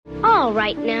all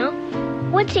right now.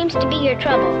 What seems to be your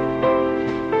trouble?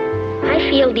 I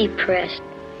feel depressed.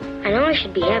 I know I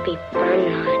should be happy, but I'm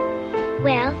not.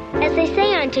 Well, as they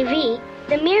say on TV,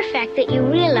 the mere fact that you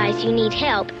realize you need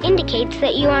help indicates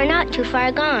that you are not too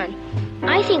far gone.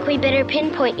 I think we better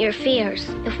pinpoint your fears.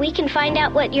 If we can find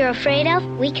out what you're afraid of,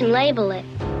 we can label it.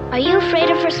 Are you afraid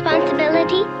of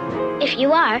responsibility? If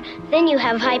you are, then you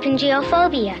have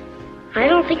hypengiophobia. I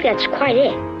don't think that's quite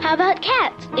it. How about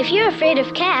cats? If you're afraid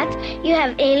of cats, you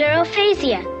have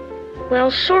ailurophasia. Well,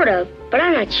 sort of, but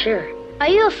I'm not sure. Are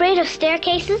you afraid of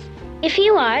staircases? If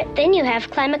you are, then you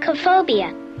have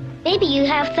climacophobia. Maybe you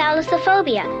have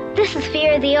thalassophobia. This is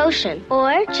fear of the ocean.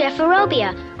 Or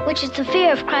chephorobia, which is the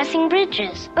fear of crossing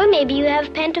bridges. Or maybe you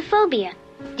have pantophobia.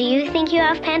 Do you think you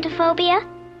have pantophobia?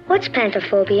 What's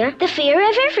pantophobia? The fear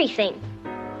of everything.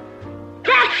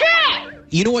 That's it!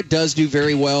 You know what does do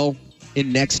very well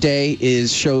in Next Day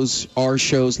is shows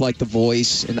like The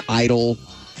Voice and Idol,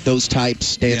 those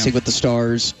types, Dancing with the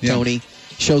Stars, Tony,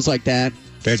 shows like that.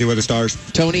 Dancing with the Stars.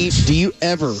 Tony, do you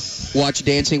ever watch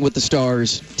Dancing with the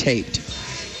Stars taped?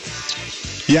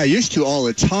 Yeah, I used to all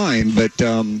the time, but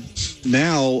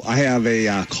now I have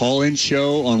a call-in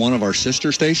show on one of our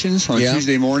sister stations on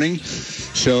Tuesday morning.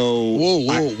 So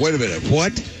Whoa, wait a minute.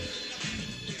 What?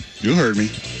 You heard me.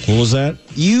 What was that?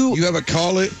 You have a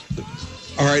call-in?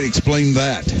 All right, explain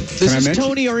that. This is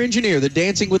Tony, our engineer, the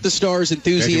Dancing with the Stars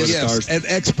enthusiast. Yes, an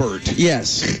expert.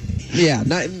 Yes. Yeah,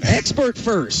 not expert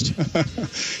first.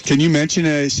 Can you mention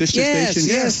a sister station?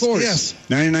 Yes, of course. Yes.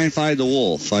 99.5 The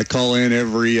Wolf. I call in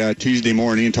every Tuesday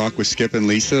morning and talk with Skip and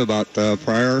Lisa about the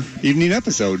prior evening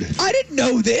episode. I didn't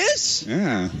know this.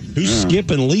 Yeah. Who's Skip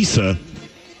and Lisa?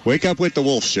 Wake Up with the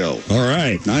Wolf Show. All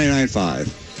right.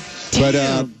 99.5. But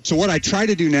so what I try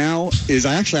to do now is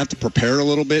I actually have to prepare a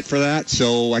little bit for that,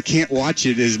 so I can't watch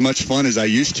it as much fun as I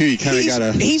used to. You kind of got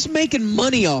to... He's making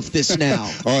money off this now.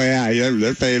 Oh, yeah,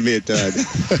 they're paying me a ton.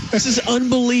 This is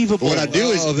unbelievable. What I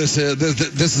do is...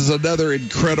 this is another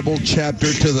incredible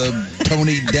chapter to the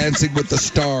Tony Dancing with the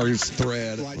Stars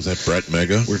thread. Was that Brett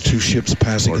Mega? We're two ships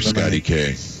passing. Or Scotty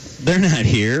K? They're not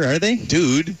here, are they?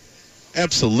 Dude,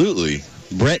 absolutely.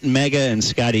 Brett Mega and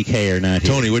Scotty K are not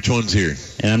here. Tony, which one's here?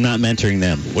 And I'm not mentoring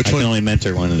them. I can only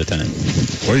mentor one at a time.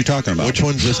 What are you talking about? Which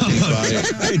one's listening by?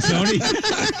 Hey, Tony.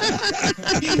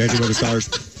 Dancing with the Stars.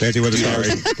 Dancing with the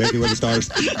Stars. Dancing with the Stars.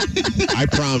 I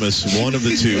promise one of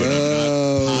the two, and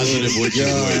I'm not positive which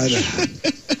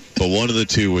is which, but one of the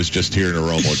two was just here in a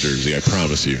Romo jersey. I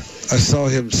promise you. I saw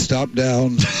him stop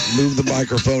down, move the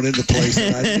microphone into place,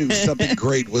 and I knew something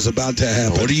great was about to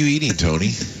happen. What are you eating,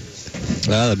 Tony?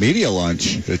 The media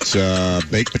lunch. It's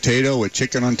baked potato with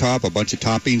chicken on top, a bunch of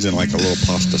toppings, and like a little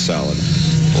pasta salad.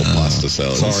 Pasta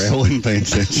salad. Sorry, I wasn't paying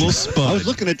attention. Little spud. I was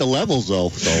looking at the levels, though.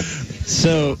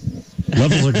 So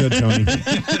levels are good, Tony.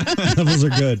 Levels are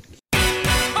good.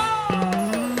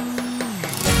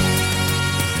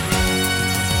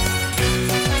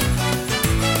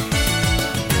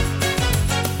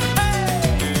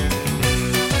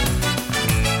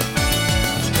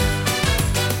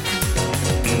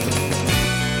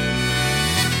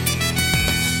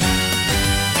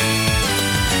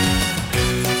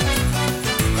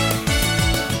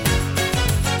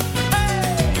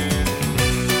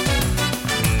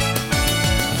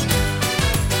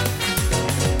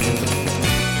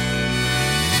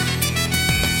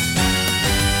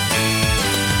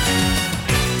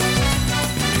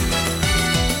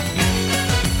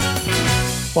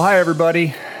 Well, hi,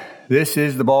 everybody. This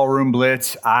is the Ballroom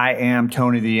Blitz. I am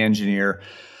Tony the Engineer.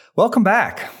 Welcome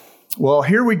back. Well,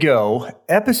 here we go.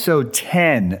 Episode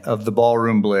 10 of the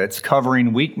Ballroom Blitz,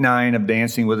 covering Week 9 of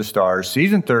Dancing with the Stars,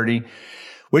 Season 30,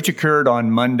 which occurred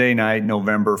on Monday night,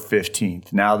 November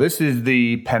 15th. Now, this is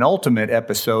the penultimate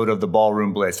episode of the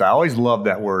Ballroom Blitz. I always loved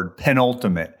that word,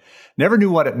 penultimate. Never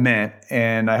knew what it meant,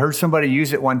 and I heard somebody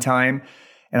use it one time,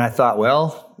 and I thought,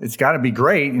 well, it's got to be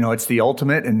great. You know, it's the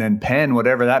ultimate, and then pen,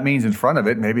 whatever that means in front of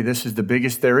it. Maybe this is the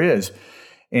biggest there is.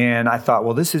 And I thought,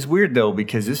 well, this is weird, though,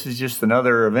 because this is just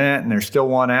another event, and there's still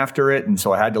one after it. And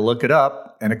so I had to look it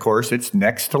up. And, of course, it's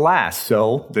next to last.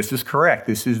 So this is correct.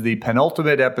 This is the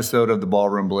penultimate episode of the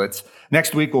Ballroom Blitz.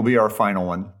 Next week will be our final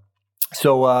one.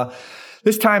 So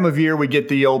this time of year, we get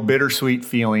the old bittersweet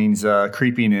feelings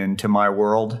creeping into my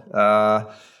world.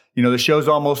 You know, the show's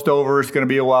almost over. It's going to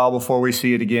be a while before we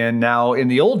see it again. Now, in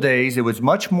the old days, it was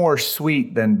much more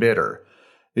sweet than bitter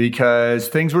because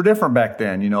things were different back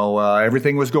then. You know,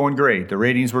 everything was going great. The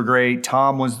ratings were great.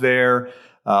 Tom was there.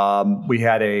 We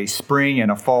had a spring and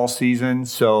a fall season.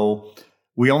 So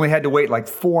we only had to wait like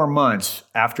 4 months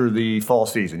after the fall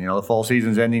season. You know, the fall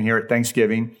season's ending here at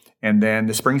Thanksgiving. And then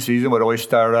the spring season would always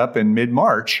start up in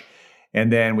mid-March.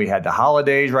 And then we had the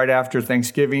holidays right after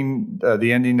Thanksgiving,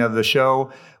 the ending of the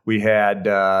show. We had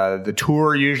the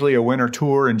tour, usually a winter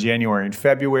tour in January and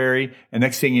February. And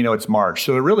next thing you know, it's March.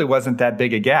 So there really wasn't that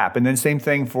big a gap. And then same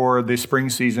thing for the spring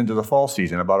season to the fall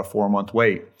season, about a 4-month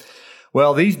wait.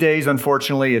 Well, these days,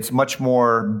 unfortunately, it's much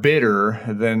more bitter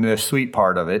than the sweet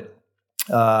part of it.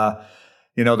 The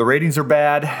ratings are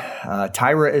bad.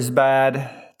 Tyra is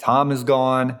bad. Tom is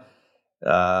gone.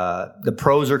 The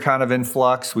pros are kind of in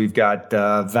flux. We've got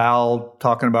Val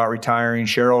talking about retiring,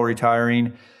 Cheryl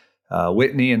retiring,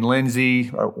 Whitney and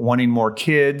Lindsay are wanting more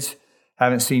kids.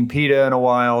 Haven't seen PETA in a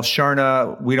while.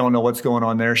 Sharna, we don't know what's going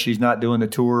on there. She's not doing the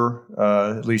tour.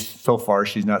 At least so far,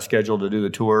 she's not scheduled to do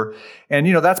the tour. And,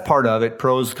 that's part of it.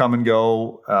 Pros come and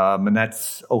go, and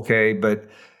that's okay. But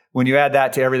when you add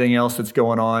that to everything else that's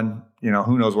going on,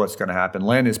 who knows what's going to happen.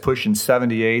 Len is pushing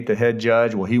 78, the head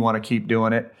judge. Will he want to keep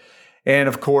doing it? And,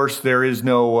 of course, there is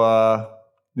no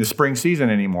the spring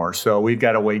season anymore. So we've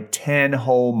got to wait 10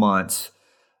 whole months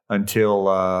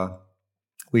until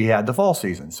we had the fall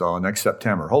season. So next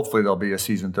September, hopefully there'll be a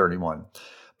season 31.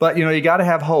 But, you got to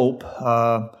have hope.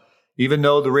 Even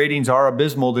though the ratings are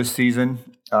abysmal this season,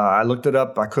 I looked it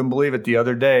up. I couldn't believe it the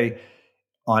other day.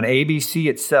 On ABC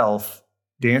itself,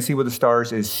 Dancing with the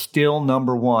Stars is still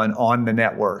number 1 on the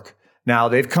network. Now,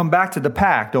 they've come back to the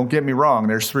pack. Don't get me wrong.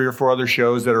 There's 3 or 4 other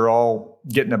shows that are all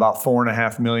getting about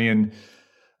 4.5 million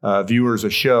viewers a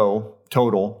show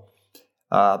total.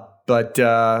 But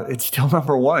it's still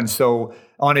number 1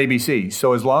 on ABC.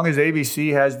 So as long as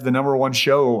ABC has the number 1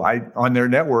 show on their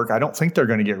network, I don't think they're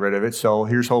going to get rid of it. So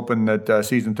here's hoping that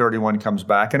season 31 comes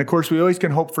back. And, of course, we always can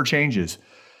hope for changes.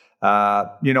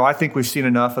 I think we've seen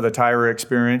enough of the Tyra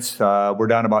experience. We're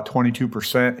down about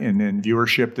 22% in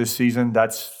viewership this season.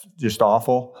 That's just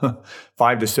awful.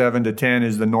 5 to 7 to 10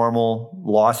 is the normal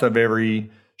loss of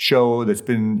every show that's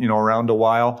been, around a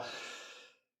while.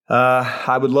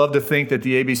 I would love to think that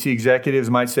the ABC executives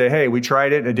might say, hey, we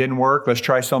tried it. It didn't work. Let's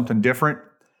try something different.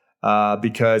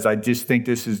 Because I just think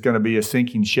this is going to be a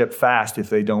sinking ship fast if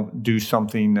they don't do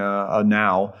something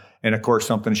now. And, of course,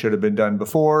 something should have been done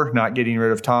before, not getting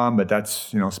rid of Tom, but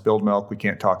that's, spilled milk. We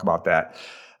can't talk about that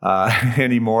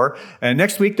anymore. And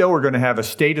next week, though, we're going to have a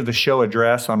State of the Show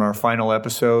address on our final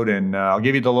episode, and I'll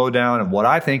give you the lowdown of what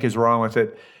I think is wrong with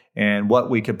it and what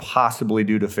we could possibly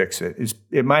do to fix it.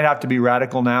 It might have to be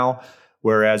radical now,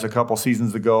 whereas a couple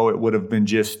seasons ago, it would have been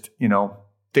just,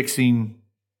 fixing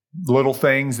little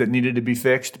things that needed to be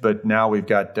fixed, but now we've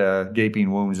got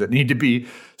gaping wounds that need to be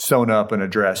sewn up and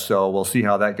addressed. So we'll see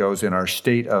how that goes in our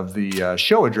State of the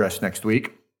Show address next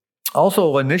week.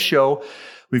 Also, in this show,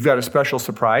 we've got a special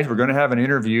surprise. We're going to have an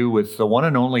interview with the one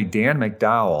and only Dan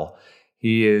McDowell.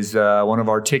 He is one of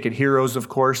our ticket heroes, of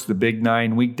course, the Big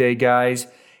 9 weekday guys.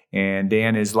 And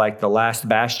Dan is like the last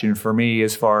bastion for me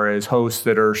as far as hosts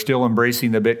that are still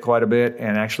embracing the bit quite a bit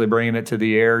and actually bringing it to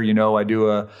the air. I do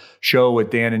a show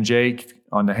with Dan and Jake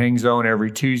on the Hang Zone every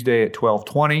Tuesday at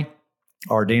 12:20,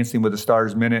 our Dancing with the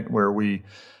Stars Minute, where we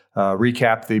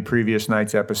recap the previous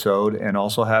night's episode and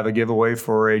also have a giveaway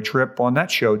for a trip on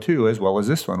that show too, as well as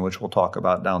this one, which we'll talk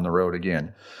about down the road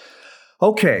again.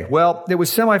 Okay, well, it was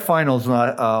semifinals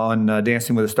on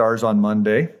Dancing with the Stars on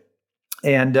Monday.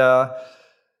 And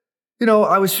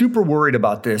I was super worried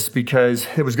about this because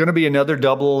it was going to be another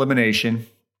double elimination.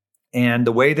 And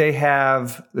the way they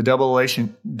have the double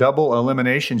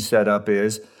elimination set up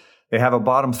is they have a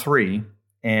bottom 3,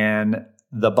 and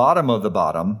the bottom of the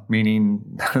bottom,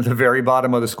 meaning the very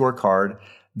bottom of the scorecard,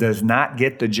 does not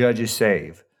get the judge's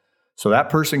save. So that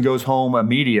person goes home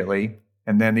immediately,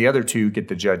 and then the other 2 get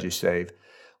the judge's save.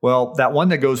 Well, that one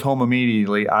that goes home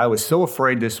immediately, I was so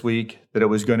afraid this week that it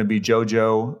was going to be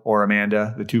JoJo or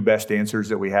Amanda, the 2 best dancers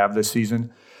that we have this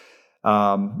season.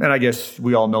 And I guess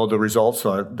we all know the results,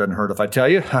 so it doesn't hurt if I tell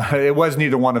you. It was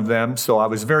neither one of them, so I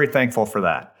was very thankful for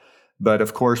that. But,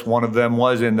 of course, one of them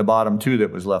was in the bottom 2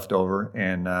 that was left over,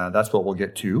 and that's what we'll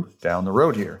get to down the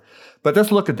road here. But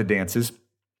let's look at the dances.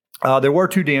 There were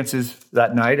 2 dances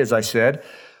that night, as I said.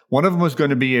 One of them was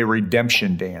going to be a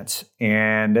redemption dance,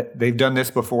 and they've done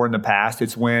this before in the past.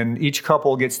 It's when each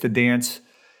couple gets to dance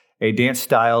a dance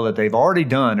style that they've already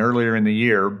done earlier in the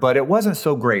year, but it wasn't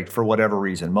so great for whatever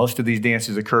reason. Most of these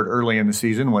dances occurred early in the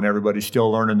season when everybody's still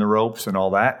learning the ropes and all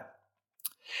that.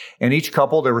 And each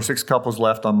couple, there were 6 couples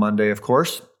left on Monday, of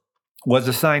course, was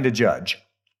assigned a judge.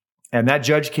 And that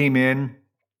judge came in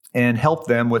and helped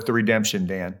them with the redemption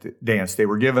dance. They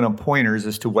were giving them pointers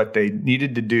as to what they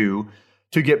needed to do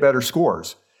to get better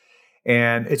scores.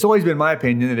 And it's always been my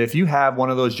opinion that if you have one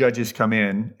of those judges come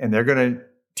in and they're going to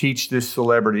teach this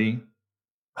celebrity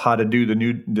how to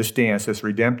do this dance, this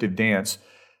redemptive dance,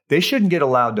 they shouldn't get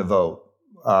allowed to vote.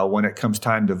 when it comes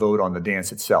time to vote on the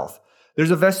dance itself.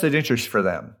 There's a vested interest for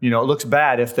them. It looks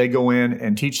bad if they go in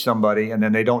and teach somebody and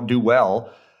then they don't do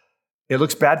well. It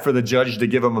looks bad for the judge to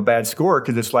give them a bad score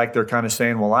because it's like they're kind of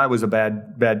saying, well, I was a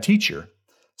bad teacher.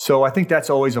 So I think that's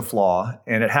always a flaw.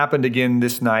 And it happened again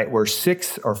this night where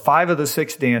 5 of the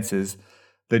 6 dances,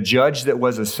 the judge that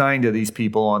was assigned to these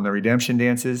people on the redemption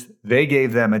dances, they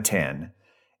gave them a 10.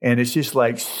 And it's just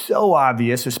like so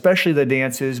obvious, especially the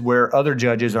dances where other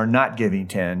judges are not giving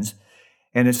 10s.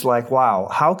 And it's like, wow,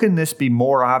 how can this be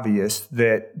more obvious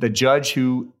that the judge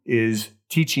who is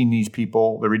teaching these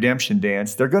people the redemption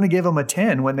dance, they're going to give them a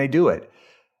 10 when they do it.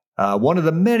 One of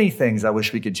the many things I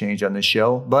wish we could change on this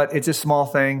show, but it's a small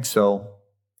thing, so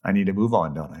I need to move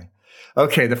on, don't I?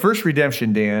 Okay, the first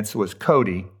redemption dance was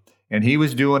Cody, and he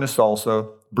was doing a salsa.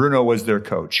 Bruno was their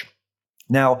coach.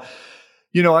 Now,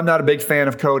 I'm not a big fan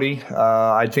of Cody.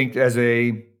 I think as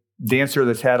a dancer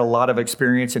that's had a lot of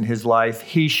experience in his life,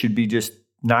 he should be just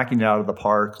knocking it out of the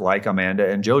park like Amanda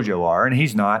and JoJo are, and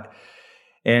he's not.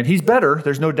 And he's better.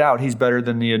 There's no doubt he's better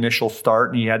than the initial start,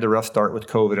 and he had the rough start with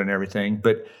COVID and everything.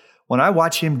 But when I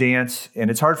watch him dance, and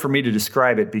it's hard for me to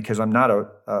describe it because I'm not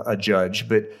a judge,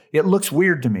 but it looks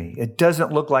weird to me. It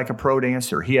doesn't look like a pro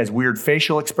dancer. He has weird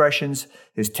facial expressions.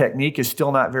 His technique is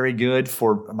still not very good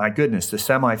for, my goodness, the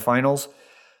semifinals.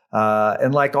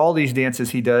 And like all these dances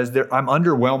he does, I'm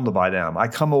underwhelmed by them. I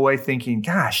come away thinking,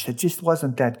 gosh, it just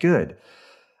wasn't that good.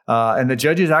 And the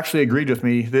judges actually agreed with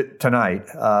me tonight.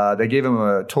 They gave him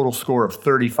a total score of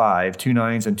 35, 2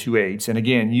 9s and 2 8s. And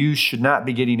again, you should not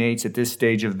be getting 8s at this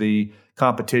stage of the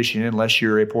competition unless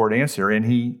you're a poor dancer. And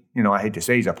he, I hate to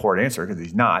say he's a poor dancer because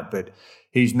he's not, but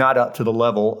he's not up to the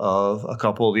level of a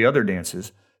couple of the other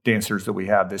dancers that we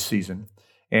have this season.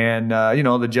 And,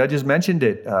 the judges mentioned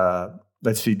it.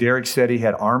 Let's see, Derek said he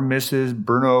had arm misses.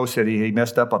 Bruno said he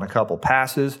messed up on a couple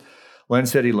passes. Len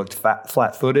said he looked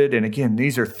flat-footed. And again,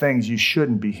 these are things you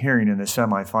shouldn't be hearing in the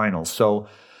semifinals. So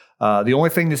the only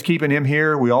thing that's keeping him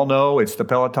here, we all know, it's the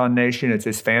Peloton Nation. It's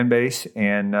his fan base.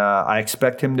 And I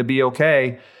expect him to be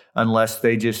okay unless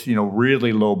they just,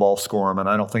 really lowball score him. And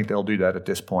I don't think they'll do that at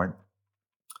this point.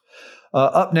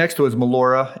 Up next was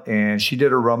Melora, and she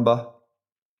did a rumba.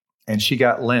 And she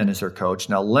got Len as her coach.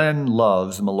 Now, Len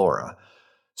loves Melora.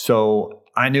 So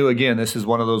I knew, again, this is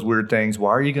one of those weird things.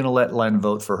 Why are you going to let Len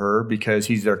vote for her? Because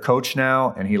he's their coach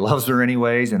now, and he loves her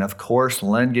anyways. And, of course,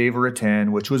 Len gave her a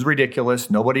 10, which was ridiculous.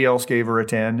 Nobody else gave her a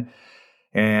 10.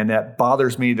 And that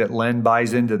bothers me that Len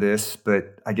buys into this.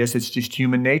 But I guess it's just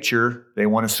human nature. They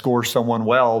want to score someone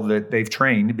well that they've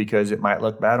trained because it might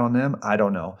look bad on them. I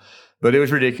don't know. But it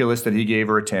was ridiculous that he gave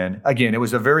her a 10. Again, it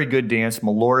was a very good dance.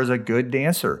 Melora's a good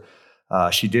dancer.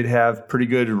 She did have pretty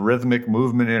good rhythmic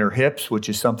movement in her hips, which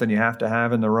is something you have to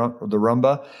have in the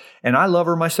rumba. And I love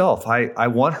her myself. I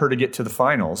want her to get to the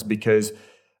finals because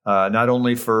not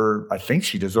only I think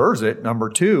she deserves it. Number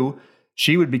 2,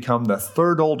 she would become the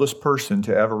 3rd oldest person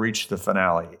to ever reach the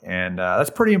finale. And that's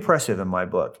pretty impressive in my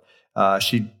book. I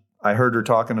heard her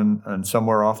talking on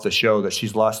somewhere off the show that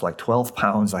she's lost like 12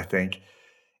 pounds, I think.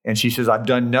 And she says, I've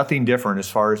done nothing different as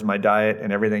far as my diet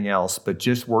and everything else, but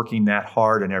just working that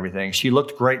hard and everything. She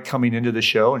looked great coming into the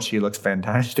show, and she looks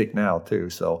fantastic now,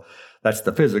 too. So that's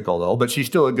the physical, though. But she's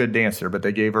still a good dancer, but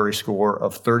they gave her a score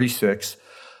of 36.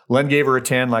 Len gave her a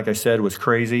 10, like I said, was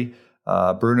crazy.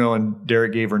 Bruno and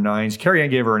Derek gave her 9s. Carrie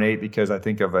Ann gave her an 8 because I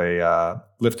think of a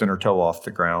lifting her toe off the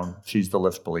ground. She's the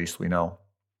lift police, we know.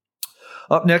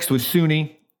 Up next was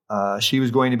Suni. She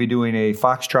was going to be doing a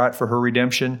foxtrot for her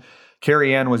redemption.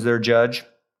 Carrie Ann was their judge.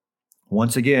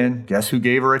 Once again, guess who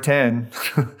gave her a 10?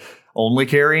 Only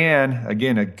Carrie Ann.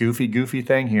 Again, a goofy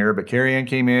thing here, but Carrie Ann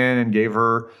came in and gave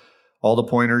her all the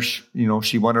pointers,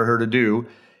 she wanted her to do.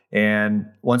 And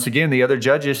once again, the other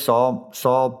judges saw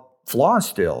flaws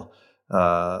still.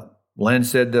 Len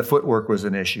said the footwork was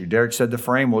an issue. Derek said the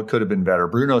frame could have been better.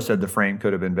 Bruno said the frame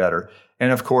could have been better.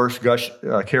 And of course,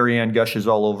 Carrie Ann gushes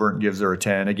all over it and gives her a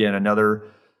 10. Again, another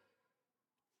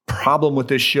problem with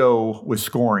this show with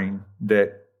scoring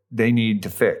that they need to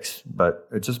fix, but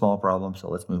it's a small problem, so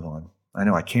let's move on. I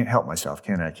know I can't help myself,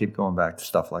 can I? I keep going back to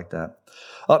stuff like that.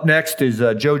 Up next is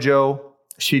JoJo.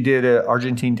 She did an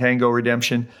Argentine tango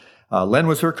redemption. Len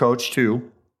was her coach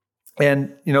too.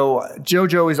 And,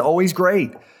 JoJo is always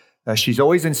great. She's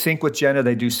always in sync with Jenna.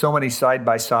 They do so many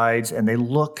side-by-sides, and they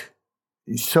look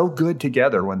so good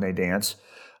together when they dance.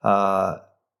 JoJo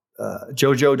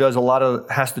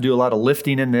has to do a lot of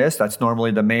lifting in this. That's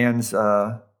normally the man's,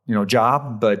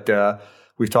 job. But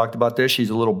we've talked about this.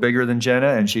 She's a little bigger than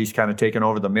Jenna, and she's kind of taken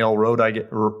over the male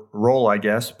role, I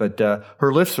guess. But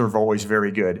her lifts are always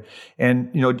very good.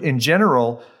 And in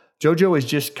general, JoJo is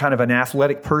just kind of an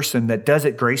athletic person that does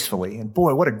it gracefully. And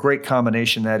boy, what a great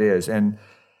combination that is. And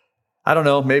I don't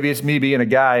know, maybe it's me being a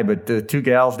guy, but the two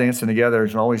gals dancing together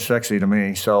is always sexy to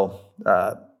me. So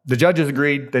the judges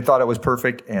agreed. They thought it was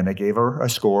perfect, and they gave her a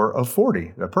score of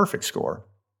 40, the perfect score.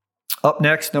 Up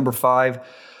next, number 5,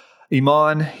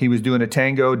 Iman. He was doing a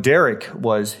tango. Derek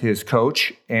was his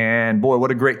coach. And boy,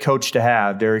 what a great coach to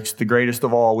have. Derek's the greatest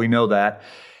of all. We know that.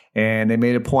 And they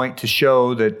made a point to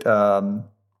show that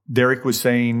Derek was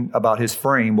saying about his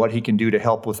frame, what he can do to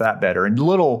help with that better. And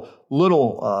little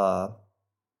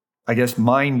I guess,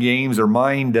 mind games or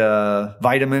mind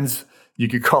vitamins, you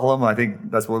could call them. I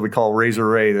think that's what we call Razor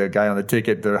Ray, the guy on the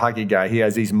ticket, the hockey guy. He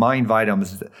has these mind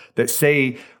vitamins that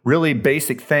say really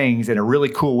basic things in a really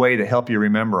cool way to help you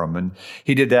remember them. And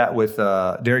he did that with,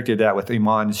 Derek did that with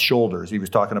Iman's shoulders. He was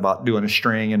talking about doing a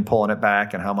string and pulling it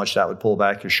back and how much that would pull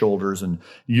back your shoulders and,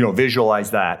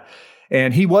 visualize that.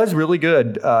 And he was really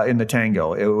good in the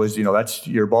tango. It was, that's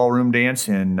your ballroom dance,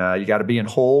 and you got to be in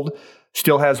hold.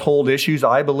 Still has hold issues,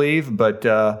 I believe, but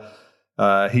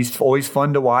he's always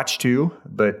fun to watch too.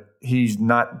 But he's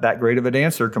not that great of a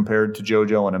dancer compared to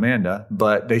JoJo and Amanda.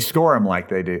 But they score him like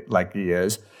he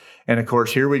is. And of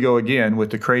course, here we go again with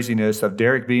the craziness of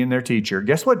Derek being their teacher.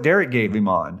 Guess what Derek gave him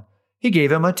on? He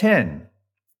gave him a 10.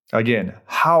 Again,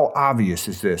 how obvious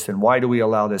is this, and why do we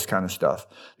allow this kind of stuff?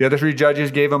 The other 3 judges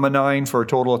gave him a 9 for a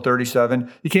total of 37.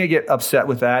 You can't get upset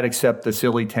with that, except the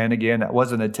silly 10 again. That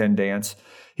wasn't a 10 dance.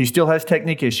 He still has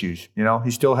technique issues.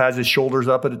 He still has his shoulders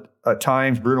up at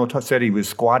times. Bruno said he was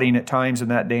squatting at times in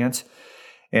that dance.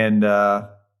 And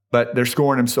but they're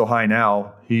scoring him so high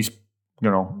now, he's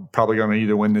probably going to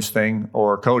either win this thing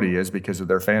or Cody is, because of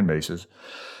their fan bases.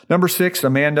 Number 6,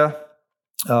 Amanda.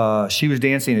 She was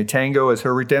dancing a tango as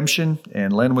her redemption,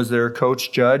 and Len was their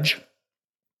coach judge.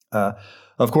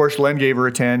 Of course, Len gave her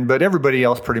a 10, but everybody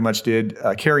else pretty much did.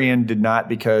 Carrie Ann did not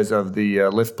because of the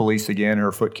lift police again.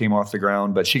 Her foot came off the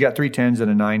ground, but she got 3 10s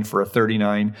and a 9 for a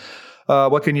 39.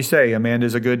 What can you say?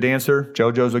 Amanda's a good dancer.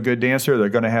 JoJo's a good dancer. They're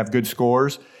going to have good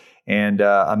scores. And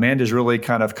Amanda's really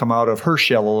kind of come out of her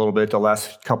shell a little bit the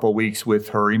last couple of weeks with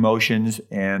her emotions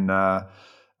and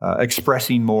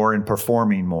expressing more and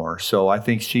performing more. So I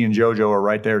think she and JoJo are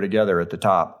right there together at the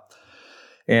top.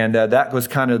 And that was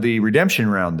kind of the redemption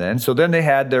round then. So then they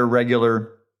had their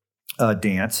regular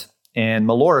dance. And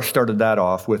Melora started that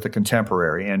off with a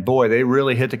contemporary. And boy, they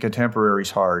really hit the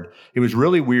contemporaries hard. It was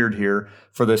really weird here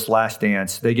for this last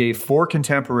dance. They gave 4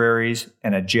 contemporaries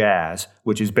and a jazz,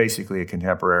 which is basically a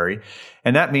contemporary.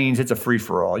 And that means it's a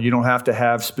free-for-all. You don't have to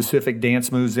have specific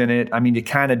dance moves in it. I mean, you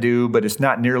kind of do, but it's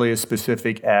not nearly as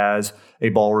specific as a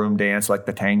ballroom dance like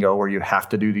the tango, where you have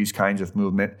to do these kinds of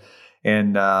movement.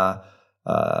 And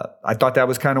I thought that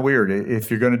was kind of weird.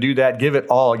 If you're going to do that, give it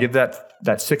all. Give that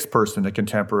 6th person a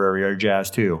contemporary or jazz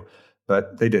too.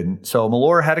 But they didn't. So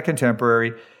Melora had a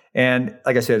contemporary. And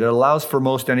like I said, it allows for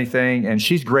most anything. And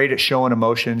she's great at showing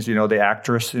emotions. The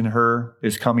actress in her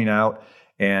is coming out.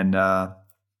 And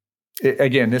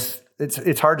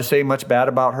it's hard to say much bad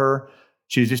about her.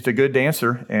 She's just a good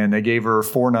dancer. And they gave her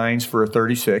 4 9s for a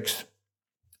 36.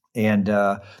 And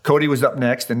Cody was up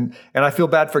next, and I feel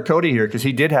bad for Cody here because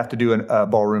he did have to do a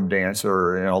ballroom dance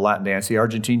or Latin dance, the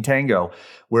Argentine tango,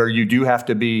 where you do have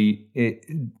to be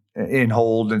in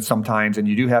hold and sometimes, and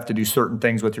you do have to do certain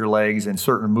things with your legs and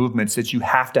certain movements that you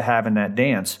have to have in that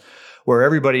dance, where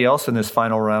everybody else in this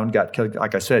final round got,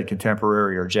 like I said,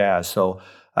 contemporary or jazz. So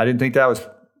I didn't think that was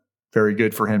very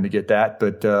good for him to get that,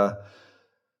 but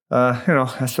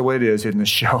that's the way it is in this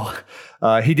show.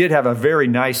 He did have a very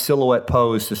nice silhouette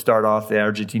pose to start off the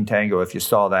Argentine tango, if you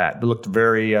saw that. It looked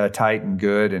very tight and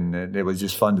good, and it was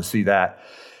just fun to see that.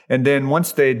 And then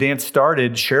once the dance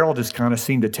started, Cheryl just kind of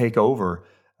seemed to take over.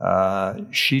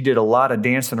 She did a lot of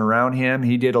dancing around him.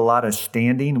 He did a lot of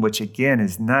standing, which, again,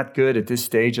 is not good at this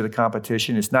stage of the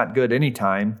competition. It's not good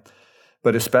anytime,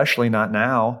 but especially not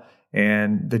now.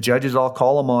 And the judges all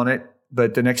call him on it.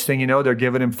 But the next thing you know, they're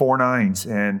giving him 4 9s.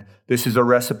 And this is a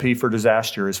recipe for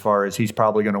disaster as far as he's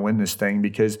probably going to win this thing,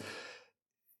 because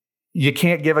you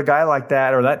can't give a guy like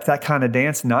that or that kind of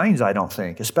dance 9s, I don't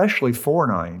think, especially 4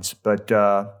 9s. But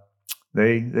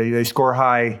they score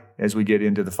high as we get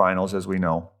into the finals, as we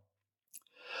know.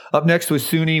 Up next was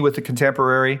Suni with the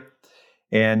contemporary.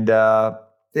 And,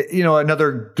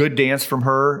 another good dance from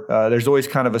her. There's always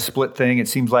kind of a split thing. It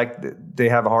seems like they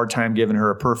have a hard time giving her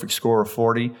a perfect score of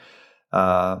 40.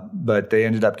 But they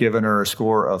ended up giving her a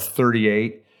score of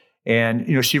 38.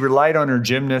 And, she relied on her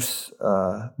gymnast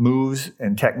moves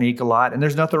and technique a lot. And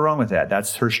there's nothing wrong with that.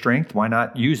 That's her strength. Why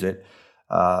not use it?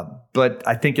 But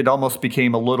I think it almost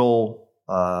became a little,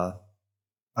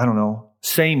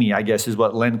 samey, I guess is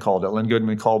what Len called it. Len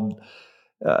Goodman called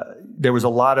there was a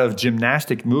lot of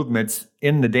gymnastic movements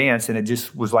in the dance, and it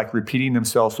just was like repeating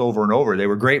themselves over and over. They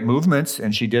were great movements,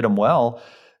 and she did them well.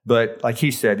 But like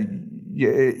he said,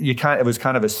 it was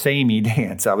kind of a samey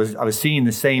dance. I was seeing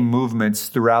the same movements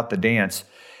throughout the dance,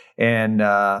 and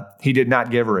he did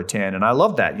not give her a 10. And I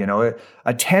love that.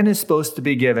 A 10 is supposed to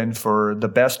be given for the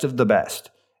best of the best.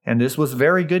 And this was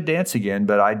very good dance again,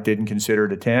 but I didn't consider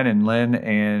it a 10, and Len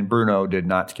and Bruno did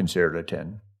not consider it a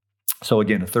 10. So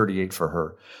again, a 38 for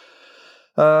her.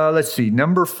 Let's see.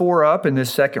 Number 4 up in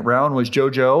this second round was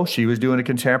JoJo. She was doing a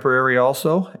contemporary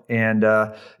also. And,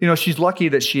 she's lucky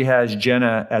that she has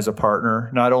Jenna as a partner,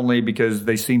 not only because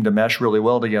they seem to mesh really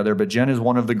well together, but Jenna is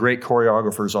one of the great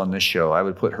choreographers on this show. I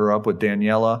would put her up with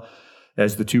Daniela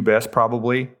as the two best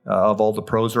probably of all the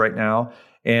pros right now.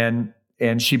 And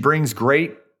she brings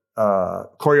great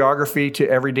choreography to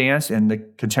every dance, and the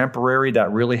contemporary,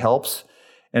 that really helps.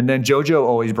 And then JoJo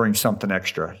always brings something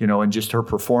extra, in just her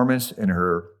performance and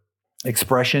her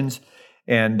expressions.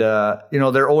 And,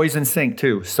 they're always in sync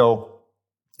too. So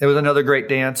it was another great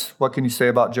dance. What can you say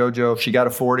about JoJo? She got a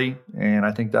 40, and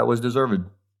I think that was deserved.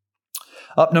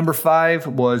 Up number 5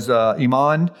 was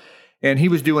Iman, and he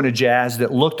was doing a jazz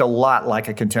that looked a lot like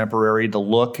a contemporary, the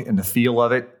look and the feel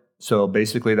of it. So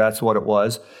basically that's what it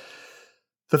was.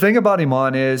 The thing about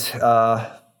Iman is...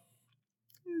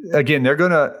 Again,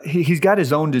 he's got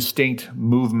his own distinct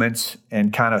movements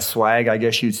and kind of swag, I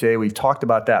guess you'd say. We've talked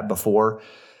about that before.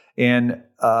 And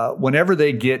whenever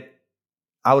they get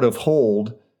out of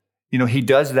hold, he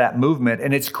does that movement,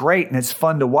 and it's great and it's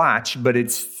fun to watch, but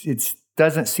it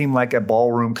doesn't seem like a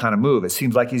ballroom kind of move. It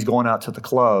seems like he's going out to the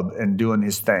club and doing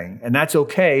his thing. And that's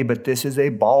okay, but this is a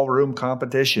ballroom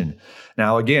competition.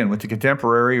 Now, again, with the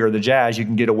contemporary or the jazz, you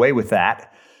can get away with that.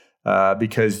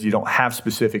 Because you don't have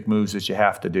specific moves that you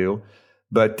have to do.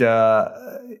 But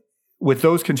with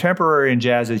those contemporary and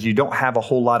jazzes, you don't have a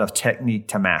whole lot of technique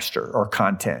to master or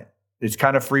content. It's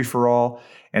kind of free for all,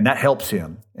 and that helps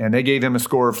him. And they gave him a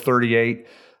score of 38.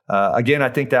 Again, I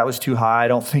think that was too high. I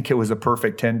don't think it was a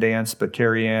perfect 10 dance, but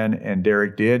Carrie Ann and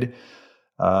Derek did.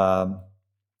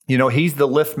 He's the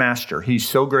lift master. He's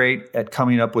so great at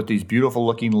coming up with these beautiful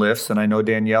looking lifts. And I know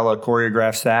Daniela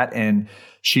choreographs that, and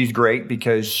she's great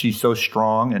because she's so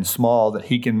strong and small that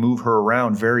he can move her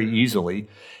around very easily.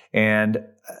 And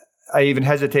I even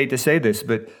hesitate to say this,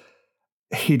 but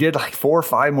he did like 4 or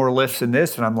 5 more lifts in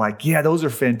this. And I'm like, yeah, those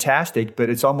are fantastic. But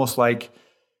it's almost like,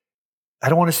 I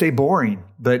don't want to say boring,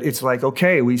 but it's like,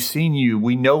 okay, we've seen you.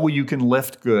 We know you can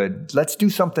lift good. Let's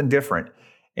do something different.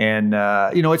 And,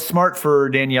 it's smart for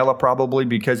Daniela probably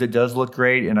because it does look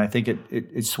great. And I think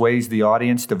it sways the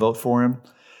audience to vote for him.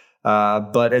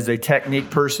 But as a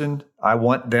technique person, I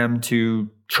want them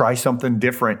to try something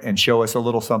different and show us a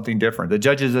little something different. The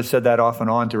judges have said that off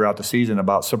and on throughout the season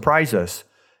about surprise us,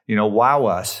 wow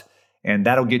us, and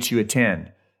that'll get you a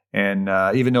 10. And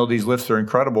even though these lifts are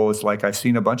incredible, it's like I've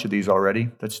seen a bunch of these already.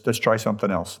 Let's try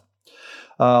something else.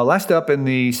 Last up in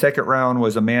the second round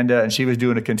was Amanda, and she was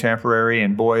doing a contemporary.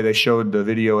 And boy, they showed the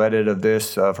video edit of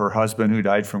this of her husband who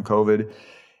died from COVID.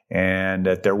 And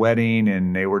at their wedding,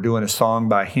 and they were doing a song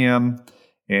by him.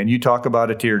 And you talk about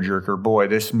a tearjerker. Boy,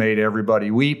 this made everybody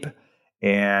weep.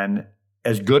 And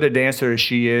as good a dancer as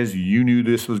she is, you knew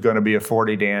this was going to be a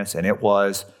 40 dance, and it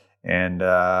was. And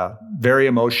very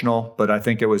emotional, but I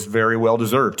think it was very well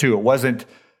deserved too. It wasn't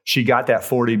she got that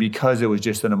 40 because it was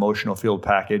just an emotional field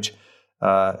package.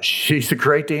 She's a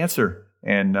great dancer.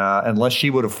 And unless she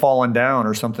would have fallen down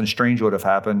or something strange would have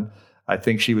happened, I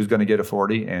think she was going to get a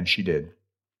 40, and she did.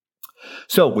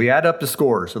 So we add up the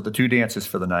scores of the 2 dances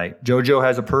for the night. JoJo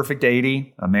has a perfect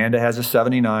 80. Amanda has a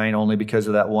 79, only because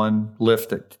of that one lift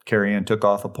that Carrie Ann took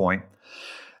off a point.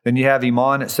 Then you have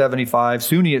Iman at 75,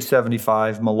 Suni at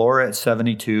 75, Melora at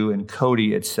 72, and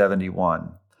Cody at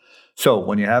 71. So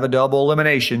when you have a double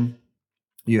elimination,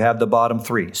 you have the bottom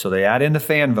 3. So they add in the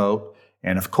fan vote.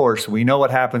 And of course, we know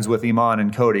what happens with Iman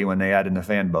and Cody when they add in the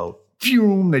fan vote.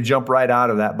 Phew, they jump right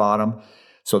out of that bottom.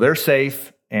 So they're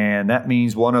safe. And that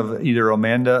means one of either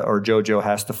Amanda or JoJo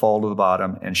has to fall to the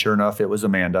bottom. And sure enough, it was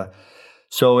Amanda.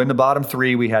 So in the bottom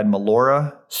 3, we had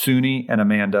Melora, Suni, and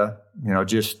Amanda.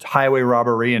 Just highway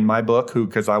robbery in my book,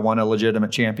 because I won a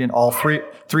legitimate champion. All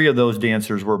three of those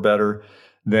dancers were better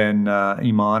than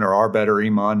Iman, or are better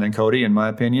Iman than Cody, in my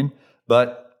opinion.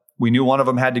 But we knew one of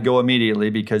them had to go immediately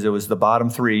because it was the bottom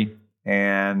 3.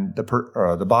 And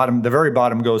the very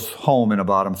bottom goes home in a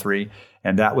bottom 3.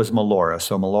 And that was Melora.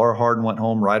 So Melora Hardin went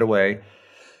home right away.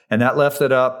 And that left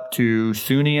it up to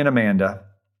Suni and Amanda.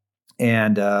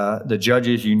 And the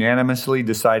judges unanimously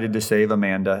decided to save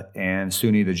Amanda, and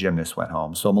Suni, the gymnast, went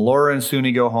home. So Melora and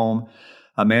Suni go home.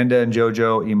 Amanda and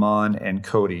JoJo, Iman, and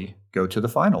Cody go to the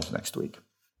finals next week.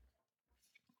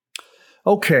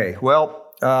 Okay,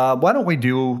 well, why don't we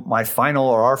do our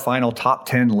final top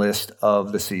 10 list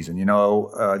of the season?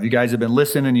 If you guys have been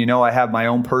listening, I have my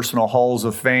own personal halls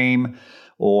of fame,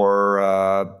 or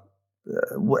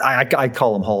I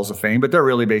call them halls of fame, but they're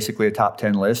really basically a top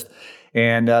 10 list.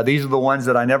 And these are the ones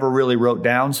that I never really wrote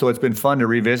down, so it's been fun to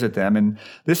revisit them. And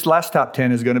this last top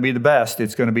 10 is going to be the best.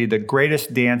 It's going to be the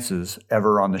greatest dances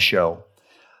ever on the show.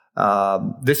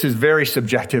 This is very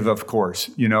subjective, of course.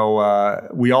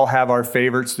 We all have our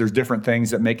favorites. There's different things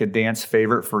that make a dance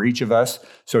favorite for each of us.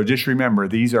 So just remember,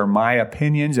 these are my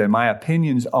opinions and my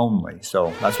opinions only.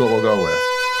 So that's what we'll go with.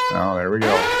 Oh, there we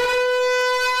go.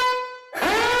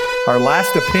 Our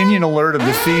last opinion alert of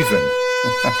the season.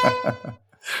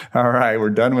 All right, we're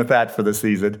done with that for the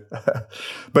season.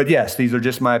 But yes, these are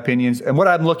just my opinions. And what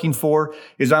I'm looking for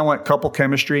is I want couple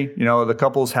chemistry. The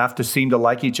couples have to seem to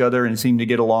like each other and seem to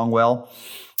get along well.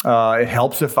 It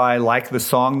helps if I like the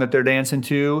song that they're dancing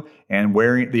to and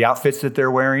wearing the outfits that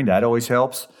they're wearing. That always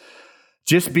helps.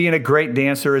 Just being a great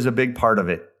dancer is a big part of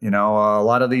it. A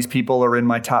lot of these people are in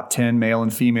my top 10 male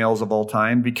and females of all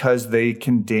time because they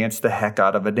can dance the heck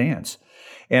out of a dance.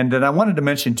 And then I wanted to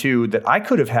mention, too, that I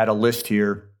could have had a list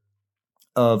here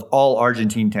of all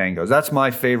Argentine tangos. That's my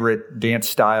favorite dance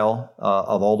style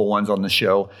of all the ones on the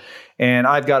show. And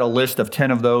I've got a list of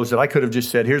 10 of those that I could have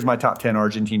just said, here's my top 10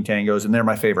 Argentine tangos, and they're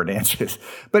my favorite dances.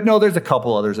 But no, there's a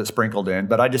couple others that sprinkled in.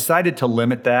 But I decided to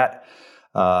limit that.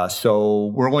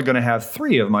 So we're only going to have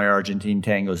 3 of my Argentine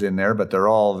tangos in there, but they're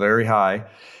all very high.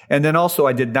 And then also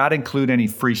I did not include any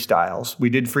freestyles. We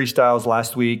did freestyles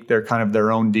last week. They're kind of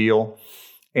their own deal.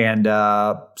 And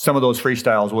some of those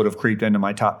freestyles would have creeped into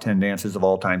my top 10 dances of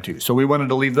all time, too. So we wanted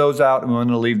to leave those out, and we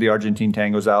wanted to leave the Argentine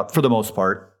tangos out for the most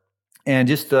part, and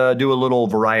just do a little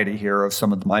variety here of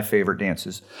some of my favorite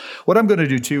dances. What I'm going to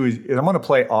do, too, is I'm going to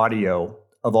play audio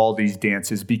of all these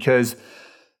dances because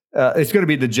it's going to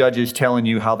be the judges telling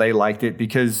you how they liked it,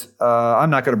 because I'm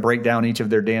not going to break down each of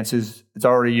their dances.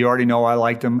 You already know I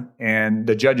liked them, and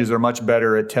the judges are much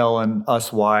better at telling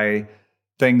us why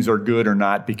things are good or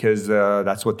not, because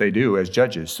that's what they do as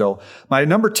judges. So my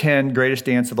number 10 greatest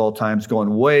dance of all time is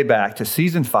going way back to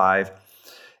season 5.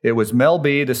 It was Mel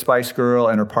B, the Spice Girl,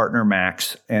 and her partner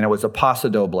Max, and it was a Paso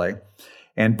Doble.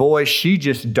 And boy, she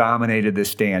just dominated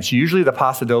this dance. Usually the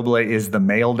Paso Doble is the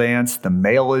male dance. The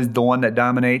male is the one that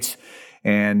dominates.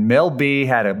 And Mel B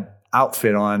had an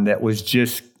outfit on that was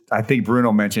just, I think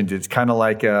Bruno mentioned, it's kind of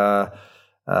like a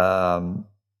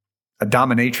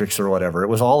dominatrix or whatever. It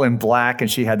was all in black,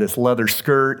 and she had this leather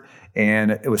skirt,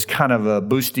 and it was kind of a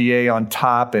bustier on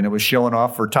top, and it was showing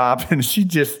off her top, and she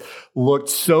just looked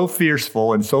so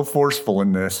fierceful and so forceful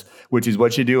in this, which is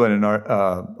what you do in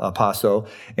a paso.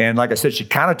 And like I said, she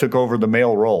kind of took over the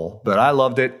male role, but I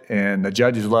loved it, and the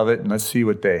judges love it, and let's see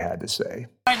what they had to say.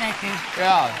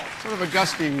 Yeah, sort of a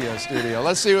gusty studio.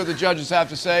 Let's see what the judges have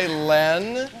to say.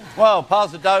 Len? Well,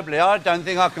 Paso Doble, I don't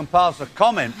think I can pass a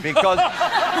comment because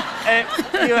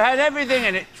you had everything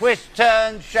in it. Twist,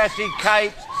 turn, chassé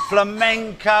cape,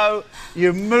 flamenco.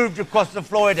 You moved across the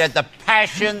floor. It had the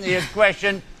passion, the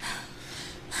aggression.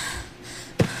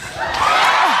 Thank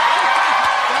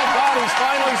God he's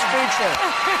finally speechless.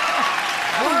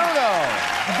 Bruno.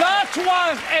 That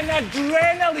was an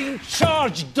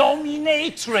adrenaline-charged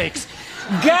dominatrix.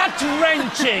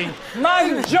 Gut-wrenching.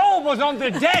 My jaw was on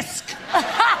the desk.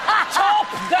 Top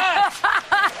that.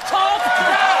 Top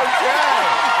that. Okay.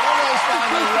 Almost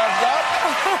finally revved up.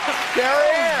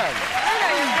 Carrie Ann. I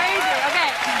know, you're crazy.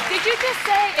 Okay. Did you just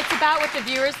say it's about what the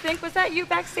viewers think? Was that you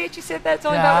backstage? You said that's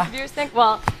only about what the viewers think?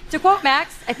 Well, to quote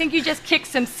Max, I think you just kicked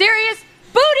some serious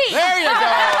booty. There you go.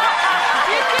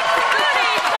 You kicked some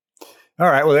booty. All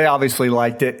right. Well, they obviously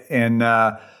liked it. And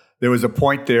there was a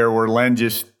point there where Len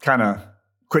just kind of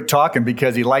quit talking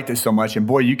because he liked it so much. And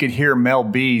boy, you could hear Mel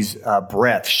B's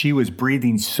breath. She was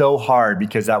breathing so hard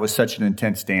because that was such an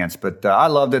intense dance. But I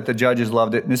loved it. The judges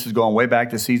loved it. And this is going way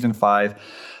back to season 5.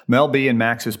 Mel B and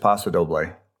Max's Paso Doble.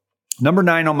 Number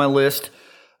 9 on my list,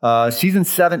 season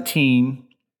 17.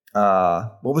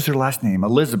 What was her last name?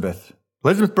 Elizabeth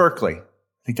Berkley. I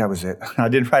think that was it. I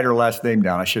didn't write her last name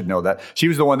down. I should know that. She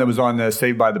was the one that was on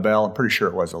Saved by the Bell. I'm pretty sure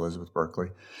it was Elizabeth Berkley.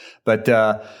 But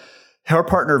her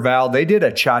partner, Val, they did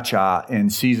a cha-cha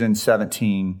in season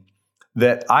 17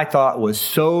 that I thought was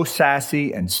so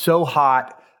sassy and so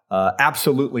hot.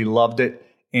 Absolutely loved it.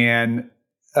 And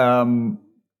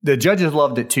the judges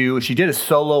loved it too. She did a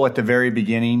solo at the very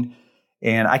beginning.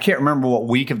 And I can't remember what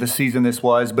week of the season this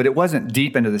was, but it wasn't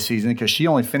deep into the season because she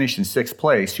only finished in 6th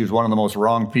place. She was one of the most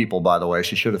wrong people, by the way.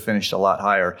 She should have finished a lot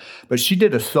higher. But she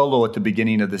did a solo at the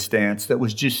beginning of this dance that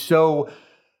was just so,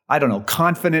 I don't know,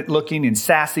 confident looking and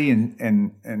sassy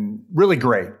and really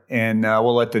great. And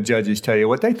we'll let the judges tell you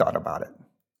what they thought about it.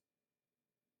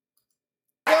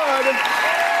 Good. All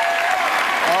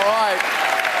right.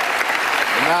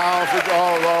 Now,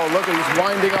 look, he's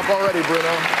winding up already,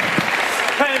 Bruno.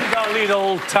 Spend a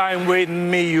little time with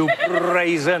me, you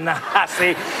brazen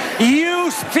hussy. You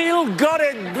still got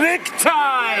it big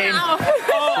time. Oh,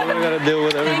 What are we gonna do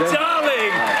with everything?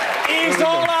 darling, it's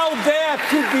all out there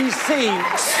to be seen.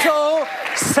 So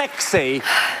sexy,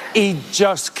 it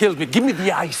just killed me. Give me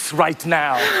the ice right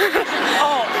now.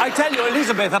 Oh, I tell you,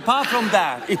 Elizabeth, apart from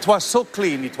that, it was so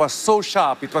clean, it was so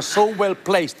sharp, it was so well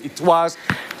placed, it was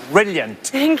brilliant.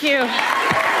 Thank you.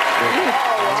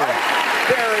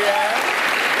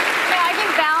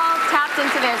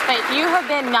 Into this, but you have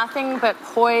been nothing but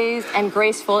poised and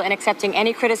graceful in accepting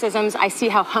any criticisms. I see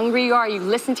how hungry you are. You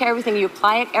listen to everything. You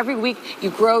apply it every week. You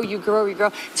grow, you grow, you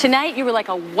grow. Tonight, you were like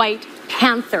a white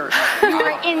panther. You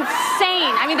were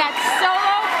insane. I mean, that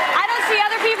solo, I don't see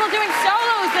other people doing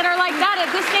solos that are like that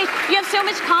at this stage. You have so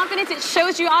much confidence. It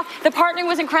shows you off. The partnering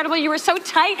was incredible. You were so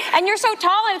tight, and you're so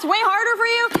tall, and it's way harder for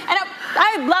you. And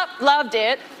I loved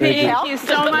it. Thank you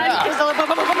so much.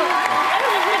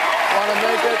 Want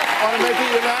to make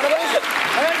it unanimous?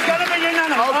 It's going to be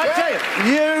unanimous. Okay. I tell you,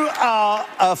 you are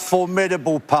a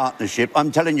formidable partnership. I'm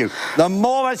telling you, the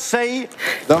more I see,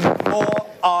 the more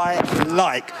I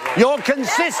like. You're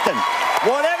consistent.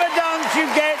 Whatever dance you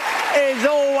get is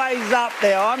always up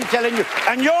there, I'm telling you.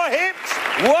 And your hips,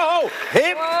 whoa,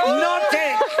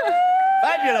 hypnotic.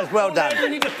 Fabulous, well done. We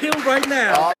need a pill right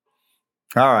now.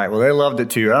 All right. Well, they loved it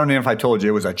too. I don't know if I told you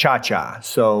it was a cha-cha.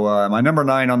 So my number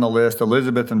 9 on the list,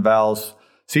 Elizabeth and Val's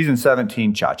season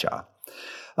 17 cha-cha.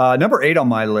 Number 8 on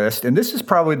my list, and this is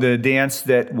probably the dance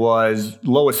that was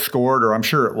lowest scored, or I'm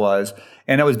sure it was,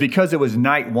 and it was because it was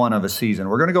night 1 of a season.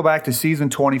 We're going to go back to season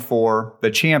 24,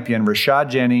 the champion, Rashad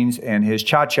Jennings, and his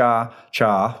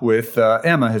cha-cha-cha with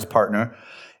Emma, his partner.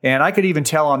 And I could even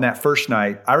tell on that first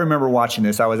night, I remember watching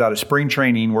this. I was out of spring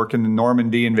training working the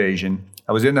Normandy invasion.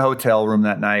 I was in the hotel room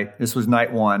that night. This was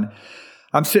night 1.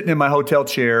 I'm sitting in my hotel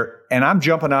chair, and I'm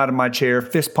jumping out of my chair,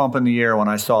 fist pumping the air when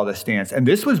I saw this dance. And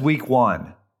this was week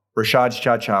 1, Rashad's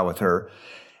cha-cha with her.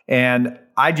 And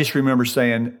I just remember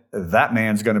saying, that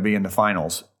man's going to be in the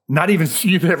finals. Not even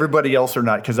see if everybody else or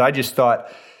not, because I just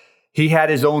thought he had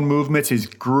his own movements, his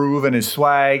groove and his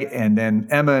swag, and then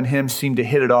Emma and him seemed to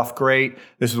hit it off great.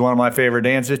 This is one of my favorite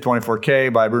dances,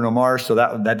 24K by Bruno Mars, so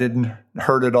that didn't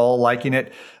hurt at all, liking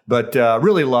it, but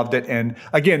really loved it. And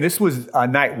again, this was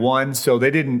night 1, so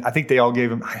they didn't, I think they all gave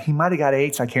him, he might have got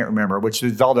 8s, I can't remember, which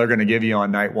is all they're going to give you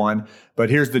on night 1. But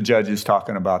here's the judges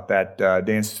talking about that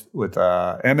dance with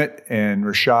Emmett and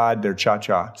Rashad, their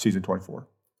cha-cha, season 24.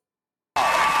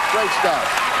 Great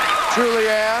stuff.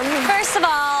 Julianne? First of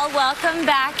all, welcome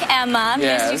back, Emma.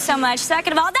 Yes. Missed you so much.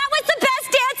 Second of all, that was the best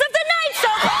dance of the night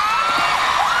so far!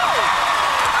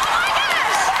 Oh my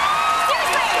gosh!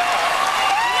 Seriously!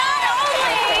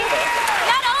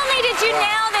 Not only did you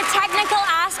nail the technical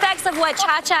aspects of what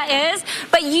cha-cha is,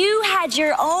 but you had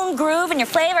your own groove and your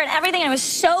flavor and everything, and it was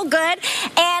so good.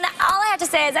 And all I have to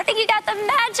say is I think you got the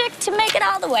magic to make it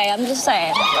all the way. I'm just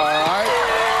saying. All right.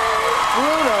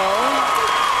 Bruno?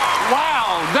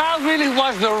 Wow, that really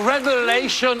was the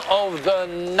revelation of the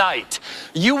night.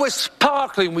 You were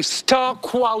sparkling with star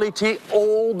quality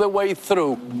all the way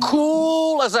through.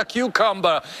 Cool as a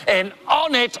cucumber and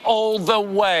on it all the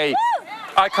way. Woo!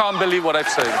 I can't believe what I've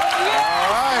seen. All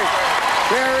right.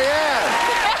 Mary Ann?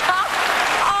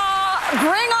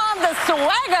 Bring on the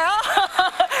swagger.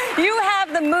 You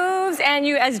have the moves, and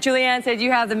you, as Julianne said,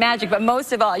 you have the magic. But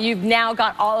most of all, you've now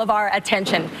got all of our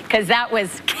attention, because that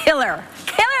was killer.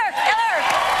 Killer!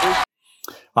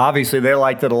 Obviously, they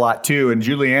liked it a lot too. And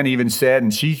Julianne even said,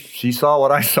 and she saw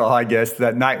what I saw, I guess,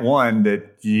 that night 1,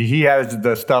 that he has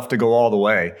the stuff to go all the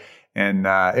way. And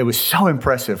it was so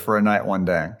impressive for a night 1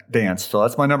 dance. So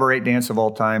that's my number 8 dance of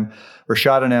all time.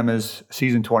 Rashad and Emma's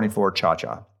season 24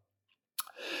 cha-cha.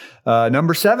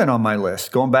 Number 7 on my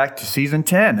list, going back to season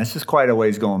 10. This is quite a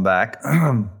ways going back.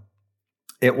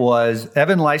 It was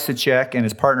Evan Lysacek and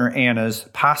his partner Anna's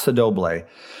Paso Doble.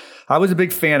 I was a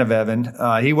big fan of Evan.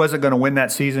 He wasn't going to win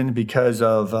that season because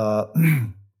of,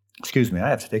 excuse me, I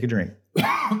have to take a drink.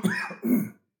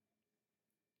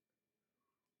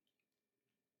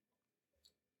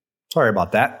 Sorry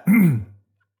about that.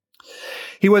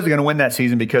 He wasn't going to win that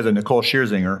season because of Nicole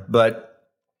Scherzinger, but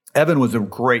Evan was a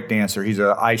great dancer. He's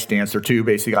an ice dancer too,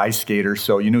 basically ice skater,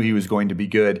 so you knew he was going to be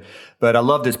good. But I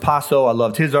loved his paso. I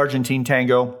loved his Argentine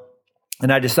tango.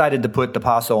 And I decided to put the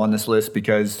paso on this list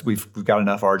because we've got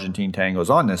enough Argentine tangos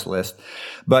on this list.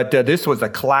 But this was a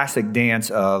classic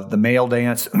dance of the male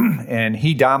dance, and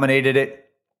he dominated it.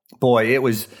 Boy, it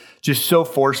was just so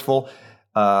forceful.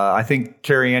 I think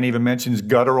Carrie Ann even mentions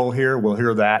guttural here. We'll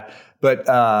hear that.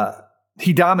 But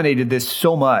he dominated this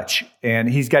so much, and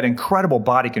he's got incredible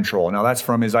body control. Now, that's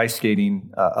from his ice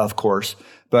skating, of course.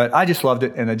 But I just loved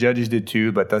it, and the judges did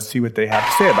too. But let's see what they have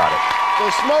to say about it. The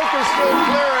smoke is still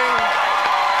clearing.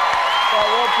 So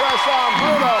we'll press on.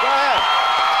 Bruno, go ahead.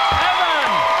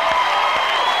 Evan!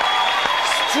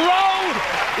 Strong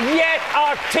yet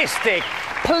artistic.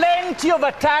 Plenty of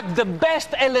attack. The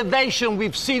best elevation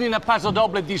we've seen in a paso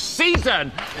doble this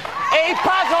season. A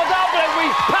paso doble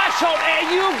with passion, and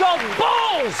you got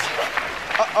balls!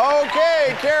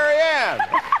 Okay, Carrie Ann.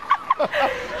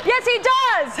 Yes, he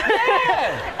does.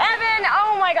 Yeah. Evan,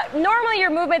 oh my God. Normally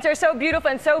your movements are so beautiful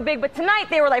and so big, but tonight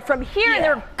they were like from here, and they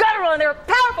were guttural, and they were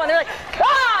powerful, and they're like, All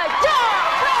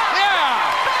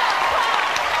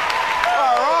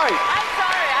right. I'm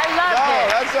sorry, I loved it.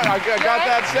 That's it. I got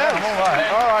that sense.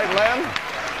 All right, Len.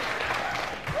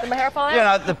 Did my hair fall out? You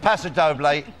know, the paso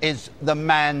doble is the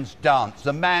man's dance.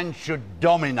 The man should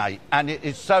dominate, and it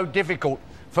is so difficult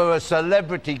for a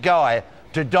celebrity guy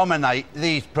to dominate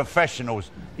these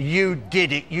professionals. You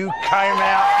did it. You came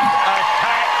out,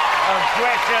 attack,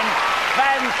 aggression,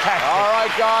 fantastic. All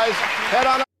right, guys, head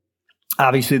on.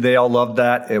 Obviously, they all loved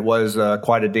that. It was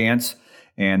quite a dance.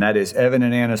 And that is Evan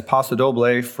and Anna's Paso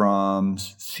Doble from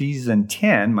season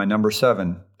 10, my number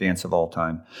 7 dance of all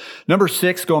time. Number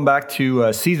 6, going back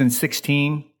to season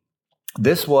 16,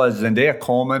 this was Zendaya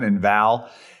Coleman and Val.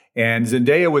 And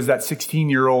Zendaya was that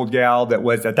 16-year-old gal that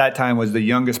was, at that time, was the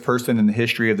youngest person in the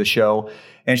history of the show.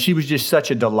 And she was just such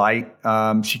a delight.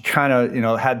 She kind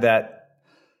of, had that,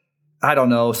 I don't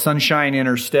know, sunshine in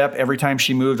her step every time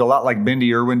she moved, a lot like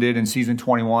Bindi Irwin did in season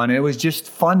 21. And it was just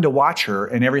fun to watch her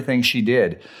and everything she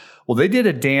did. Well, they did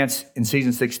a dance in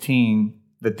season 16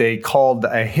 that they called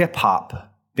a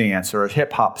hip-hop dance or a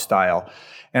hip-hop style.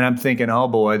 And I'm thinking, oh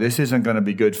boy, this isn't going to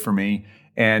be good for me.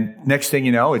 And next thing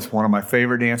you know, it's one of my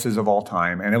favorite dances of all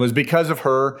time. And it was because of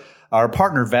her. Our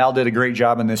partner Val did a great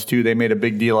job in this too. They made a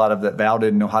big deal out of that. Val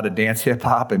didn't know how to dance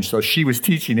hip-hop, and so she was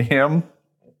teaching him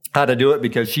how to do it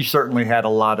because she certainly had a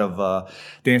lot of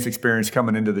dance experience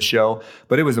coming into the show.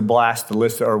 But it was a blast to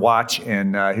listen or watch,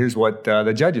 and here's what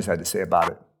the judges had to say about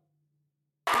it.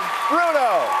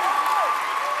 Bruno!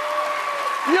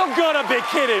 You're gonna be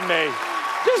kidding me.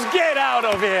 Just get out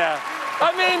of here.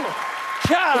 I mean,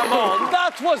 come on,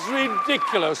 that was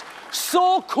ridiculous.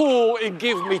 So cool, it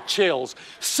gave me chills.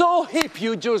 So hip,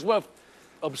 you just were,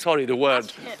 I'm sorry, the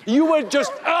word. You were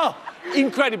just,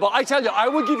 incredible. I tell you, I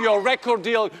will give you a record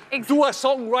deal. Do a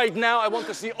song right now. I want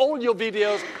to see all your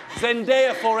videos.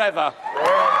 Zendaya forever.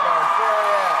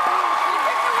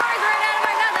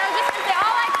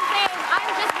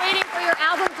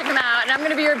 And I'm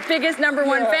going to be your biggest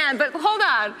 #1 fan. But hold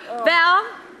on. Val,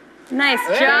 nice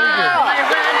job, my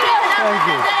friend. Thank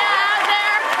you. Out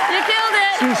there. You killed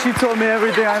it. She told me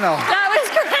everything I know. That was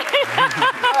great.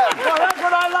 Well, that's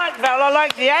what I like, Val. I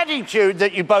like the attitude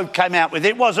that you both came out with.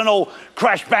 It wasn't all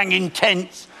crash-bang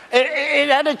intense. It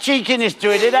had a cheekiness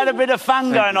to it. It had a bit of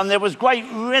fun going on. There was great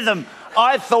rhythm.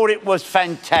 I thought it was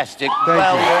fantastic.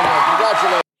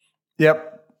 Congratulations. Yep.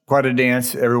 Quite a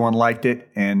dance. Everyone liked it.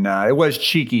 And it was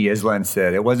cheeky, as Len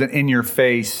said. It wasn't in your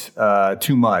face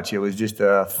too much. It was just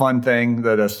a fun thing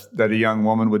that a young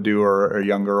woman would do or a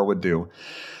young girl would do.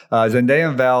 Zendaya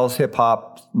and Val's Hip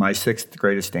Hop, my 6th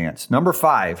greatest dance. Number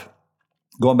 5,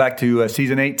 going back to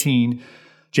season 18,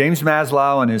 James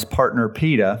Maslow and his partner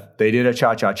Peta, they did a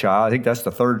cha-cha-cha. I think that's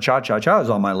the 3rd cha-cha-cha is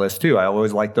on my list too. I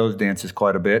always like those dances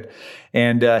quite a bit.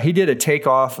 And he did a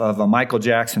takeoff of a Michael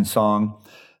Jackson song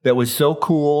that was so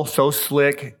cool, so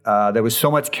slick. There was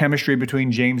so much chemistry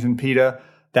between James and Peta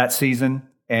that season.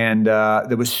 And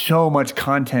there was so much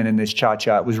content in this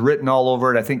cha-cha. It was written all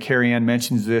over it. I think Carrie Ann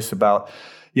mentions this about,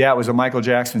 it was a Michael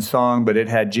Jackson song, but it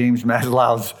had James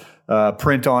Maslow's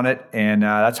print on it. And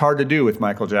that's hard to do with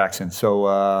Michael Jackson.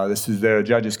 So this is the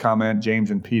judge's comment,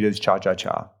 James and Peta's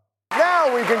cha-cha-cha.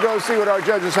 Now we can go see what our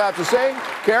judges have to say.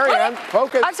 Carrie Ann,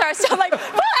 focus. I'm sorry, so like,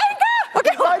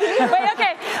 okay, wait,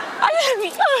 okay.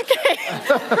 Okay.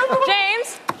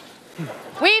 James,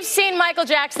 we've seen Michael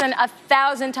Jackson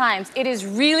 1,000 times. It is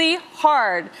really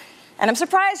hard. And I'm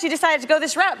surprised you decided to go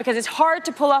this route because it's hard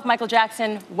to pull off Michael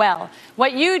Jackson well.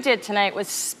 What you did tonight was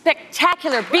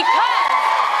spectacular because you gave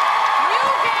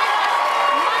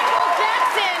us Michael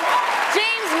Jackson,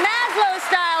 James Maslow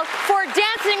style,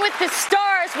 Dancing with the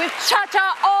Stars with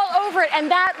cha-cha all over it. And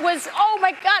that was, oh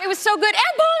my God, it was so good. And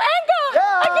Paul Anka!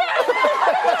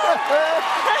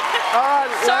 All right,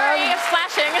 Sorry, I'm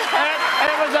splashing.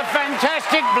 It was a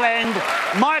fantastic blend.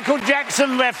 Michael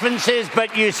Jackson references,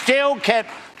 but you still kept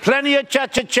plenty of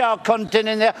cha-cha-cha content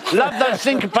in there. Love those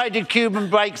syncopated Cuban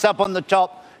breaks up on the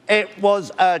top. It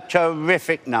was a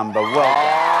terrific number. Well done. All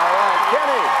right,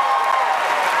 Kenny.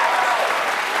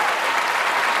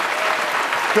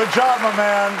 Good job, my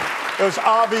man. It was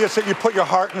obvious that you put your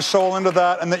heart and soul into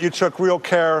that and that you took real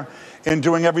care in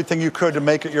doing everything you could to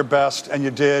make it your best, and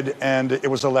you did, and it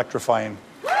was electrifying.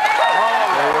 There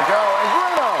you go. And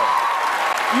Bruno.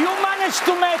 You managed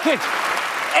to make it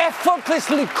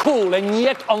effortlessly cool and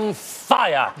yet on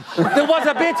fire. There was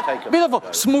a bit of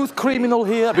a smooth criminal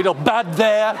here, a bit of bad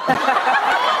there. Overall,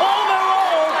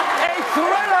 a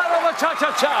thriller of a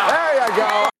cha-cha-cha. There you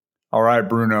go. All right,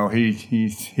 Bruno.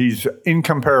 He's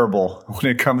incomparable when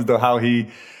it comes to how he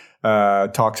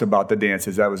talks about the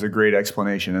dances. That was a great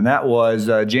explanation. And that was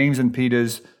James and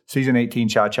Peta's Season 18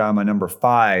 Cha-Cha, my number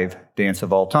 5 dance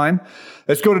of all time.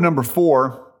 Let's go to number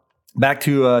 4. Back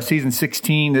to Season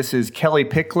 16. This is Kelly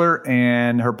Pickler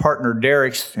and her partner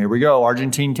Danic's. Here we go.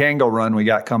 Argentine Tango run we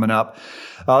got coming up.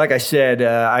 Like I said,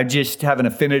 I just have an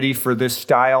affinity for this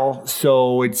style.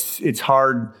 So it's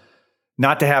hard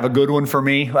not to have a good one for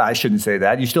me. Well, I shouldn't say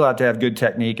that. You still have to have good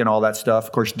technique and all that stuff.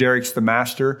 Of course, Danic's the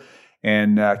master.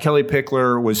 And Kelly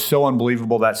Pickler was so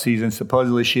unbelievable that season.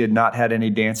 Supposedly she had not had any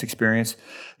dance experience.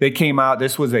 They came out.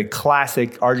 This was a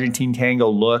classic Argentine Tango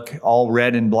look, all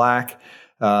red and black.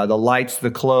 The lights,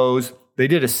 the clothes. They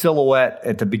did a silhouette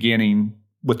at the beginning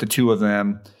with the two of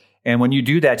them. And when you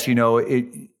do that, you know,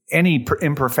 any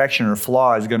imperfection or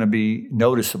flaw is going to be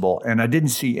noticeable. And I didn't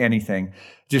see anything.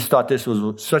 Just thought this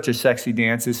was such a sexy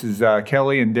dance. This is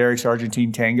Kelly and Danic's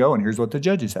Argentine Tango. And here's what the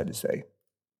judges had to say.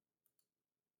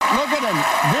 Look at him.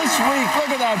 This week, look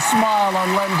at that smile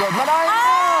on Len Goodman. I know.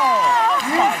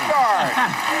 You start.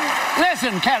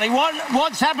 Listen, Kelly,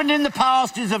 what's happened in the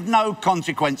past is of no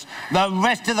consequence. The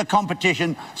rest of the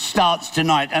competition starts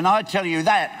tonight. And I tell you,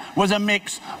 that was a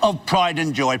mix of pride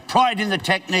and joy. Pride in the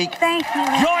technique. Thank you.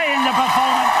 Joy in the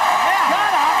performance.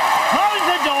 Shut up. Close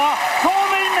the door. Call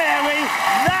me Mary.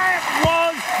 That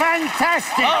was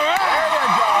fantastic. All right. There you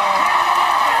go.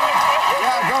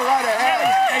 Yeah, go right ahead.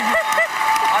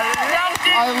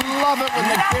 I love it when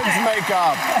the kids make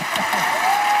up.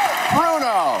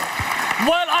 Bruno.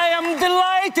 Well, I am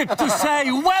delighted to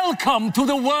say welcome to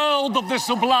the world of the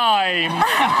sublime.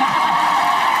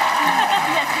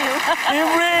 It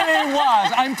really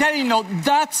was. I'm telling you,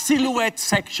 that silhouette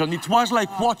section, it was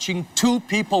like watching two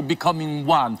people becoming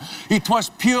one. It was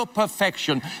pure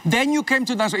perfection. Then you came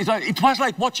to dance. It was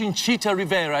like watching Chita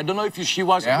Rivera. I don't know if she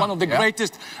was one of the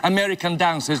greatest American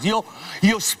dancers. Your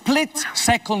split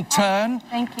second turn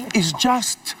is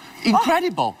just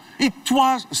incredible. It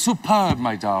was superb,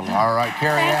 my darling. All right,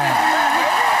 Carrie Ann. Very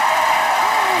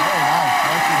nice.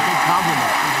 That's a good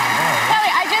compliment.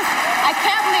 Kelly, I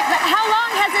can't believe that. How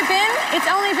long has it been? It's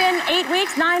only been 8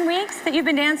 weeks, 9 weeks that you've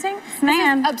been dancing?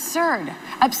 Man. This is absurd.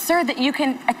 Absurd that you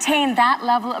can attain that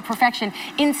level of perfection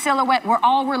in silhouette where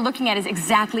all we're looking at is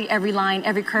exactly every line,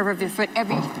 every curve of your foot,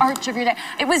 every arch of your neck.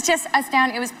 It was just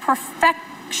astounding. It was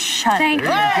perfection. Thank you.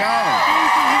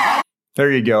 Thank you. There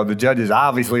you go. The judges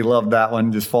obviously loved that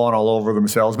one, just falling all over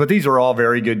themselves. But these are all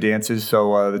very good dances,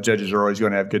 so the judges are always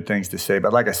going to have good things to say.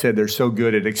 But like I said, they're so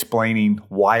good at explaining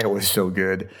why it was so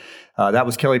good. That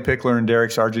was Kelly Pickler and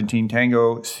Danic's Argentine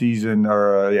Tango season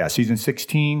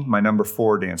 16, my number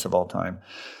 4 dance of all time.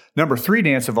 Number 3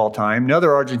 dance of all time,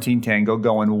 another Argentine Tango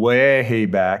going way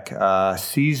back,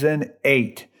 season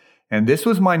 8. And this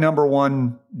was my number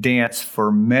 1 dance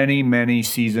for many, many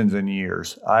seasons and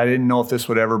years. I didn't know if this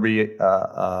would ever be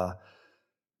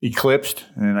eclipsed,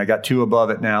 and I got 2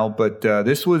 above it now. But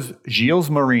this was Gilles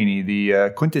Marini,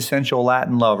 the quintessential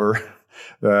Latin lover.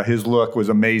 His look was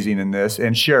amazing in this.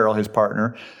 And Cheryl, his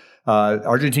partner.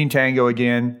 Argentine Tango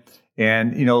again.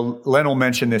 And, you know, Leno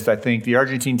mentioned this, I think. The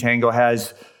Argentine Tango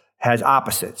has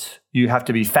opposites. You have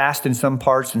to be fast in some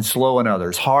parts and slow in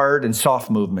others, hard and soft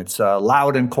movements,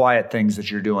 loud and quiet things that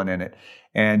you're doing in it.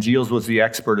 And Gilles was the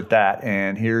expert at that.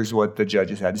 And here's what the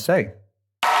judges had to say.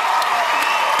 All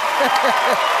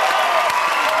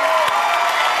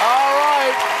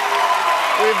right.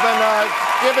 We've been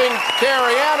giving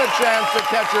Carrie Ann a chance to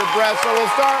catch her breath, so we'll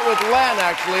start with Len,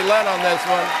 actually. Len on this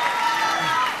one.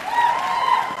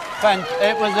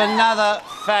 It was another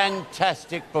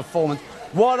fantastic performance.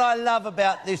 What I love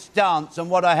about this dance and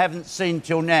what I haven't seen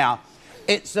till now,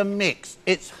 it's a mix.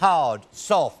 It's hard,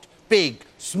 soft, big,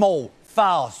 small,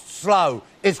 fast, slow.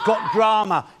 It's got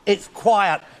drama. It's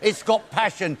quiet. It's got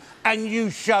passion. And you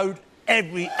showed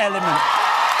every element.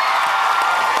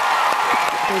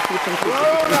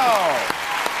 Bruno!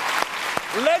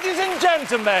 Ladies and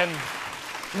gentlemen,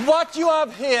 what you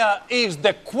have here is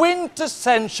the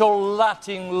quintessential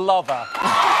Latin lover.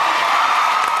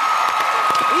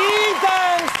 He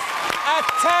danced a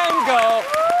tango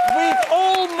with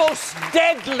almost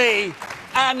deadly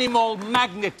animal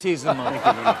magnetism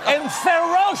and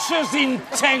ferocious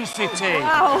intensity.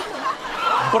 Wow.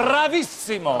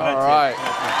 Bravissimo. All right.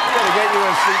 I'm going to get you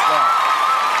a seat now.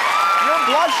 You're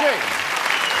blushing.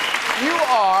 You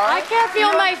are. I can't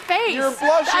feel my face. You're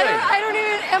blushing. I don't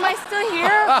even. Am I still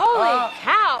here? Holy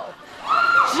cow!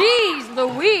 Jeez,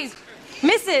 Louise,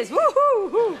 Mrs.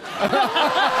 Woohoo! Look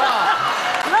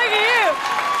at you.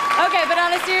 Okay, but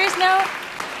on a serious note,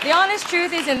 the honest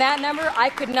truth is, in that number, I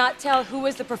could not tell who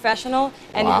was the professional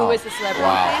and who was the celebrity.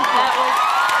 Wow. That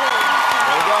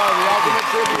There you go. The ultimate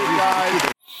tribute,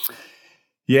 guys.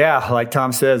 Yeah, like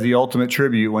Tom says, the ultimate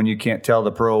tribute when you can't tell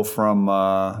the pro from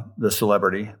the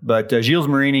celebrity. But Gilles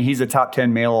Marini, he's a top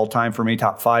 10 male all time for me,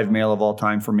 top 5 male of all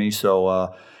time for me.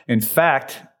 So, in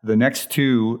fact, the next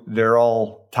two, they're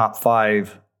all top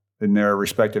 5 in their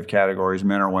respective categories,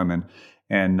 men or women.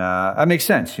 And that makes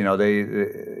sense. You know,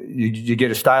 you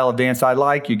get a style of dance I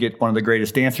like, you get one of the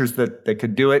greatest dancers that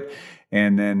could do it,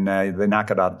 and then they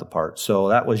knock it out of the park. So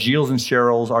that was Gilles and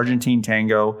Cheryl's Argentine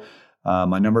Tango.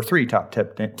 My number 3 top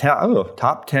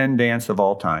 10 dance of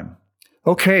all time.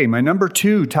 Okay, my number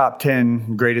 2 top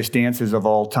 10 greatest dances of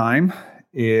all time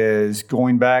is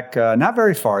going back not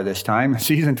very far this time,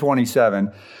 season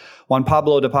 27. Juan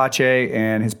Pablo de Pache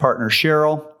and his partner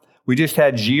Cheryl. We just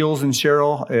had Gilles and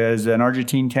Cheryl as an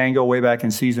Argentine Tango way back in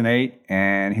season 8,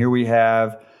 and here we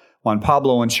have Juan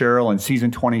Pablo and Cheryl in season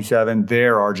 27,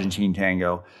 their Argentine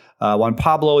Tango. Juan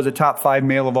Pablo is a top 5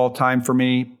 male of all time for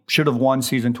me. Should have won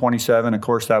season 27. Of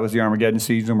course, that was the Armageddon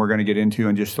season we're going to get into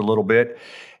in just a little bit.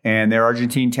 And their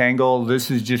Argentine Tango,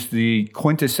 this is just the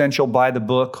quintessential by the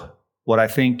book, what I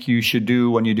think you should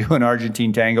do when you do an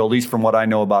Argentine Tango, at least from what I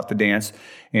know about the dance.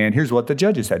 And here's what the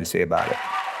judges had to say about it.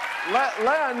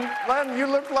 Len, you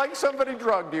look like somebody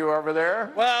drugged you over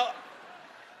there. Well,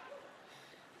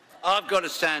 I've got to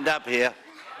stand up here.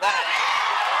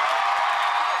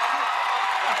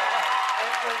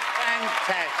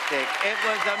 Fantastic. It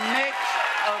was a mix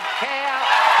of care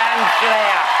and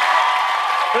flair.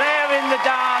 Flair in the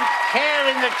dance, care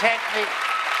in the technique.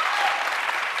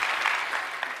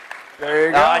 There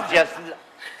you go.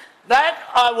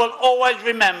 I will always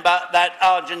remember that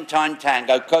Argentine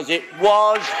Tango because it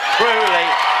was truly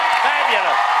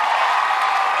fabulous.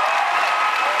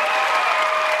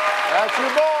 That's your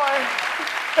boy.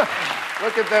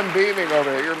 Look at them beaming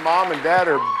over there. Your mom and dad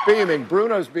are beaming.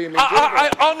 Bruno's beaming. I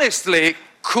honestly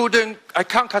I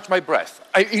can't catch my breath.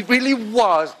 It really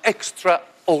was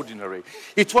extraordinary.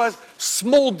 It was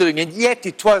smoldering, and yet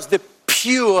it was the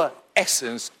pure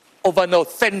essence of an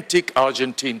authentic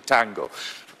Argentine tango.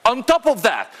 On top of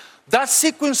that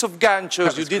sequence of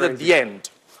ganchos you did at the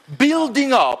end,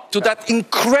 building up to that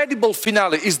incredible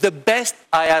finale, is the best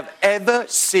I have ever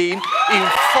seen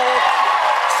since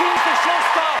the show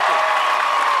started.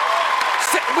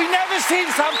 We never seen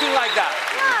something like that.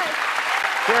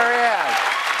 Carrie Ann.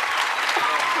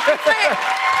 Juan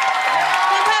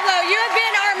Pablo, you have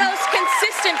been our most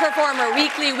consistent performer,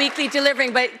 weekly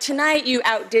delivering, but tonight you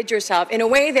outdid yourself in a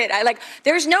way that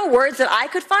there's no words that I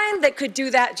could find that could do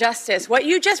that justice. What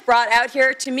you just brought out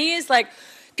here to me is like,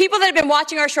 people that have been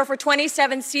watching our show for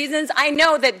 27 seasons, I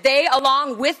know that they,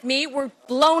 along with me, were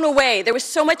blown away. There was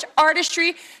so much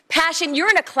artistry, passion. You're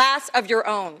in a class of your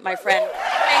own, my friend.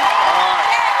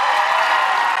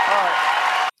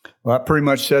 Well, that pretty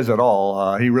much says it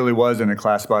all. He really was in a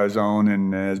class by his own.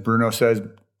 And as Bruno says,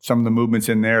 some of the movements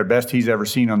in there, best he's ever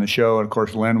seen on the show. And of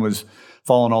course, Len was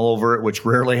falling all over it, which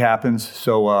rarely happens.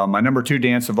 So my number 2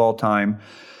 dance of all time,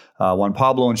 Juan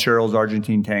Pablo and Cheryl's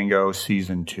Argentine Tango,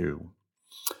 season 2.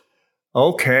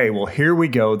 Okay, well, here we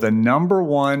go. The number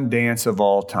 1 dance of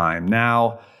all time.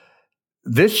 Now,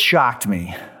 this shocked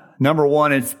me. Number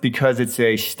 1, it's because it's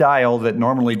a style that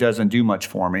normally doesn't do much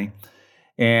for me.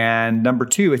 And number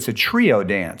 2, it's a trio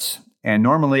dance. And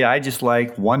normally I just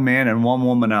like one man and one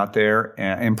woman out there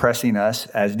impressing us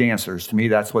as dancers. To me,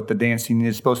 that's what the dancing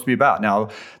is supposed to be about. Now,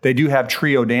 they do have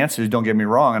trio dances, don't get me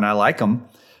wrong, and I like them.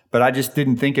 But I just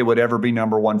didn't think it would ever be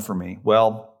number 1 for me.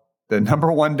 Well, the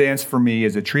number 1 dance for me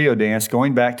is a trio dance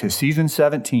going back to season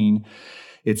 17.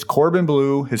 It's Corbin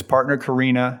Bleu, his partner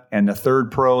Karina, and the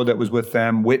third pro that was with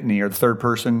them, Whitney, or the third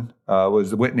person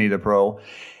was Whitney, the pro.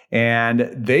 And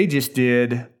they just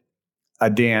did a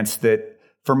dance that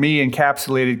for me,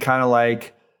 encapsulated kind of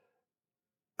like,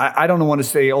 I don't want to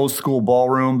say old school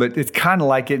ballroom, but it's kind of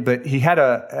like it. But he had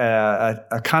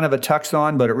a kind of a tux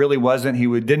on, but it really wasn't. He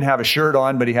didn't have a shirt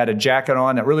on, but he had a jacket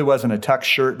on. It really wasn't a tux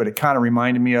shirt, but it kind of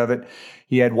reminded me of it.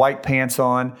 He had white pants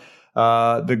on.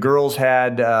 The girls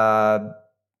had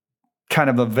kind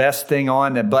of a vest thing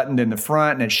on that buttoned in the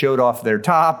front, and it showed off their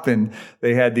top. And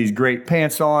they had these great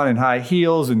pants on and high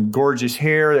heels and gorgeous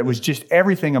hair. It was just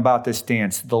everything about this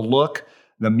dance, the look,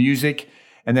 the music.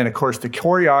 And then, of course, the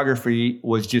choreography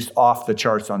was just off the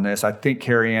charts on this. I think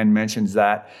Carrie Ann mentions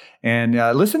that. And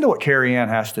listen to what Carrie Ann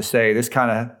has to say. This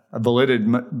kind of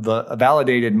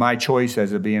validated my choice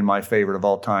as it being my favorite of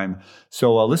all time.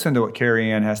 So listen to what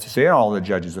Carrie Ann has to say, and all the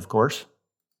judges, of course.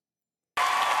 2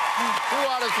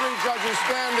 out of 3 judges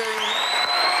standing.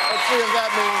 Let's see if that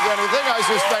means anything. I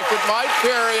suspect it might.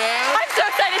 Carrie Ann. I'm so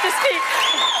excited to speak.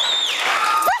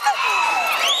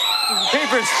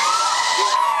 Papers.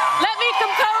 Let me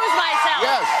compose myself.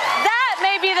 Yes. That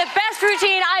may be the best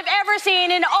routine I've ever seen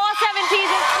in all 7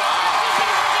 seasons.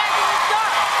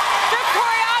 The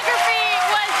choreography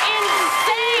was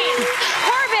insane.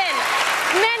 Corbin,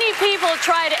 many people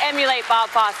try to emulate Bob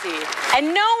Fosse,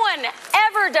 and no one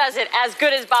ever does it as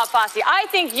good as Bob Fosse. I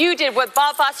think you did what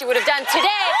Bob Fosse would have done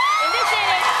today in this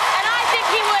inning, and I think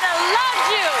he would have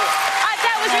loved you.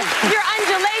 That was your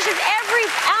undulations, every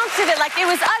ounce of it, like it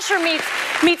was Usher meets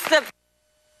the...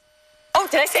 Oh,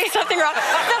 did I say something wrong?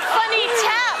 The funny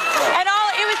tap and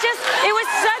all. It was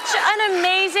such an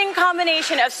amazing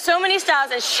combination of so many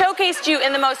styles and showcased you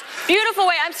in the most beautiful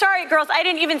way. I'm sorry, girls, I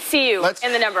didn't even see you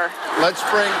in the number. Let's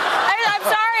bring... I'm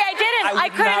sorry, I didn't. I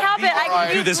couldn't help it.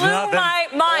 You blew my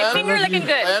mind. Finger looking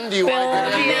good. And do you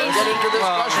want to get into this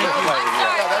question?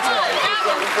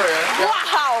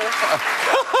 Wow.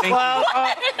 Well,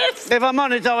 if I'm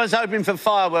honest, I was hoping for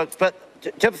fireworks, but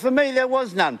for me, there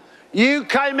was none. You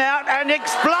came out and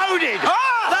exploded.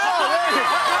 That was an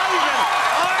explosion.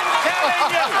 I'm telling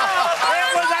you,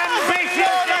 it was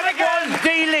ambitious. It was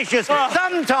delicious.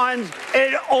 Sometimes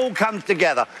it all comes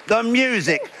together. The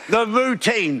music, the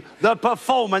routine, the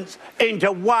performance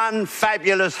into one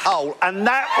fabulous whole, and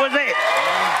that was it.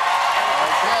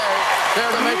 Okay,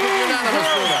 care to make it unanimous,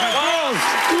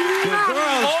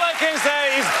 All I can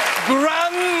say is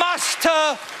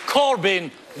Grandmaster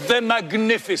Corbin, the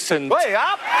Magnificent. Way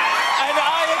up. And I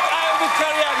will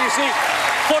carry on, you see,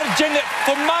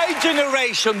 for my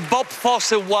generation, Bob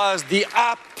Fosse was the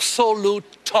absolute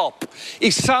top.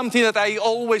 It's something that I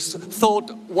always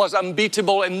thought was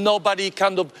unbeatable, and nobody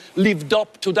kind of lived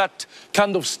up to that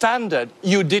kind of standard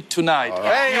you did tonight.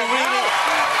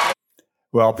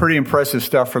 Well, pretty impressive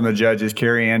stuff from the judges.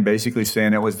 Carrie Ann basically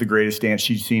saying it was the greatest dance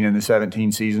she'd seen in the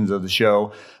 17 seasons of the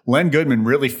show. Len Goodman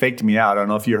really faked me out. I don't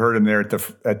know if you heard him there at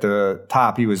the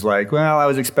top. He was like, well, I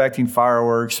was expecting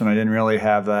fireworks and I didn't really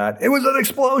have that. It was an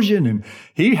explosion. And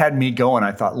he had me going.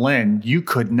 I thought, Len, you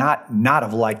could not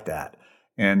have liked that.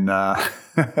 And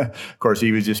of course,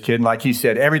 he was just kidding. Like he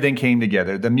said, everything came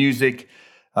together. The music,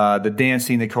 the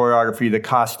dancing, the choreography, the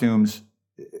costumes,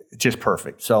 just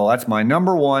perfect. So that's my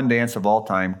number 1 dance of all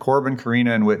time. Corbin,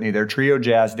 Karina, and Whitney, their trio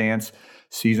jazz dance,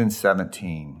 season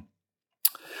 17.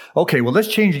 Okay, well, let's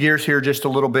change gears here just a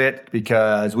little bit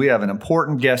because we have an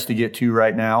important guest to get to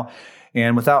right now.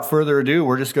 And without further ado,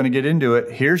 we're just going to get into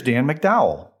it. Here's Dan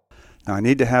McDowell. Now, I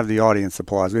need to have the audience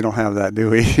applause. We don't have that,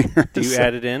 do we? Do you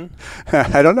add it in?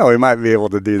 I don't know. We might be able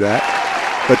to do that.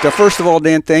 But first of all,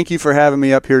 Dan, thank you for having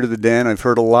me up here to the Den. I've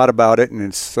heard a lot about it, and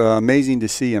it's amazing to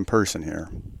see in person here.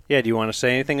 Yeah, do you want to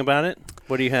say anything about it?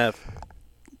 What do you have?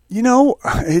 You know,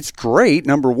 it's great,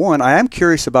 number 1. I am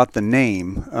curious about the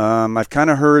name. I've kind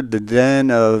of heard the Den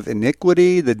of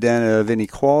Iniquity, the Den of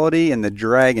Inequality, and the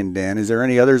Dragon Den. Is there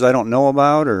any others I don't know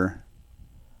about? Or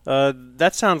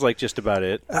that sounds like just about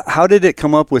it. How did it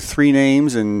come up with 3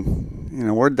 names,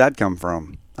 and where did that come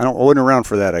from? I wasn't around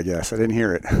for that, I guess. I didn't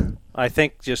hear it. I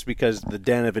think just because the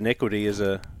Den of Iniquity is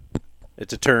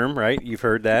it's a term, right? You've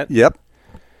heard that? Yep.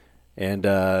 And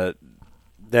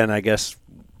then I guess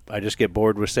I just get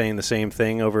bored with saying the same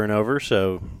thing over and over,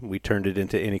 so we turned it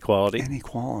into Inequality.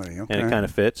 Inequality, okay. And it kind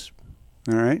of fits.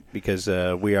 All right. Because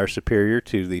we are superior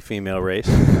to the female race.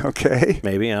 Okay.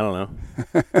 Maybe, I don't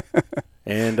know.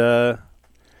 And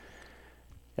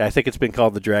I think it's been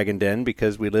called the Dragon Den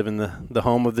because we live in the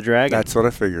home of the dragon. That's what I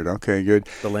figured. Okay, good.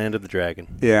 The land of the dragon.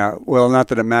 Yeah, well, not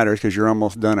that it matters because you're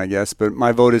almost done, I guess, but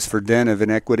my vote is for Den of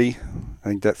Inequity. I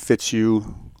think that fits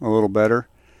you a little better.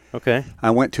 Okay. I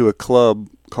went to a club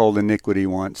called Iniquity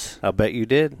once. I'll bet you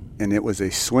did. And it was a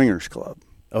swingers club.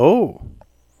 Oh.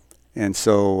 And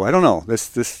so, I don't know.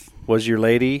 This was your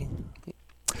lady?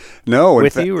 No,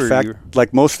 with in you? Or fact,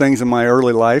 like most things in my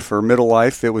early life or middle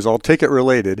life, it was all ticket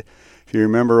related. If you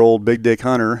remember old Big Dick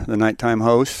Hunter, the nighttime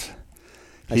host.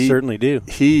 I certainly do.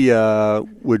 He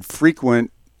would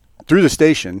frequent through the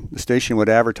station. The station would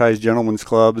advertise gentlemen's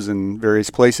clubs and various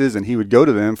places, and he would go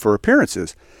to them for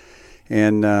appearances.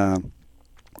 And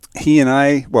he and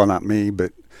I, well, not me,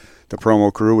 but the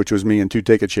promo crew, which was me and two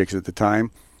ticket chicks at the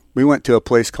time, we went to a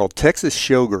place called Texas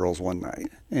Showgirls one night.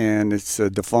 And it's a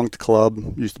defunct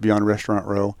club, used to be on Restaurant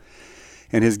Row.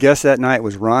 And his guest that night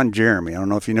was Ron Jeremy. I don't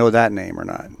know if you know that name or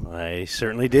not. I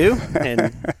certainly do,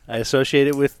 and I associate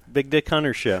it with Big Dick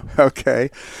Hunter's show. Okay.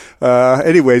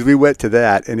 Anyways, we went to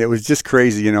that, and it was just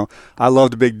crazy. You know, I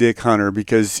loved Big Dick Hunter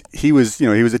because he was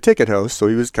a ticket host, so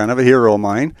he was kind of a hero of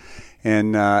mine.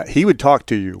 And he would talk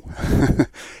to you.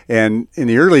 And in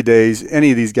the early days,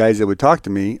 any of these guys that would talk to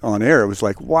me on air, it was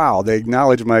like, wow, they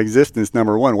acknowledged my existence,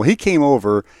 number one. Well, he came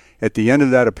over at the end of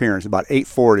that appearance, about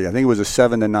 8:40. I think it was a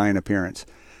 7 to 9 appearance.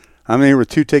 I'm here with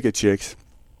two ticket chicks.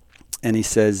 And he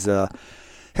says,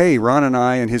 hey, Ron and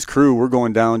I and his crew, we're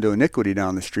going down to Iniquity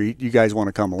down the street. You guys want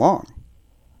to come along?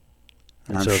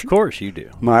 And so, of course, you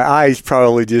do. My eyes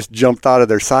probably just jumped out of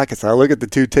their sockets. I look at the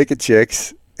two ticket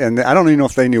chicks. And I don't even know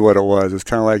if they knew what it was. It was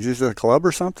kind of like, is this a club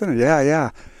or something? Yeah.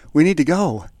 We need to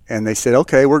go. And they said,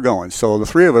 okay, we're going. So the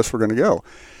three of us were going to go.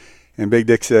 And Big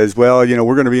Dick says, well,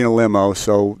 we're going to be in a limo,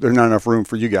 so there's not enough room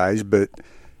for you guys. But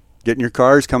get in your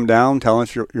cars, come down, tell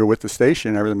us you're with the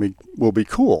station, everything will be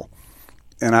cool.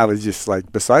 And I was just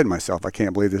like beside myself. I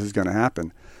can't believe this is going to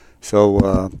happen.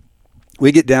 So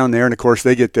we get down there, and, of course,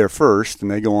 they get there first,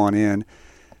 and they go on in.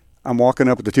 I'm walking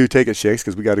up with the two ticket chicks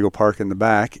because we got to go park in the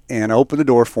back, and I open the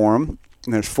door for them,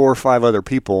 and there's 4 or 5 other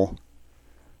people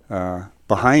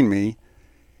behind me,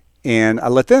 and I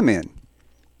let them in.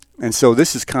 And so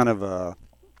this is kind of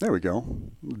there we go,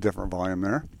 different volume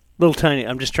there. Little tiny,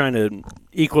 I'm just trying to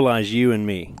equalize you and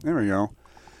me. There we go.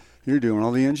 You're doing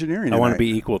all the engineering I want tonight.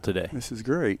 to be equal today. This is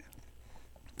great.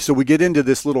 So we get into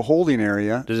this little holding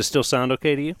area. Does it still sound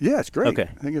okay to you? Yeah, it's great. Okay.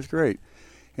 I think it's great.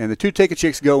 And the two ticket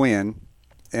chicks go in.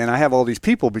 And I have all these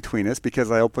people between us because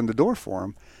I opened the door for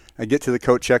them. I get to the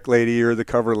coat check lady or the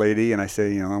cover lady, and I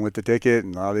say, I'm with the ticket,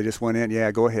 and they just went in. Yeah,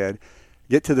 go ahead.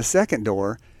 Get to the second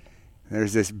door.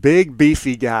 There's this big,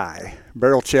 beefy guy,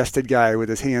 barrel-chested guy with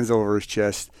his hands over his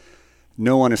chest,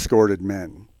 no unescorted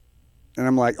men. And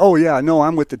I'm like, oh, yeah, no,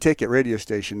 I'm with the ticket radio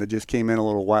station that just came in a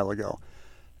little while ago.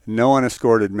 No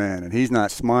unescorted men. And he's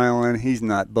not smiling. He's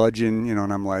not budging, and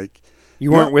I'm like,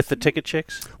 you weren't with the ticket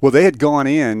chicks? Well, they had gone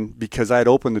in because I had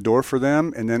opened the door for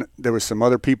them, and then there was some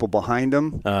other people behind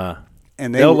them.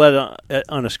 And they'll let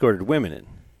unescorted women in.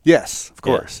 Yes, of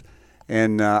course. Yeah.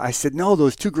 And I said, no,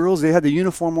 those two girls, they had the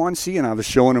uniform on. See, and I was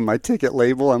showing them my ticket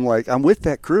label. I'm like, I'm with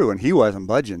that crew, and he wasn't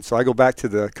budging. So I go back to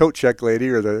the coat check lady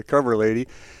or the cover lady.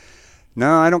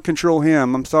 No, I don't control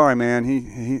him. I'm sorry,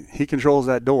 man. He controls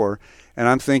that door. And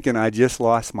I'm thinking I just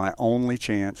lost my only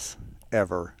chance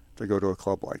ever to go to a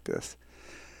club like this.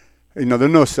 There are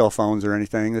no cell phones or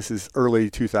anything. This is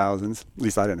early 2000s. At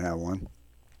least I didn't have one.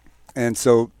 And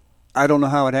so I don't know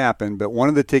how it happened, but one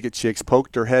of the ticket chicks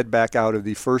poked her head back out of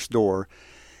the first door,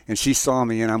 and she saw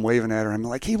me, and I'm waving at her. I'm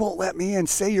like, he won't let me in.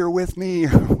 Say you're with me or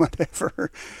whatever.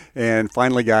 And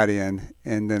finally got in,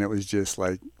 and then it was just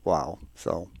like, wow.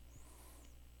 So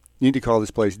you need to call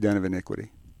this place Den of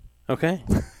Iniquity. Okay.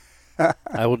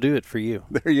 I will do it for you.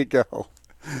 There you go.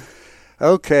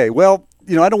 Okay, well,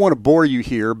 I don't want to bore you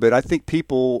here, but I think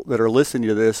people that are listening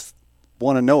to this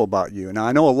want to know about you. Now,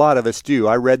 I know a lot of us do.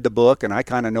 I read the book, and I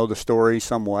kind of know the story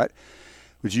somewhat.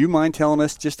 Would you mind telling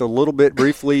us just a little bit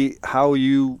briefly how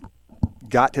you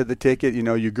got to the ticket?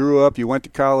 You grew up, you went to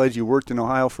college, you worked in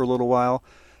Ohio for a little while.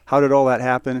 How did all that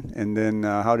happen? And then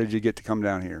how did you get to come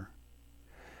down here?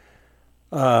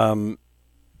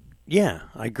 Yeah,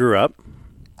 I grew up.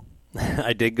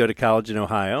 I did go to college in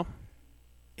Ohio.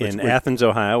 In Athens,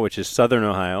 Ohio, which is southern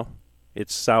Ohio.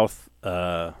 It's south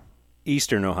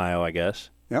eastern Ohio, I guess.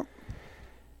 Yep.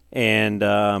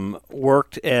 And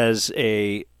worked as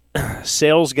a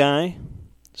sales guy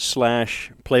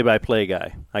 / play-by-play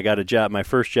guy. I got a job. My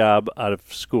first job out of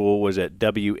school was at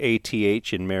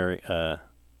WATH in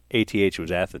ATH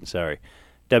was Athens, sorry.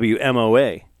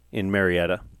 WMOA in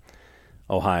Marietta,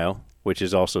 Ohio, which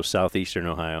is also southeastern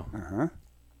Ohio. Uh-huh.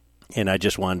 And I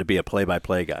just wanted to be a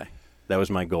play-by-play guy. That was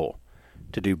my goal,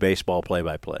 to do baseball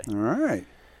play-by-play. All right.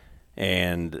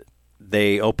 And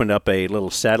they opened up a little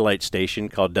satellite station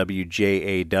called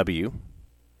WJAW,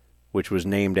 which was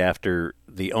named after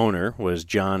the owner, was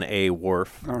John A.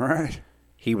 Worf. All right.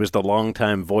 He was the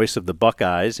longtime voice of the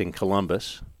Buckeyes in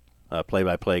Columbus, a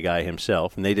play-by-play guy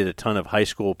himself, and they did a ton of high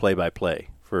school play-by-play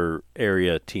for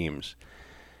area teams.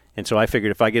 And so I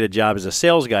figured if I get a job as a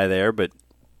sales guy there, but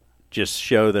just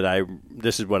show that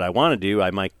this is what I want to do,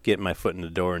 I might get my foot in the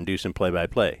door and do some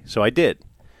play-by-play. So I did.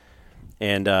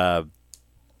 And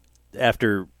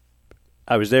after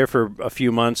I was there for a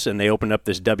few months, and they opened up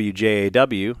this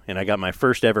WJAW, and I got my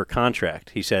first ever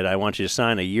contract. He said, I want you to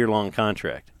sign a year-long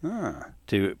contract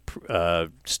to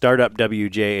start up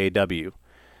WJAW.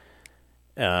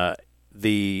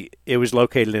 It was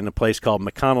located in a place called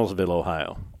McConnellsville,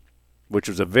 Ohio, which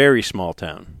was a very small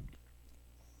town.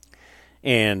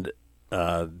 And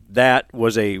that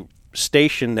was a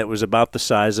station that was about the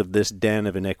size of this den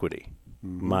of iniquity.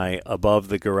 Mm-hmm. My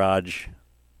above-the-garage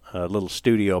little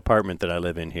studio apartment that I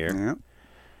live in here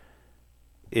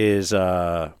is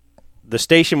the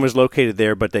station was located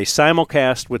there, but they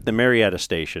simulcast with the Marietta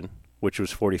station, which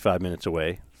was 45 minutes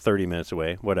away, 30 minutes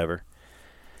away, whatever.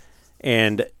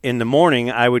 And in the morning,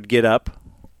 I would get up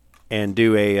and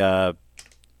do a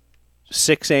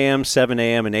 6 a.m., 7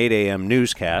 a.m., and 8 a.m.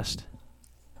 newscast.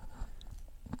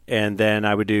 And then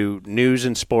I would do news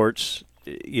and sports,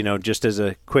 just as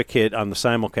a quick hit on the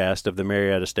simulcast of the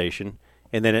Marietta station.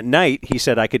 And then at night, he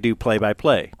said I could do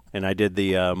play-by-play. And I did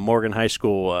the Morgan High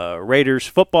School Raiders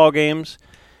football games,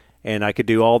 and I could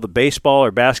do all the baseball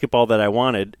or basketball that I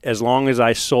wanted as long as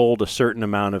I sold a certain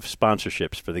amount of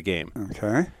sponsorships for the game.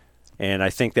 Okay. And I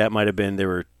think that might have been, there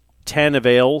were 10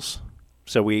 avails,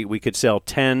 so we could sell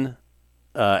 10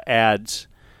 ads.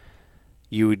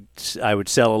 I would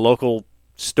sell a local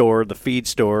store, the feed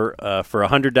store, for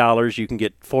 $100. You can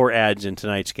get 4 ads in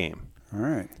tonight's game. All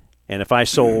right. And if I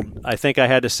sold, I think I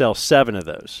had to sell 7 of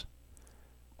those.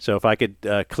 So if I could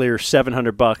clear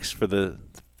 $700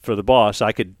 for the boss,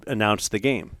 I could announce the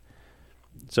game.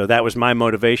 So that was my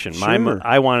motivation. Sure.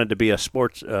 I wanted to be a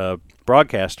sports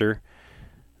broadcaster.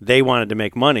 They wanted to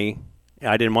make money.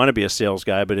 I didn't want to be a sales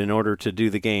guy, but in order to do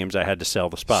the games, I had to sell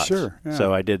the spots. Sure. Yeah.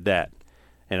 So I did that.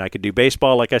 And I could do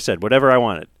baseball, like I said, whatever I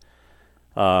wanted.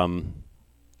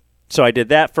 So I did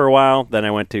that for a while. Then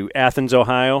I went to Athens,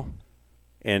 Ohio,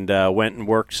 and went and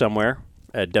worked somewhere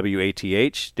at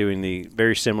WATH, doing the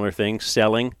very similar thing,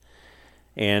 selling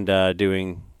and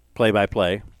doing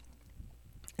play-by-play,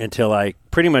 until I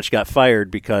pretty much got fired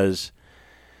because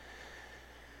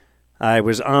I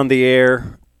was on the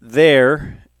air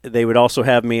there. They would also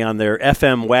have me on their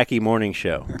FM Wacky Morning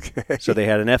Show. Okay. So they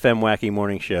had an FM Wacky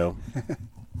Morning Show.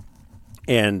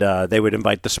 And they would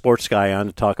invite the sports guy on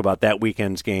to talk about that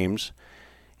weekend's games.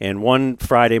 And one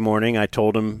Friday morning, I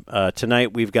told him,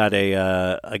 tonight we've got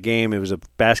a game. It was a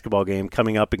basketball game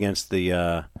coming up against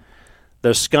the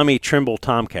scummy Trimble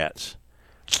Tomcats.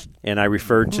 And I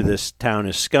referred to this town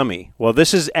as scummy. Well,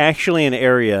 this is actually an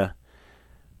area,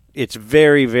 it's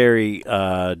very, very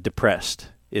depressed.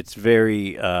 It's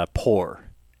very poor.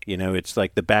 It's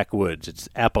like the backwoods. It's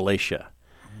Appalachia.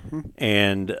 Mm-hmm.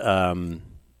 And,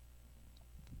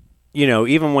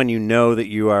 even when you know that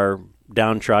you are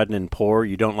downtrodden and poor,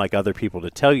 you don't like other people to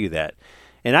tell you that.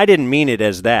 And I didn't mean it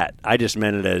as that. I just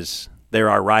meant it as they're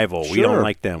our rival. Sure. We don't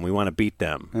like them. We want to beat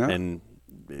them. Yeah. And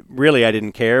really, I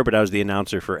didn't care, but I was the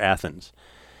announcer for Athens.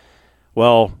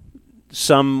 Well,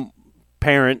 some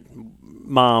parent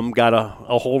mom got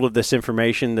a hold of this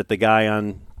information that the guy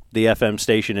on the FM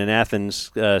station in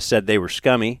Athens said they were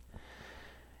scummy.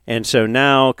 And so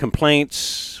now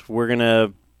complaints, we're going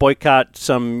to boycott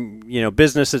some,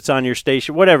 business that's on your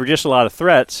station, whatever, just a lot of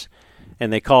threats.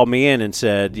 And they called me in and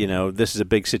said, this is a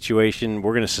big situation.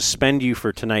 We're going to suspend you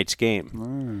for tonight's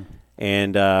game.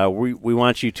 And we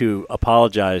want you to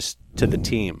apologize to the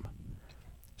team.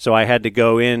 So I had to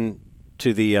go in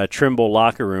to the Trimble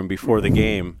locker room before the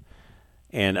game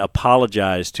and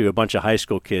apologize to a bunch of high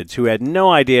school kids who had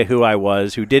no idea who I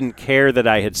was, who didn't care that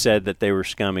I had said that they were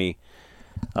scummy,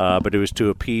 but it was to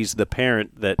appease the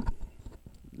parent that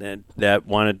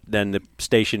wanted. Then the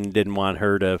station didn't want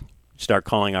her to start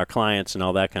calling our clients and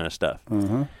all that kind of stuff.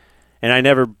 Mm-hmm. And I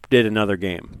never did another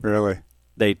game. Really?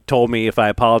 They told me if I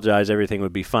apologized, everything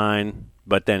would be fine,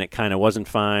 but then it kind of wasn't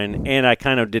fine, and I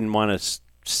kind of didn't want to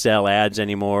sell ads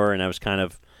anymore, and I was kind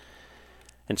of.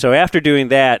 And so after doing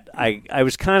that, I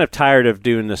was kind of tired of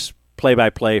doing this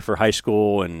play-by-play for high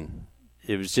school, and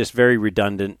it was just very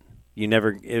redundant.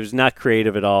 It was not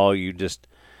creative at all. You just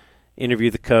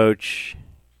interview the coach,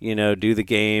 do the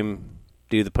game,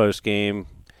 do the post-game,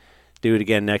 do it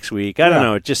again next week. I don't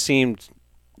know. It just seemed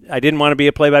I didn't want to be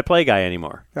a play-by-play guy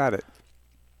anymore. Got it.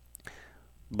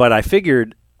 But I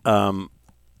figured and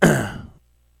I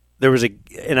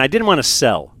didn't want to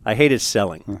sell. I hated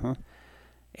selling. Mm-hmm.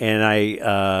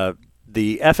 And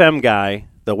the FM guy,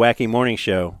 the Wacky Morning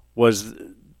Show, was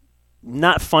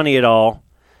not funny at all.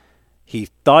 He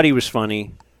thought he was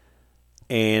funny,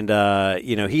 And,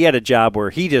 he had a job where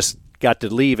he just got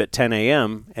to leave at 10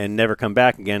 a.m. and never come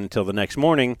back again until the next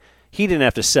morning. He didn't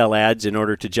have to sell ads in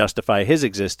order to justify his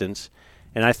existence.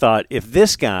 And I thought, if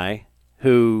this guy,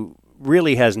 who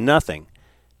really has nothing,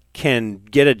 can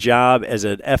get a job as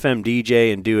an FM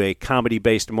DJ and do a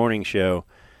comedy-based morning show,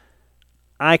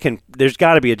 there's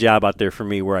got to be a job out there for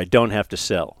me where I don't have to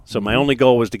sell. So my only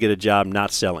goal was to get a job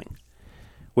not selling,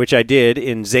 which I did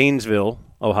in Zanesville,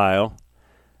 Ohio,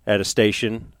 at a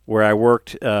station where I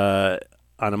worked on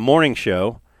a morning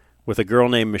show with a girl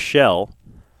named Michelle,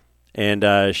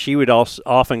 and she would also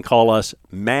often call us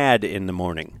Mad in the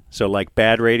Morning. So like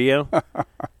bad radio.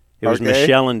 It was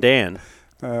Michelle and Dan.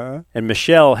 And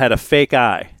Michelle had a fake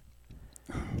eye,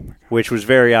 which was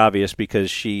very obvious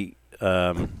because she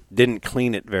didn't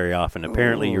clean it very often.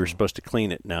 Apparently, you were supposed to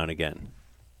clean it now and again.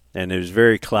 And it was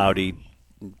very cloudy,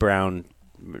 brown.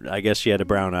 I guess she had a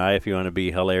brown eye, if you want to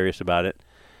be hilarious about it.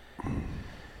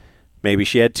 Maybe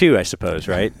she had two, I suppose,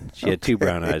 right? She had two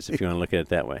brown eyes, if you want to look at it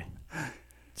that way.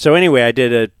 So anyway, I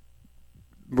did a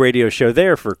radio show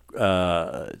there for,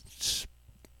 I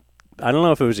don't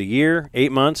know if it was a year,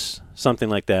 8 months, something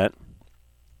like that.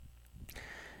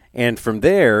 And from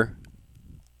there,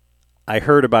 I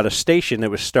heard about a station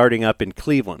that was starting up in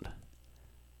Cleveland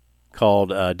called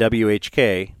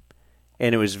WHK,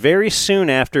 and it was very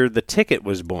soon after The Ticket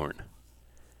was born.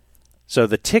 So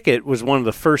The Ticket was one of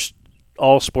the first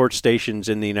all-sports stations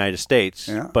in the United States.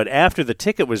 Yeah. But after The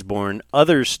Ticket was born,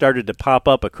 others started to pop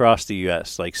up across the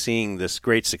U.S., like seeing this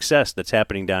great success that's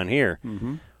happening down here.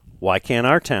 Mm-hmm. Why can't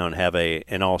our town have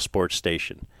an all-sports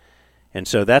station? And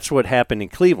so that's what happened in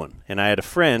Cleveland. And I had a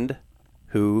friend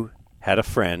who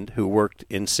worked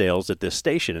in sales at this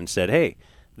station and said, hey,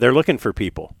 they're looking for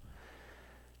people.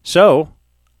 So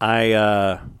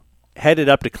I headed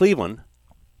up to Cleveland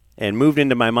and moved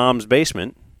into my mom's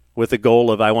basement with the goal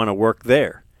of I want to work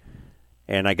there.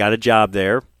 And I got a job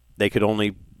there. They could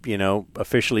only,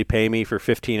 officially pay me for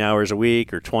 15 hours a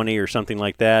week or 20 or something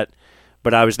like that.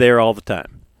 But I was there all the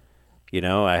time.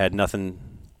 I had nothing,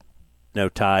 no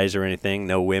ties or anything,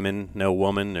 no women, no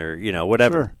woman or,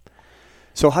 whatever. Sure.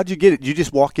 So how'd you get it? You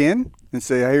just walk in and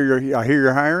say, I hear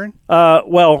you're hiring?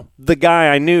 Well, the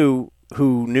guy I knew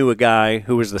who knew a guy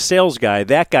who was the sales guy,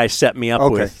 that guy set me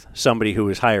up with somebody who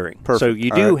was hiring. Perfect. So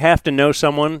you do have to know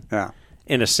someone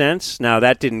in a sense. Now,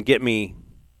 that didn't get me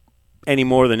any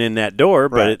more than in that door,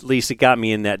 but at least it got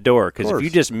me in that door. Because if you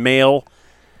just mail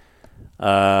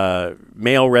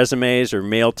resumes or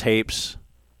mail tapes,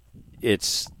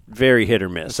 it's very hit or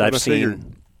miss. I've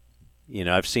seen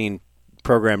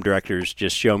program directors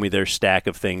just show me their stack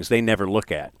of things they never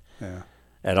look at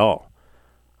at all.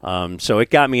 So it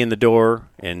got me in the door,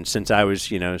 and since I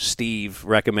was, Steve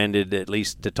recommended at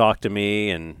least to talk to me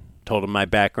and told him my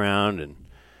background, and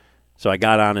so I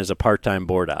got on as a part-time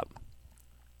board op.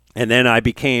 And then I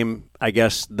became, I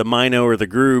guess, the Mino or the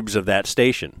Groobs of that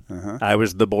station. Uh-huh. I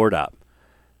was the board op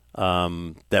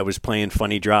that was playing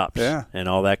funny drops and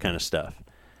all that kind of stuff.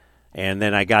 And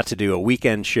then I got to do a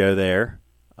weekend show there,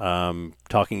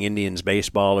 talking Indians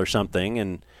baseball or something,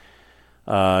 and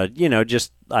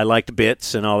just I liked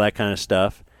bits and all that kind of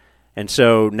stuff. And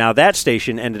so now that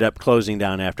station ended up closing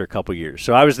down after a couple years.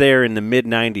 So I was there in the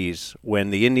mid-'90s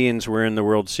when the Indians were in the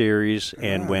World Series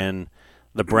and when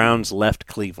the Browns left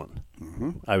Cleveland. Mm-hmm.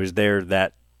 I was there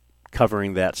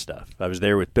covering that stuff. I was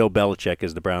there with Bill Belichick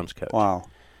as the Browns coach. Wow.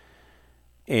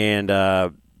 And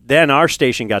then our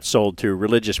station got sold to a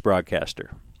religious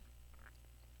broadcaster.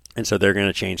 And so they're going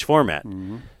to change format.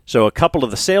 Mm-hmm. So a couple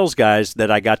of the sales guys that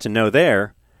I got to know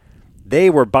there, they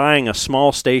were buying a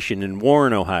small station in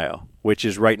Warren, Ohio, which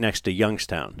is right next to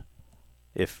Youngstown.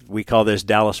 If we call this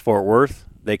Dallas-Fort Worth,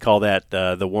 they call that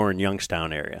the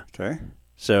Warren-Youngstown area. Okay.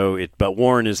 But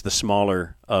Warren is the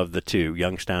smaller of the two.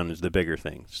 Youngstown is the bigger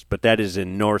thing. But that is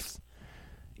in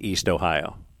northeast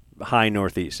Ohio, high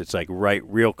northeast. It's like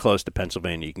real close to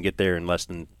Pennsylvania. You can get there in less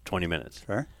than 20 minutes.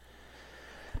 Okay.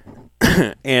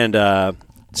 And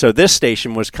so this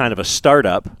station was kind of a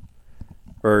startup,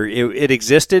 or it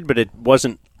existed, but it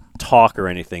wasn't talk or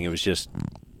anything. It was just,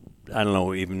 I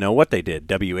don't even know what they did,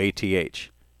 WATH.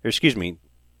 Or excuse me,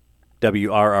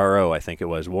 WRRO, I think it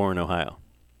was, Warren, Ohio.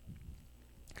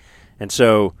 And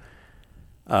so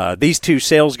these two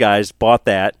sales guys bought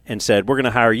that and said, we're going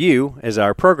to hire you as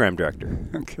our program director.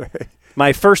 Okay.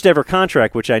 My first ever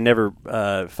contract, which I never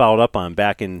followed up on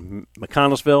back in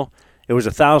McConnellsville, it was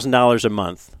 $1,000 a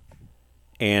month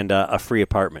and a free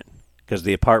apartment because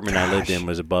the apartment I lived in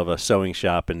was above a sewing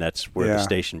shop, and that's where the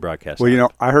station broadcast.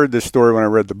 Well, I heard this story when I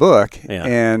read the book,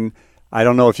 and I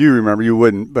don't know if you remember, you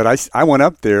wouldn't, but I went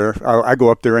up there. I go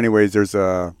up there anyways. There's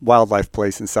a wildlife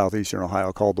place in southeastern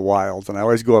Ohio called the Wilds, and I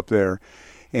always go up there.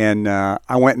 And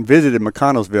I went and visited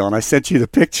McConnellsville, and I sent you the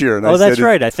picture. And that's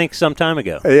right. I think some time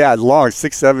ago. Yeah, long,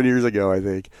 6-7 years ago, I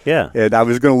think. Yeah. And I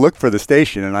was going to look for the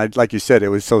station, and like you said, it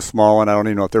was so small, and I don't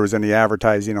even know if there was any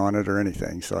advertising on it or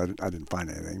anything, so I didn't find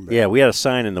anything. But. Yeah, we had a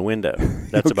sign in the window.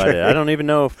 That's about it. I don't even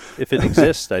know if it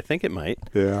exists. I think it might.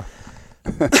 Yeah.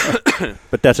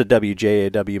 But that's a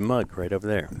WJAW mug right over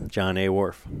there, John A.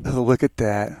 Wharf. Oh, look at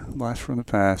that. Blast from the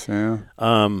past, yeah.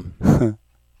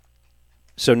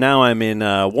 So now I'm in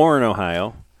Warren,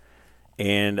 Ohio,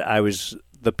 and I was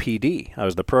the PD. I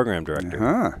was the program director.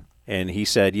 Uh-huh. And he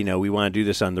said, we want to do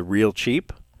this on the real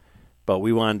cheap, but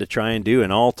we wanted to try and do an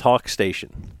all-talk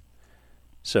station.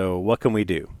 So what can we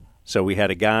do? So we had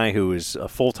a guy who was a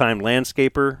full-time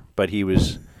landscaper, but he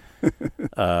was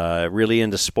really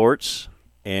into sports,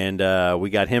 and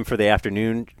we got him for the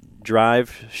afternoon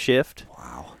drive shift.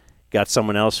 Wow. Got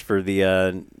someone else for the,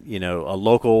 a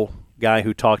local guy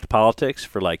who talked politics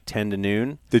for like 10 to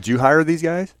noon. Did you hire these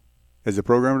guys as a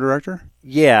program director?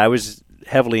 Yeah, I was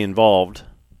heavily involved.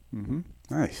 Mm-hmm.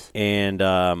 Nice. And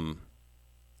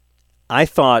I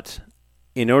thought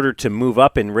in order to move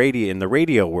up in the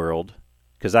radio world,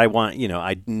 because I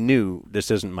knew this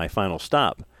isn't my final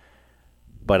stop,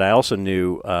 but I also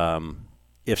knew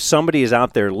if somebody is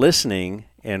out there listening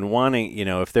and wanting,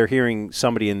 if they're hearing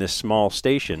somebody in this small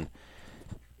station,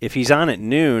 if he's on at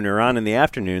noon or on in the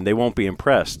afternoon, they won't be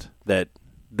impressed that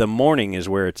the morning is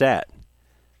where it's at.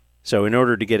 So in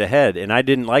order to get ahead, and I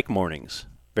didn't like mornings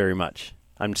very much.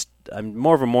 I'm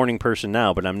more of a morning person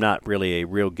now, but I'm not really a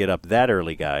real get up that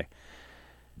early guy.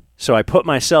 So I put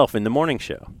myself in the morning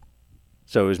show.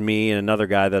 So it was me and another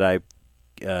guy that I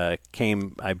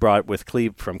brought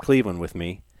from Cleveland with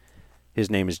me. His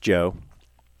name is Joe,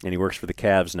 and he works for the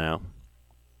Cavs now.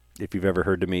 If you've ever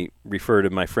heard me refer to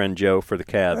my friend Joe for the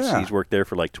Cavs, he's worked there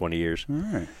for like 20 years. All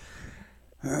right.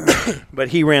 But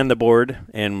he ran the board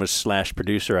and was /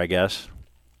 producer, I guess.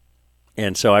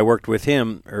 And so I worked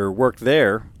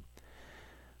there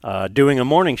doing a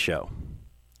morning show.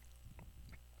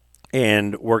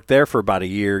 And worked there for about a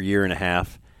year and a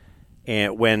half.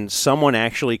 And when someone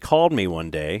actually called me one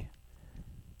day,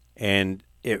 and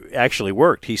it actually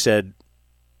worked, he said,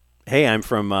 "Hey, I'm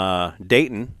from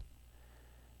Dayton,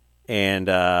 and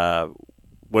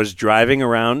was driving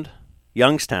around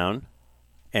Youngstown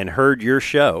and heard your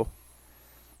show,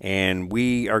 and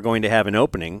we are going to have an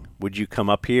opening. Would you come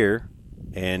up here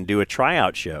and do a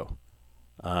tryout show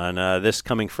on this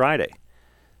coming Friday?"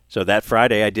 So that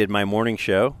Friday I did my morning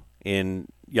show in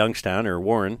Youngstown or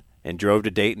Warren and drove to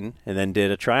Dayton and then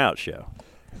did a tryout show.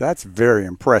 That's very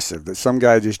impressive that some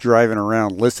guy just driving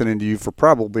around listening to you for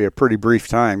probably a pretty brief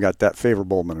time got that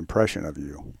favorable of an impression of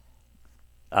you.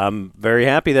 I'm very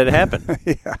happy that it happened.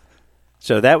 Yeah.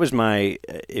 So that was my,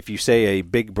 if you say a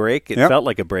big break, it felt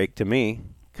like a break to me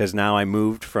because now I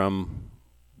moved from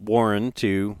Warren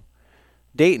to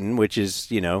Dayton, which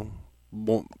is,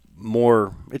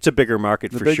 more, it's a bigger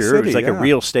market for sure. It was like a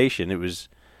real station. It was,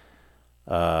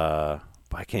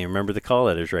 I can't remember the call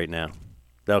letters right now.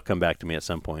 They'll come back to me at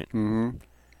some point. Mm-hmm.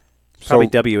 Probably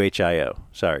WHIO.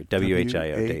 Sorry,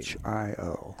 WHIO.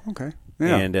 WHIO. Okay.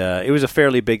 Yeah. And it was a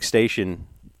fairly big station.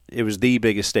 It was the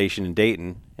biggest station in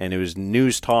Dayton, and it was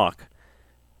news talk.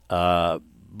 But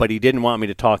he didn't want me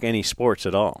to talk any sports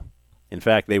at all. In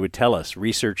fact, they would tell us,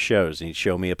 research shows, and he'd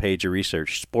show me a page of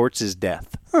research. Sports is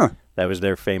death. Huh. That was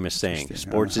their famous saying.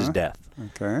 Sports is death.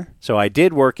 Okay. So I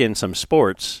did work in some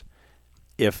sports.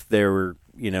 If there were,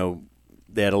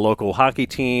 they had a local hockey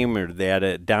team or they had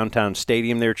a downtown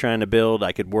stadium they were trying to build,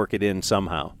 I could work it in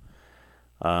somehow.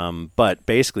 But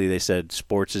basically they said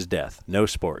sports is death, no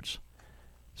sports.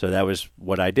 So that was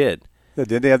what I did. Yeah,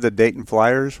 did they have the Dayton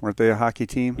Flyers? Weren't they a hockey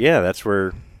team? Yeah, that's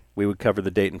where we would cover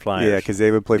the Dayton Flyers. Yeah, because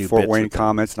they would play Fort Wayne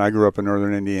Comets, and I grew up in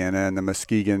northern Indiana, and the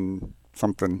Muskegon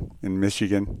something in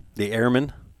Michigan. The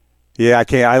Airmen? Yeah,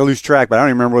 I lose track, but I don't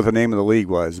even remember what the name of the league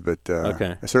was. But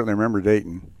okay. I certainly remember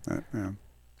Dayton. Yeah.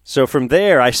 So from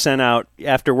there, I sent out,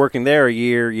 after working there a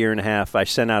year and a half, I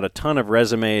sent out a ton of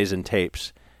resumes and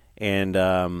tapes. And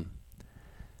the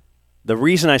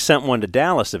reason I sent one to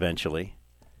Dallas eventually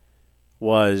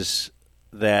was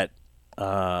that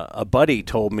a buddy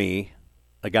told me,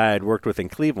 a guy I'd worked with in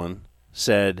Cleveland,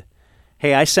 said,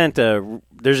 "Hey,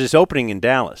 there's this opening in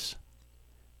Dallas."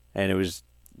 And it was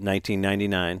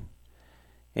 1999.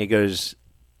 And he goes,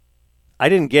 "I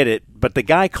didn't get it, but the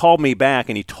guy called me back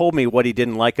and he told me what he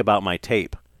didn't like about my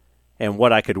tape and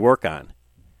what I could work on."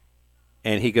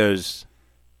 And he goes,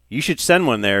 "You should send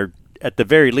one there at the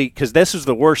very least, because this is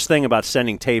the worst thing about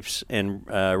sending tapes and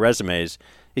resumes,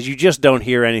 is you just don't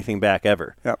hear anything back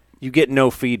ever. Yep. You get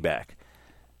no feedback.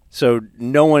 So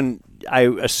I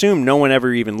assume no one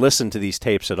ever even listened to these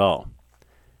tapes at all.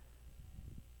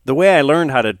 The way I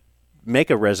learned how to make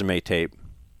a resume tape,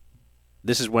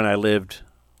 this is when I lived,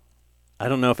 I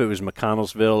don't know if it was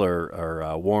McConnellsville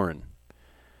or Warren,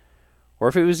 or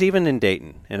if it was even in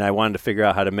Dayton, and I wanted to figure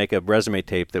out how to make a resume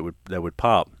tape that would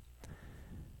pop.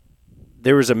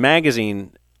 There was a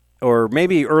magazine, or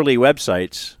maybe early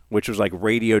websites, which was like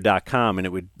radio.com, and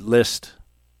it would list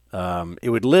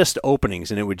openings,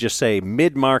 and it would just say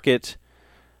mid-market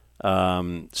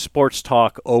sports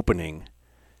talk opening,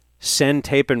 send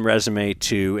tape and resume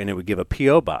to, and it would give a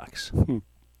P.O. box.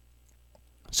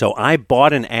 So I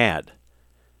bought an ad.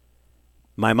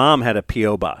 My mom had a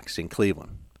P.O. box in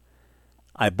Cleveland.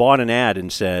 I bought an ad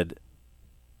and said,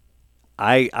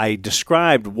 I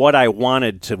described what I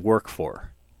wanted to work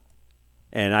for.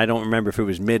 And I don't remember if it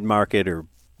was mid-market or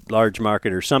large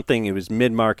market or something. It was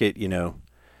mid-market,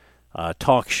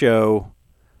 talk show,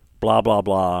 blah, blah,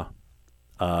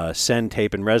 blah, send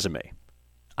tape and resume.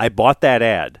 I bought that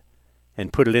ad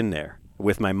and put it in there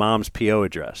with my mom's P.O.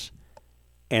 address.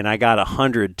 And I got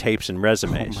 100 tapes and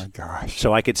resumes. Oh, my gosh.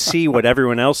 So I could see what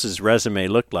everyone else's resume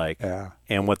looked like Yeah.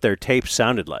 and what their tapes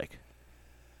sounded like.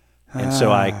 And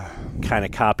so I kind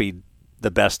of copied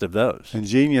the best of those.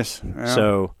 Ingenious. Yeah.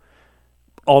 So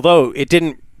although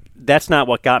that's not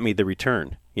what got me the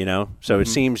return, So it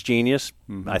seems genius.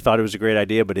 I thought it was a great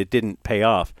idea, but it didn't pay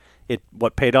off.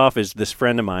 What paid off is this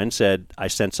friend of mine said I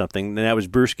sent something, and that was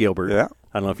Bruce Gilbert. Yeah.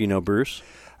 I don't know if you know Bruce.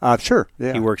 Sure.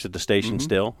 Yeah. He works at the station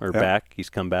still, or back. He's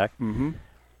come back.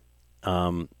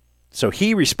 So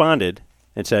he responded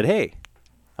and said, "Hey,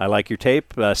 I like your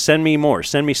tape. Send me more.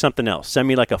 Send me something else. Send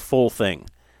me like a full thing,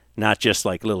 not just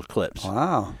like little clips."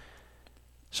 Wow.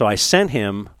 So I sent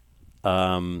him.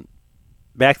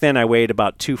 Back then I weighed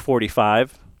about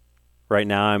 245. Right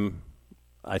now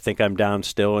I think I'm down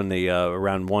still in the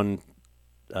around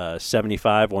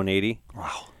 175, 180.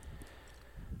 Wow.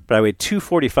 But I weighed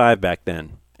 245 back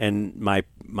then. And my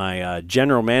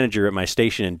general manager at my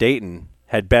station in Dayton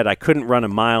had bet I couldn't run a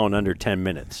mile in under 10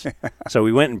 minutes. So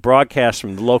we went and broadcast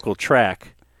from the local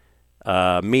track,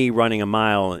 me running a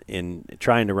mile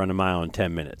trying to run a mile in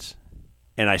 10 minutes.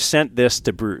 And I sent this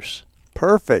to Bruce.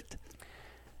 Perfect.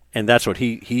 And that's what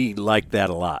he liked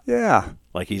that a lot. Yeah.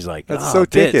 Like he's like, that's so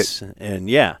ticket. And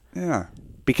yeah. Yeah.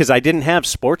 Because I didn't have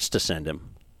sports to send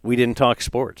him. We didn't talk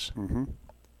sports.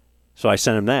 So I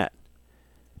sent him that.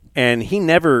 And he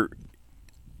never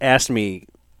asked me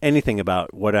anything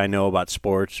about what I know about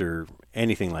sports or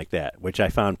anything like that, which I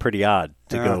found pretty odd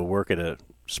to go work at a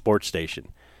sports station.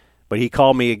 But he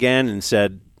called me again and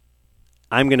said,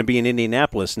 "I'm going to be in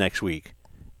Indianapolis next week.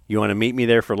 You want to meet me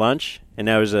there for lunch?" And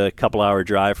that was a couple-hour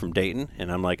drive from Dayton. And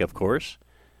I'm like, of course.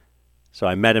 So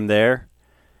I met him there.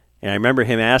 And I remember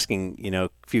him asking, a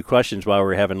few questions while we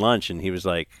were having lunch. And he was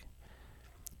like,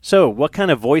 "So what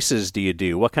kind of voices do you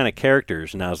do? What kind of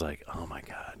characters?" And I was like, oh, my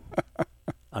God.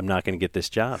 I'm not going to get this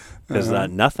job because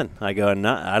nothing. I go, I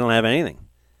don't have anything.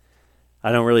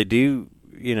 I don't really do,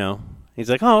 He's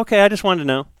like, "Oh, okay, I just wanted to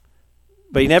know."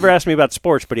 But he never asked me about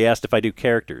sports, but he asked if I do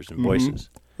characters and voices.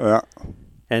 Yeah.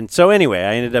 And so anyway,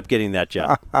 I ended up getting that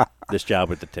job, this job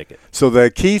with the ticket. So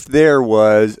the key there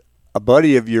was a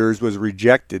buddy of yours was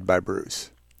rejected by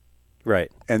Bruce. Right.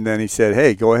 And then he said,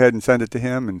 "Hey, go ahead and send it to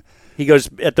him." And he goes,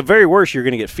 "At the very worst, you're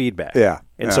going to get feedback." Yeah.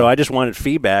 And so I just wanted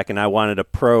feedback, and I wanted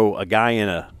a guy in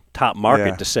a top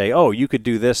market to say, "Oh, you could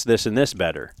do this, this, and this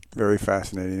better." Very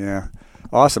fascinating, yeah.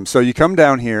 Awesome. So you come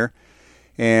down here,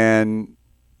 and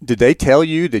did they tell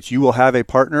you that you will have a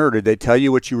partner, or did they tell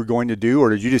you what you were going to do, or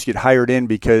did you just get hired in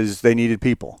because they needed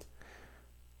people?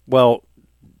 Well,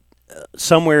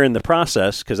 somewhere in the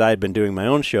process, because I had been doing my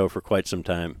own show for quite some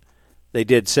time, they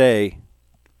did say,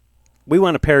 "We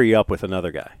want to pair you up with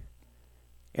another guy."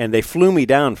 And they flew me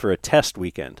down for a test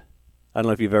weekend. I don't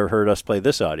know if you've ever heard us play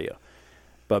this audio.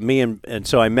 But me and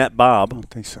so I met Bob. I don't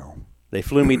think so. They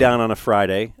flew me down on a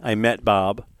Friday. I met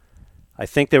Bob. I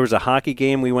think there was a hockey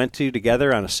game we went to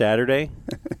together on a Saturday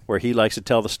where he likes to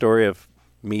tell the story of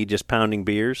me just pounding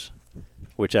beers,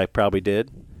 which I probably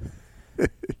did.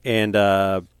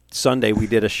 And Sunday we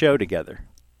did a show together.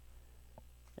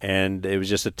 And it was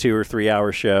just a 2 or 3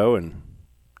 hour show, and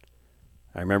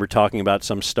I remember talking about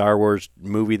some Star Wars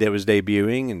movie that was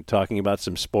debuting and talking about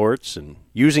some sports and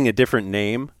using a different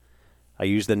name. I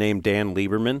used the name Dan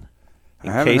Lieberman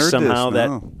in case somehow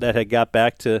that had got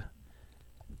back to,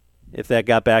 if that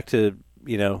got back to,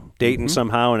 Dayton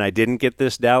somehow and I didn't get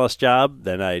this Dallas job,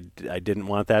 then I didn't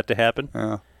want that to happen.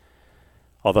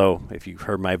 Although, if you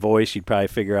heard my voice, you'd probably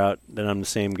figure out that I'm the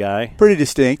same guy. Pretty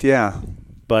distinct, yeah.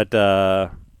 But, no,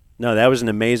 that was an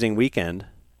amazing weekend.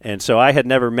 And so I had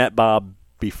never met Bob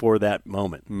before that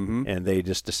moment. Mm-hmm. And they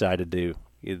just decided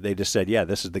they just said, yeah,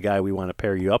 this is the guy we want to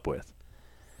pair you up with.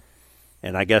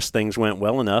 And I guess things went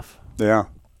well enough. Yeah.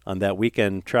 On that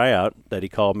weekend tryout that he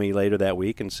called me later that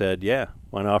week and said, yeah,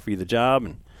 want to offer you the job.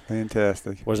 And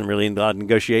fantastic. Wasn't really a lot of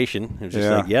negotiation. It was just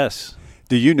like, yes.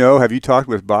 Do you know, have you talked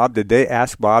with Bob? Did they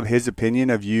ask Bob his opinion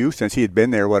of you since he had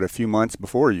been there, a few months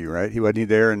before you, right? Wasn't he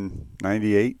there in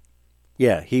 98?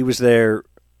 Yeah, he was there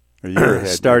a year ahead,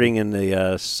 starting in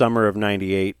the summer of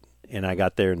 98, and I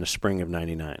got there in the spring of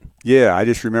 99. Yeah, I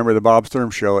just remember the Bob Sturm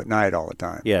show at night all the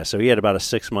time. Yeah, so he had about a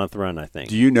 6-month run, I think.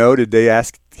 Do you know, did they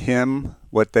ask him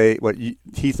what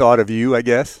he thought of you, I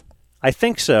guess? I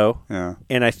think so. Yeah.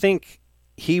 And I think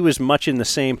he was much in the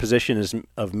same position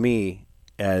of me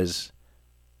as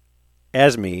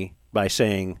me by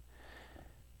saying,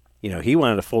 he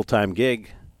wanted a full-time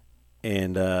gig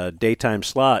and a daytime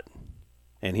slot,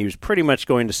 and he was pretty much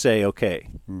going to say okay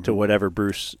to whatever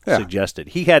Bruce suggested.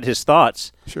 He had his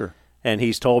thoughts. Sure. And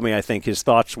he's told me, I think his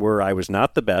thoughts were I was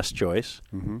not the best choice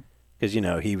because,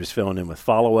 Mm-hmm. he was filling in with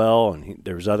Followell, and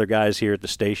there was other guys here at the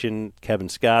station, Kevin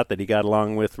Scott, that he got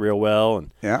along with real well.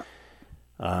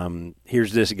 And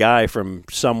here's this guy from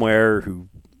somewhere who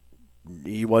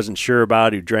he wasn't sure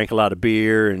about, who drank a lot of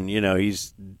beer, and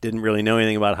he's didn't really know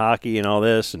anything about hockey and all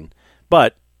this.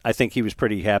 But I think he was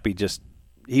pretty happy.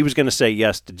 He was going to say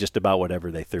yes to just about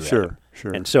whatever they threw at him.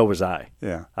 Sure. And so was I.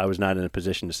 Yeah. I was not in a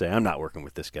position to say I'm not working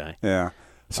with this guy. Yeah.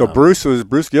 So Bruce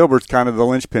Gilbert's kind of the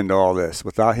linchpin to all this.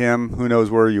 Without him, who knows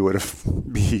where you would have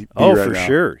be oh, right for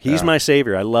now. He's Yeah. my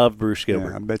savior. I love Bruce Gilbert.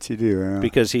 Yeah, I bet you do. Yeah.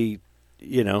 Because he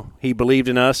believed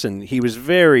in us, and he was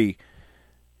very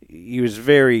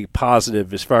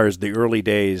positive as far as the early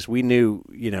days. We knew,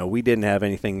 we didn't have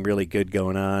anything really good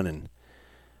going on, and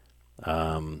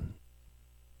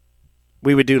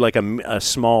we would do like a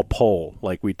small poll.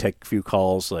 Like we'd take a few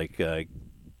calls, like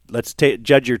let's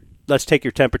take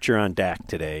your temperature on Dak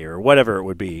today, or whatever it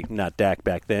would be. Not Dak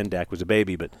back then. Dak was a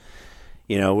baby, but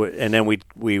and then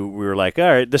we were like, all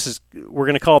right, we're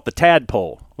going to call it the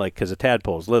tadpole, like because a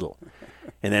tadpole's little.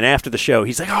 And then after the show,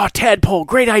 he's like, oh, tadpole,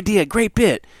 great idea, great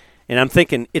bit. And I'm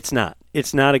thinking, it's not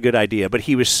a good idea. But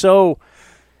he was so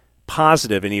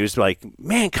positive, and he was like,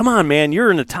 man, come on, man,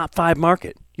 you're in the top 5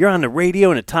 market. You're on the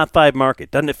radio in a top 5 market.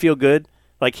 Doesn't it feel good?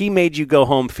 Like he made you go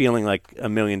home feeling like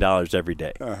 $1 million every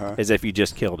day, as if you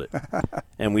just killed it.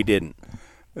 And we didn't.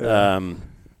 Yeah.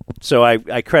 So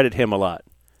I credit him a lot.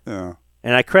 Yeah.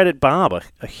 And I credit Bob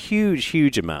a huge,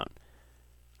 huge amount.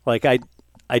 Like I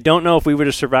don't know if we would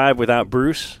have survived without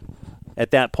Bruce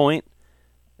at that point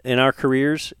in our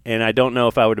careers, and I don't know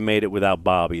if I would have made it without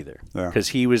Bob either. Because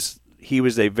he was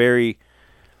a very,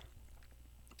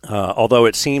 although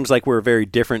it seems like we're very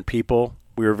different people,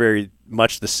 we were very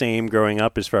much the same growing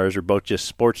up as far as we're both just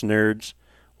sports nerds,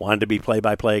 wanted to be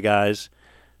play-by-play guys,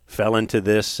 fell into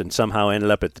this and somehow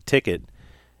ended up at the ticket.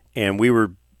 And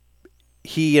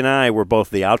he and I were both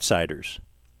the outsiders.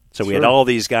 So we had all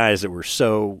these guys that were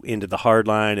so into the hard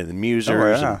line and the musers.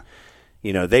 Oh, yeah.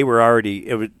 And, they were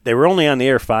only on the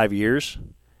air 5 years.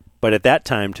 But at that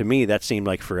time, to me, that seemed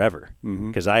like forever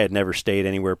because I had never stayed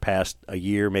anywhere past a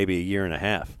year, maybe a year and a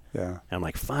half. Yeah. And I'm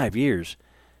like, 5 years.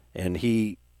 And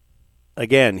he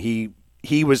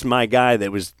was my guy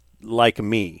that was like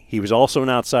me. He was also an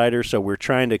outsider, so we're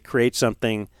trying to create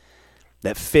something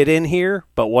that fit in here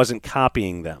but wasn't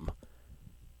copying them.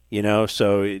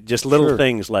 So just little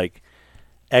things like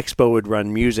Expo would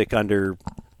run music under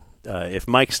if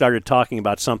Mike started talking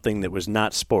about something that was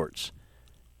not sports,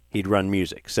 he'd run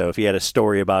music. So if he had a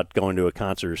story about going to a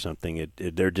concert or something,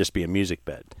 there'd just be a music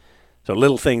bed. So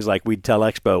little things like we'd tell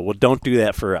Expo, well, don't do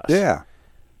that for us. Yeah.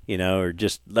 Or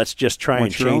let's just try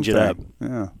and change it up.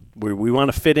 Yeah. We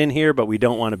want to fit in here, but we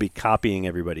don't want to be copying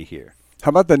everybody here. How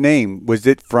about the name? Was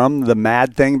it from the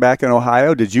Mad thing back in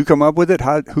Ohio? Did you come up with it?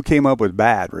 Who came up with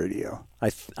Bad Radio?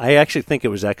 I actually think it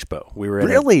was Expo. We were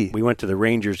really? We went to the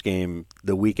Rangers game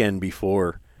the weekend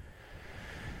before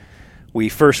we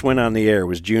first went on the air. It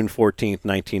was June 14th,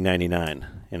 1999.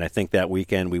 And I think that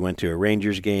weekend we went to a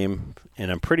Rangers game,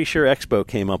 and I'm pretty sure Expo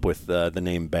came up with the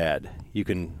name Bad. You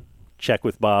can check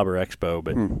with Bob or Expo,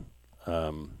 but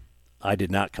I did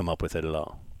not come up with it at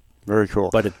all. Very cool.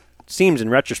 But it seems in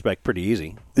retrospect pretty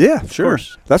easy. Yeah, sure.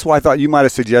 That's why I thought you might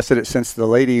have suggested it since the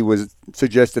lady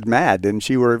suggested Mad, didn't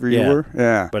she, wherever you were?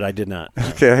 Yeah. But I did not.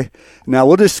 Okay. Now,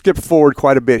 we'll just skip forward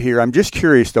quite a bit here. I'm just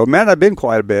curious, though. Matt and I have been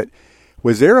quite a bit.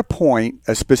 Was there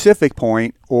a specific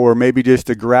point, or maybe just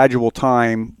a gradual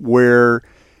time where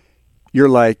you're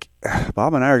like,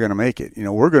 Bob and I are going to make it.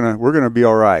 We're gonna be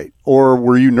all right. Or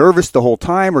were you nervous the whole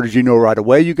time, or did you know right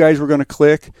away you guys were going to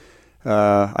click?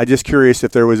 I'm just curious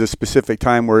if there was a specific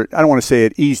time where, I don't want to say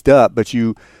it eased up, but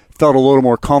you felt a little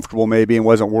more comfortable maybe and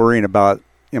wasn't worrying about,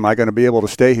 am I going to be able to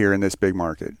stay here in this big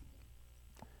market?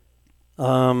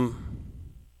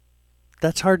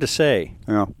 That's hard to say.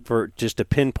 Yeah. For just to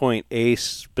pinpoint a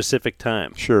specific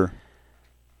time. Sure.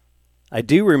 I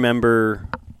do remember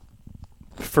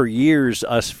for years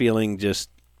us feeling just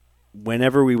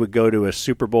whenever we would go to a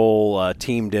Super Bowl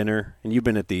team dinner, and you've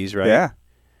been at these, right? Yeah.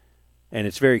 And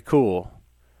it's very cool.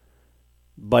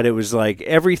 But it was like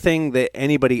everything that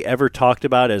anybody ever talked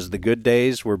about as the good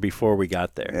days were before we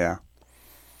got there. Yeah.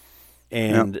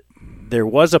 And there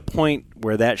was a point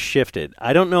where that shifted.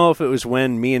 I don't know if it was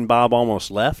when me and Bob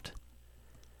almost left.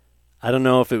 I don't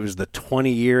know if it was the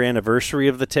 20-year anniversary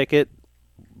of the ticket,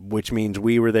 which means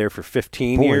we were there for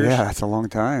 15 years. Yeah, that's a long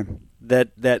time.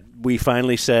 That we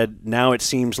finally said, now it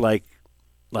seems like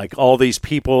all these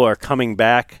people are coming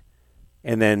back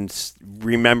and then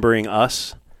remembering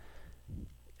us,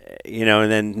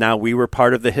 and then now we were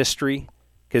part of the history,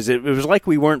 because it was like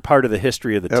we weren't part of the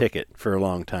history of the ticket for a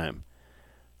long time.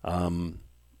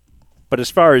 But as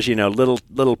far as,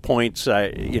 little points,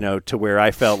 to where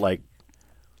I felt like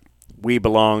we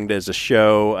belonged as a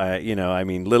show,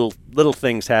 little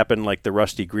things happened, like the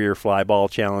Rusty Greer fly ball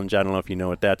challenge. I don't know if you know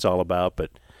what that's all about, but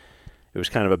it was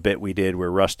kind of a bit we did where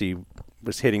Rusty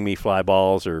was hitting me fly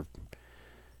balls or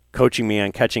coaching me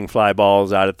on catching fly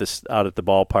balls out at the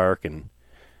ballpark, and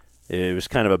it was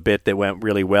kind of a bit that went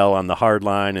really well on the hard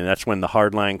line, and that's when the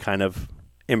hard line kind of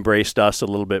embraced us a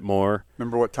little bit more.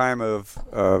 Remember what time of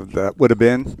that would have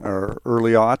been, or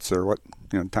early aughts, or what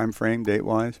time frame, date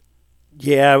wise?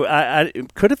 Yeah,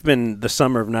 it could have been the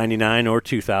summer of '99 or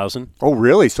 2000. Oh,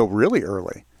 really? So really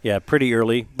early? Yeah, pretty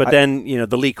early. But then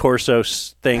the Lee Corso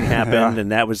thing happened,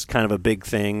 and that was kind of a big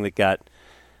thing that got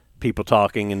people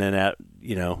talking, and then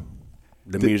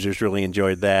the Musers really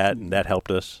enjoyed that, and that helped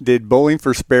us. Did Bowling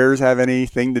for Spares have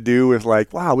anything to do with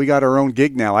wow, we got our own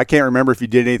gig now? I can't remember if you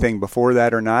did anything before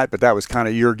that or not, but that was kind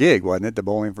of your gig, wasn't it, the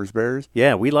Bowling for Spares?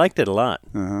 Yeah, we liked it a lot.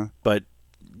 Uh-huh. But,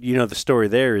 the story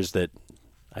there is that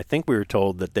I think we were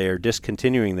told that they are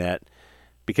discontinuing that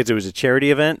because it was a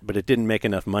charity event, but it didn't make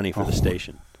enough money for the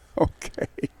station. Okay.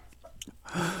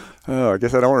 Oh, I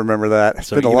guess I don't remember that. It's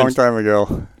been a long time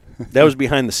ago. That was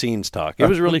behind the scenes talk. It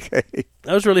was really that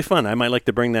was really fun. I might like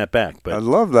to bring that back. But I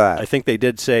love that. I think they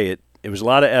did say it was a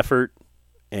lot of effort,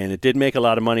 and it did make a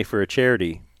lot of money for a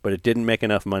charity, but it didn't make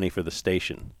enough money for the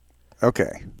station.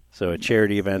 Okay. So a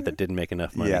charity event that didn't make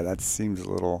enough money. Yeah, that seems a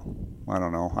little, I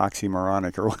don't know,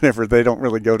 oxymoronic or whatever. They don't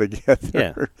really go together.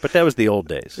 Yeah, but that was the old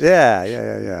days. Yeah.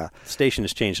 The station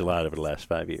has changed a lot over the last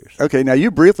 5 years. Okay, now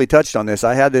you briefly touched on this.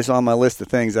 I had this on my list of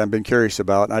things I've been curious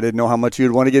about, and I didn't know how much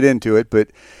you'd want to get into it, but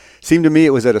it seemed to me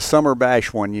it was at a summer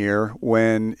bash one year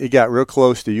when it got real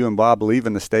close to you and Bob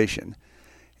leaving the station.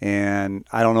 And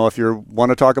I don't know if you want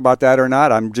to talk about that or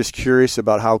not. I'm just curious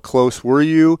about how close were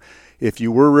you? If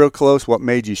you were real close, what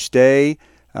made you stay?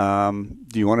 Do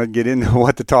you want to get into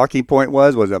what the talking point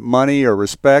was? Was it money or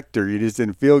respect, or you just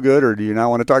didn't feel good, or do you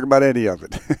not want to talk about any of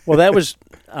it? Well,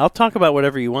 I'll talk about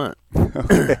whatever you want.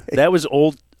 Okay. That was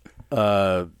old.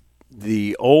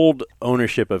 The old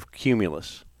ownership of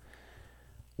Cumulus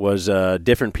was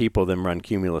different people than run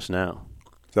Cumulus now.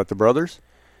 Is that the brothers?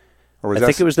 Or I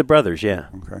think it was the brothers, yeah.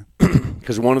 Okay.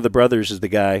 Because one of the brothers is the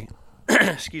guy.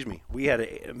 Excuse me.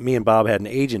 Me and Bob had an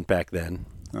agent back then.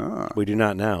 Ah. We do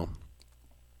not now.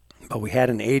 But we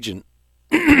had an agent,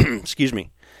 excuse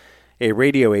me, a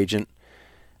radio agent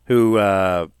who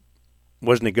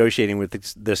was negotiating with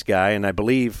this guy, and I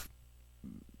believe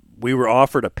we were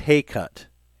offered a pay cut.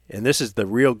 And this is the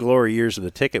real glory years of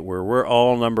the ticket where we're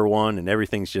all number one and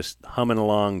everything's just humming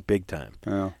along big time.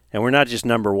 Yeah. And we're not just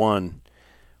number one.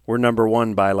 We're number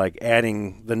one by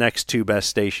adding the next two best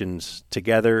stations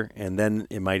together, and then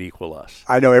it might equal us.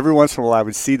 I know every once in a while I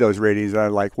would see those ratings, and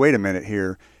I'm like, wait a minute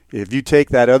here. If you take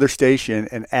that other station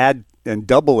and add and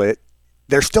double it,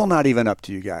 they're still not even up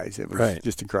to you guys. It was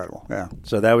just incredible. Yeah.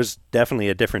 So that was definitely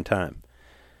a different time.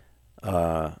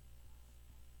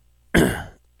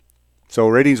 So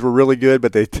ratings were really good,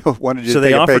 but they wanted you to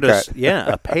take a pay cut. So they offered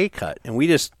us, a pay cut, and we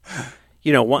just,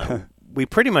 we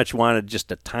pretty much wanted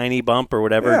just a tiny bump or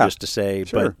whatever, just to say,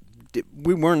 sure. But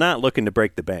we were not looking to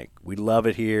break the bank. We love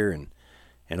it here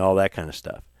and all that kind of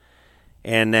stuff.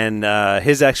 And then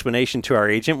his explanation to our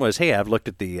agent was, hey, I've looked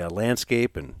at the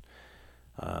landscape, and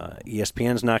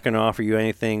ESPN's not going to offer you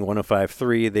anything.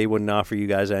 105.3, they wouldn't offer you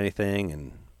guys anything.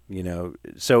 And,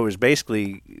 so it was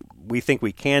basically, we think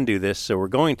we can do this, so we're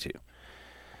going to.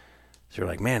 So we're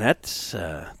like, man, that's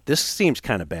this seems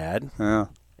kind of bad. Yeah.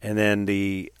 And then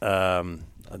the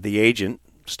agent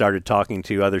started talking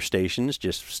to other stations,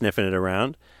 just sniffing it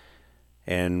around.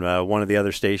 And one of the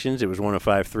other stations, it was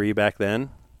 105.3 back then,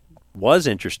 was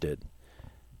interested.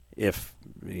 If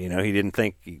he didn't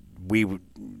think we would,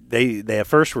 they at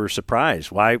first were surprised.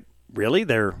 Why, really?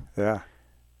 They're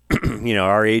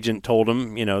our agent told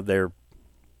them, they're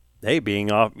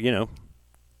being off,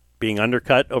 being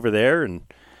undercut over there, and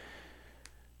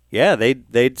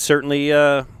they'd certainly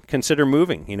consider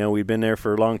moving. We'd been there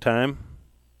for a long time,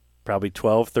 probably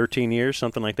 12, 13 years,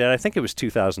 something like that. I think it was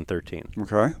 2013.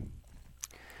 Okay.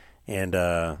 And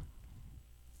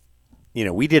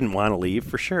we didn't want to leave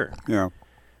for sure. Yeah.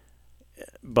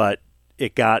 But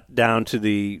it got down to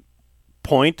the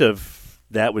point of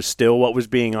that was still what was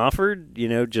being offered,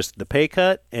 just the pay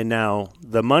cut. And now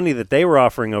the money that they were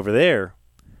offering over there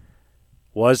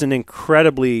was an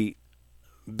incredibly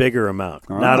bigger amount.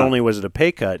 Not only was it a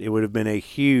pay cut, it would have been a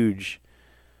huge,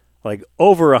 like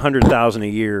over $100,000 a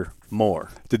year more.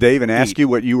 Did they even ask you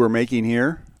what you were making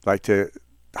here?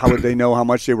 How would they know how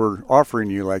much they were offering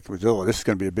you? Like, this is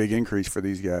going to be a big increase for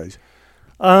these guys.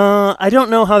 I don't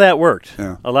know how that worked.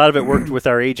 Yeah. A lot of it worked with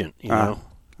our agent, know.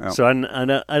 Yeah. So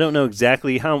I don't know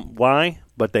exactly why,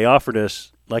 but they offered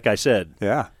us, like I said,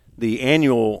 the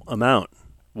annual amount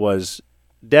was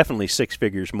definitely six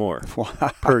figures more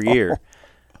per year,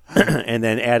 and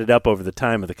then added up over the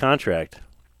time of the contract,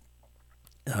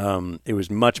 it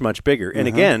was much, much bigger. And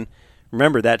again,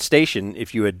 remember that station,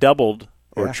 if you had doubled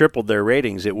or tripled their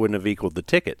ratings, it wouldn't have equaled the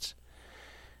tickets.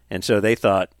 And so they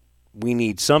thought, we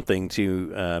need something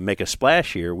to make a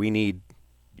splash here. We need,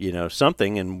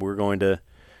 something, and we're going to.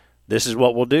 This is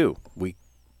what we'll do.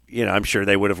 I'm sure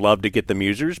they would have loved to get the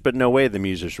Musers, but no way the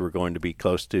Musers were going to be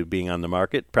close to being on the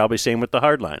market. Probably same with the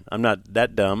Hardline. I'm not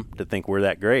that dumb to think we're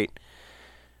that great,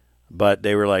 but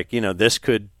they were like, this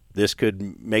could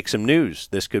make some news.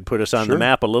 This could put us on the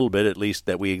map a little bit, at least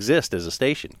that we exist as a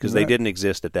station, because they didn't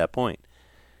exist at that point.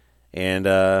 And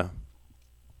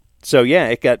so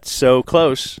it got so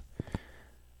close.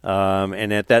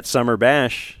 And at that summer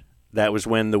bash, that was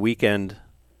when the weekend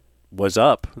was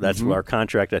up. That's our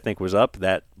contract, I think, was up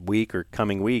that week or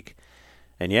coming week.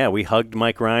 And, we hugged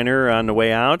Mike Reiner on the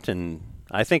way out, and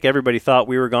I think everybody thought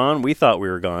we were gone. We thought we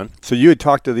were gone. So you had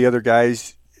talked to the other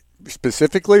guys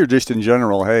specifically or just in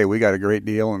general, hey, we got a great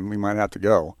deal and we might have to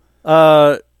go?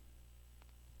 So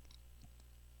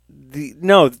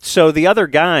the other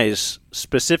guys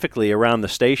specifically around the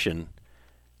station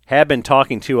had been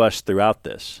talking to us throughout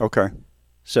this. Okay.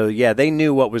 So, they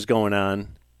knew what was going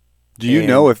on. Do you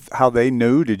know how they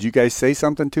knew? Did you guys say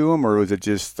something to them, or was it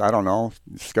just, I don't know,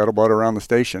 scuttlebutt around the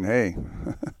station? Hey.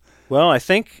 Well, I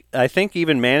think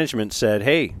even management said,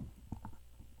 hey,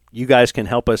 you guys can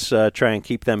help us try and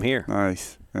keep them here.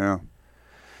 Nice, yeah.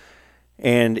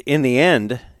 And in the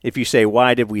end, if you say,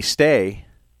 why did we stay,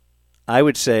 I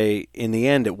would say in the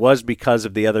end it was because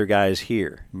of the other guys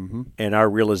here and our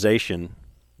realization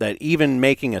that even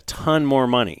making a ton more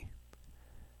money,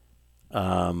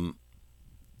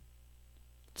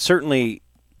 certainly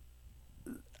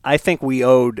I think we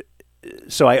owed –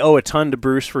 so I owe a ton to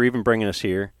Bruce for even bringing us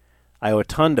here. I owe a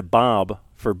ton to Bob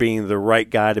for being the right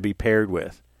guy to be paired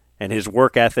with and his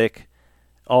work ethic,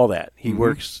 all that. He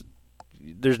works –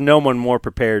 there's no one more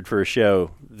prepared for a show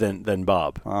than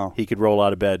Bob. Wow. He could roll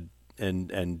out of bed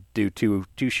and do two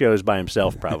shows by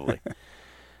himself probably.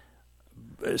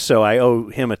 So I owe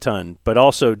him a ton. But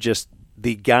also just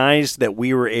the guys that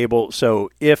we were able – so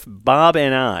if Bob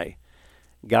and I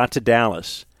got to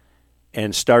Dallas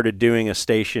and started doing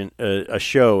a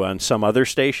show on some other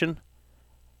station,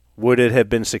 would it have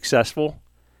been successful?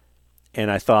 And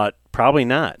I thought, probably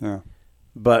not. Yeah.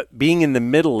 But being in the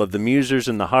middle of the Musers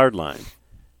and the Hardline,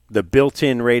 the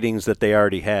built-in ratings that they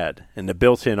already had and the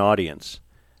built-in audience,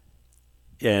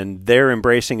 and their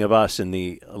embracing of us in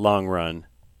the long run,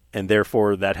 and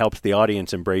therefore that helps the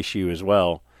audience embrace you as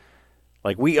well.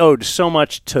 Like, we owed so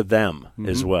much to them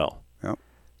as well. Yep.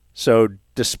 So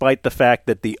despite the fact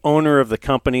that the owner of the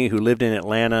company who lived in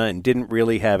Atlanta and didn't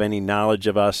really have any knowledge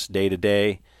of us day to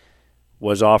day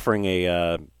was offering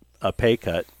a pay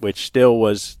cut, which still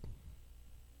was,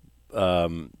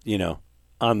 on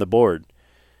the board.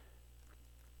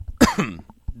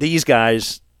 These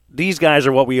guys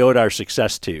are what we owed our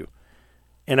success to.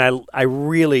 And I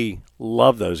really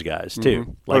love those guys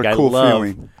too. Like, what a cool I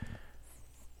love,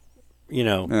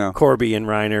 feeling. Corby and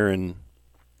Reiner and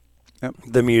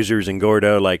the Musers and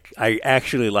Gordo. Like, I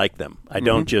actually like them. I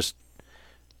don't just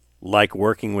like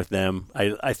working with them.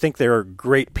 I think they're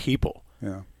great people.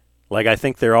 Yeah. Like, I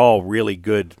think they're all really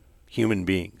good human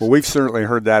beings. Well, we've certainly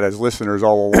heard that as listeners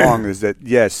all along, is that,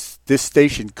 yes, this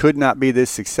station could not be this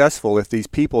successful if these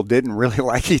people didn't really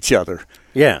like each other.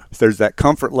 Yeah. There's that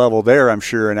comfort level there, I'm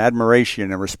sure, and admiration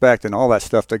and respect and all that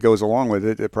stuff that goes along with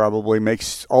it. It probably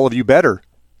makes all of you better.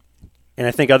 And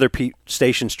I think other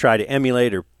stations try to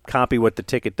emulate or copy what the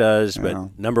ticket does,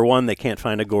 but number one, they can't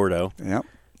find a Gordo. Yep.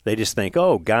 They just think,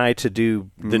 oh, guy to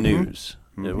do the news.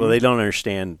 Well, they don't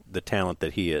understand the talent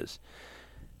that he is.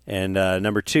 And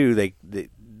number two,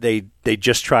 they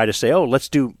just try to say, oh, let's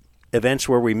do events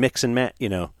where we mix and match.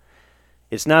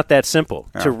 It's not that simple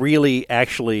to really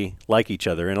actually like each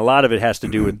other. And a lot of it has to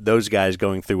do with those guys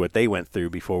going through what they went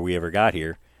through before we ever got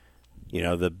here.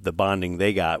 The bonding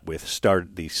they got with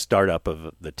the startup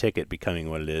of the ticket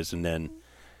becoming what it is, and then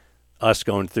us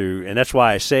going through. And that's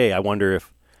why I say I wonder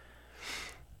if,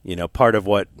 part of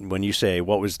when you say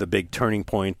what was the big turning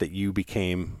point that you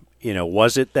became,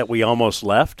 was it that we almost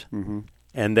left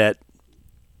and that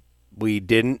we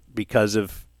didn't because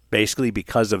of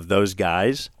those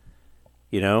guys,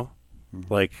 is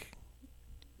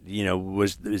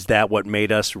that what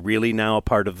made us really now a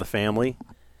part of the family?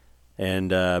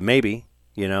 And maybe,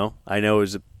 I know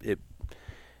it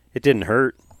didn't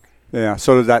hurt. Yeah.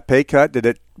 So did that pay cut?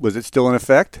 Was it still in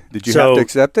effect? Did you have to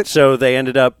accept it? So we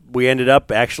ended up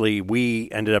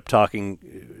talking.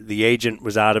 The agent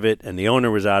was out of it, and the owner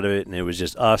was out of it, and it was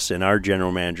just us and our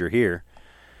general manager here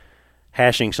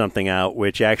hashing something out,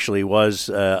 which actually was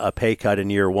a pay cut in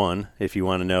year one, if you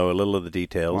want to know a little of the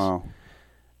details.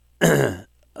 Wow.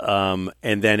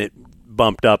 And then it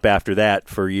bumped up after that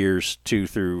for years 2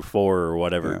 through 4 or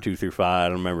whatever, 2 through 5. I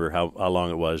don't remember how long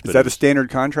it was. Is that a standard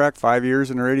contract, 5 years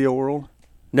in the radio world?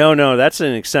 No, that's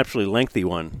an exceptionally lengty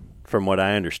one from what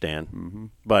I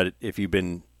understand. But if you've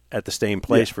been at the same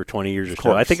place for 20 years or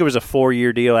so, I think it was a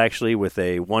 4-year deal actually with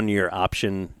a 1-year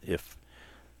option if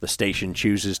the station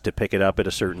chooses to pick it up at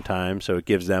a certain time. So it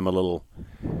gives them a little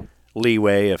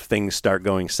leeway. If things start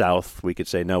going south, we could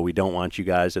say, no, we don't want you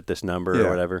guys at this number or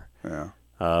whatever. Yeah.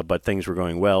 But things were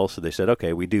going well, so they said,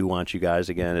 okay, we do want you guys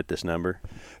again at this number.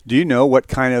 Do you know what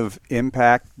kind of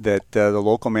impact that the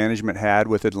local management had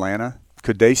with Atlanta?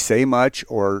 Could they say much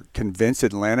or convince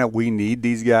Atlanta we need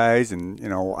these guys? And,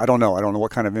 I don't know. I don't know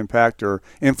what kind of impact or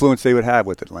influence they would have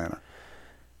with Atlanta.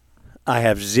 I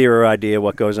have zero idea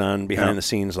what goes on behind the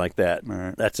scenes like that.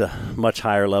 Right. That's a much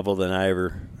higher level than I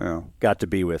ever got to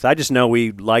be with. I just know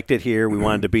we liked it here. We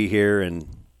wanted to be here. And,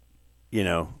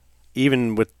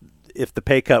 even if the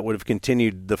pay cut would have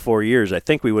continued the 4 years, I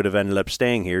think we would have ended up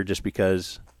staying here just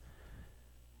because,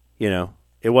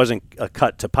 it wasn't a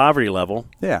cut to poverty level.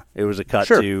 Yeah. It was a cut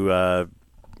to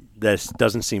this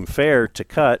doesn't seem fair to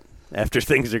cut after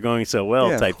things are going so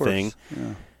well type thing.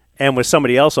 Yeah. And with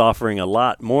somebody else offering a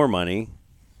lot more money,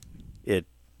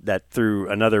 that threw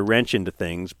another wrench into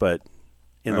things. But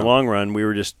in the long run, we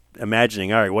were just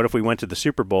imagining, all right, what if we went to the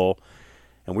Super Bowl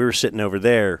and we were sitting over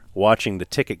there watching the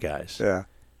ticket guys? Yeah.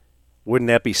 Wouldn't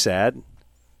that be sad?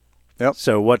 Yep.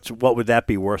 So what would that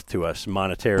be worth to us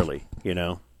monetarily,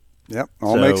 Yep.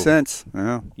 All makes sense.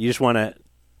 Yeah. You just want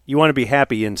to be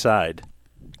happy inside.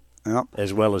 Yep.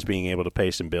 As well as being able to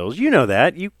pay some bills. You know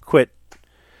that. You quit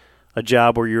a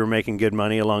job where you were making good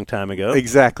money a long time ago.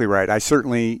 Exactly right. I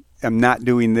certainly am not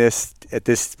doing this at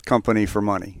this company for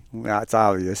money. That's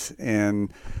obvious.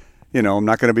 And, I'm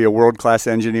not going to be a world-class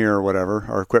engineer or whatever.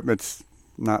 Our equipment's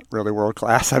not really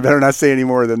world-class. I better not say any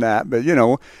more than that. But,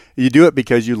 you do it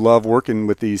because you love working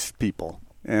with these people.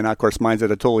 And, of course, mine's at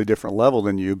a totally different level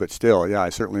than you. But still, I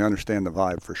certainly understand the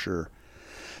vibe for sure.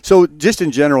 So just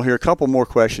in general here, a couple more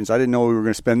questions. I didn't know we were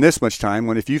going to spend this much time.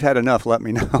 If you've had enough, let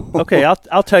me know. Okay,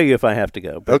 I'll tell you if I have to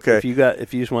go. But okay. If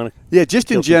you just want to. Yeah,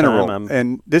 just in general.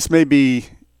 And this may be.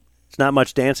 It's not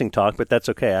much dancing talk, but that's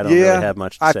okay. I don't really have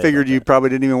much to say. I figured you probably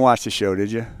didn't even watch the show,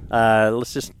 did you?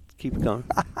 Let's just keep it going.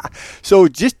 So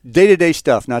just day-to-day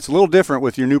stuff. Now, it's a little different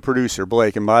with your new producer,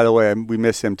 Blake. And by the way, we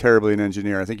miss him terribly, an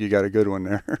engineer. I think you got a good one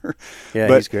there. Yeah,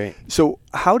 he's great. So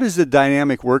how does the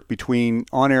dynamic work between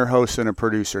on-air hosts and a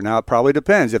producer? Now, it probably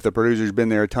depends if the producer's been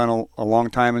there a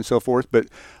long time and so forth. But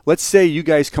let's say you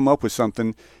guys come up with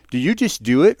something. Do you just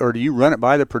do it, or do you run it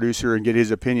by the producer and get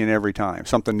his opinion every time?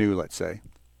 Something new, let's say.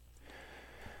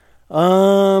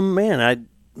 Man, I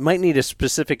might need a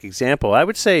specific example. I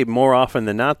would say more often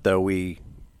than not, though,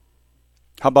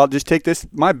 How about just take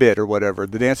my bit or whatever,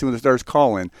 the Dancing with the Stars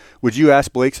call-in. Would you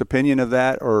ask Blake's opinion of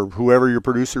that or whoever your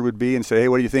producer would be and say, hey,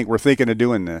 what do you think? We're thinking of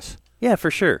doing this. Yeah, for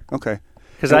sure. Okay.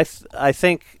 Because I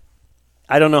think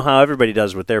I don't know how everybody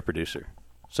does with their producer,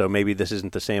 so maybe this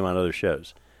isn't the same on other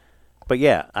shows. But,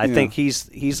 yeah, I think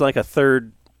he's like a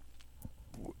third.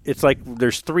 It's like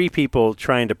there's 3 people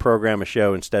trying to program a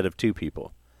show instead of 2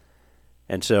 people.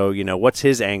 And so, what's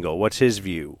his angle? What's his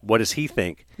view? What does he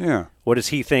think? Yeah. What does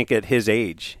he think at his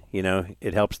age?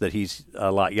 It helps that he's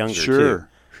a lot younger,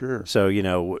 Sure.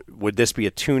 So, would this be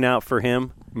a tune-out for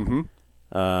him?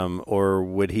 Mm-hmm. Or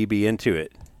would he be into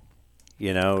it?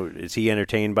 Is he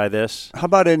entertained by this? How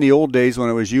about in the old days when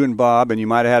it was you and Bob and you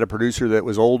might have had a producer that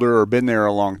was older or been there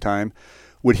a long time?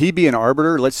 Would he be an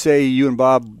arbiter? Let's say you and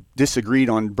Bob disagreed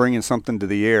on bringing something to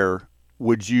the air.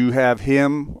 Would you have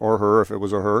him or her, if it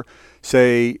was a her,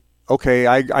 say, okay,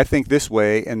 I think this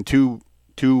way, and two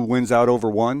wins out over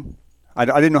one? I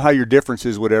didn't know how your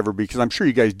differences would ever be, because I'm sure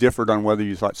you guys differed on whether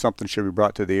you thought something should be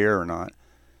brought to the air or not.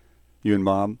 You and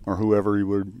Bob, or whoever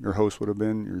your host would have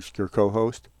been, your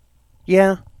co-host.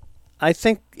 Yeah, I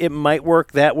think it might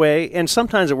work that way, and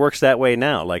sometimes it works that way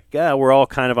now. Like, we're all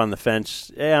kind of on the fence.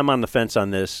 I'm on the fence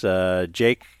on this.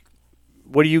 Jake,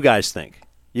 what do you guys think?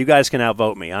 You guys can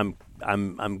outvote me. I'm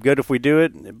good if we do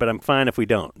it, but I'm fine if we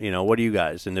don't. What do you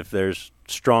guys? And if there's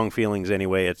strong feelings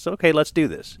anyway, it's okay, let's do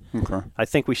this. Okay. I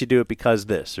think we should do it because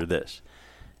this or this.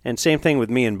 And same thing with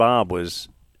me and Bob was,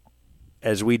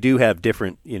 as we do have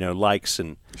different, likes,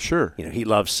 and sure, he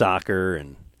loves soccer,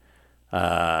 and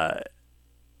I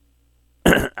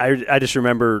just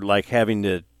remember like having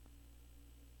to.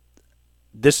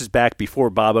 This is back before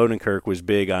Bob Odenkirk was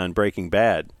big on Breaking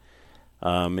Bad.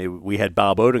 We had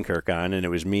Bob Odenkirk on, and it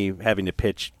was me having to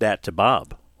pitch that to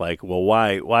Bob. Like, well,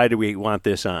 why do we want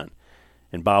this on?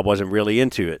 And Bob wasn't really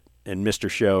into it, and Mr.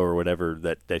 Show or whatever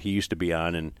that he used to be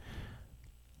on, and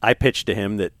I pitched to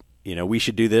him that we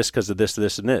should do this because of this,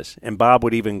 this, and this. And Bob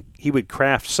would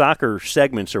craft soccer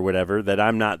segments or whatever that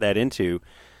I'm not that into,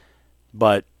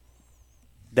 but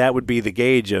that would be the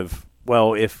gauge of,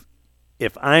 well, if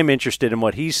I'm interested in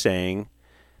what he's saying,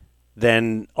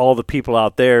 then all the people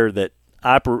out there that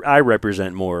I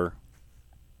represent more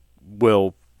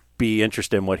will be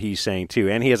interested in what he's saying too.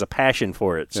 And he has a passion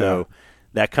for it, so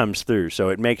that comes through. So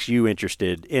it makes you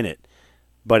interested in it.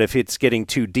 But if it's getting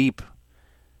too deep,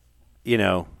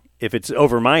 if it's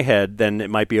over my head, then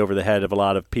it might be over the head of a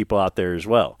lot of people out there as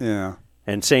well. Yeah.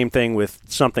 And same thing with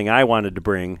something I wanted to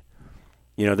bring.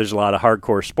 There's a lot of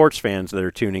hardcore sports fans that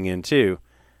are tuning in too.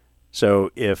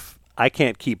 So if I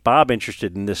can't keep Bob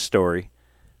interested in this story,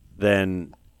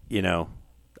 then,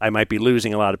 I might be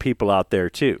losing a lot of people out there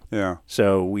too. Yeah.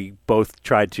 So we both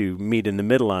tried to meet in the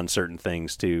middle on certain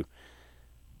things too.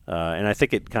 And I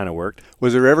think it kind of worked.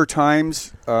 Was there ever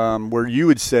times where you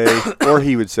would say, or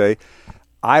he would say,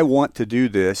 I want to do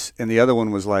this, and the other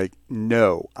one was like,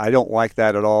 no, I don't like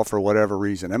that at all for whatever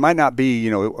reason? It might not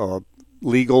be,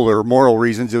 legal or moral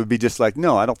reasons. It would be just like,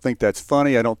 no, I don't think that's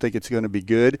funny. I don't think it's going to be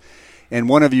good. And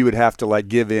one of you would have to like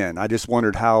give in. I just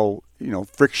wondered how,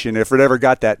 friction, if it ever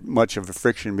got that much of a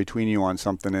friction between you on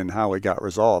something, and how it got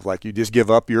resolved. Like, you just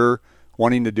give up your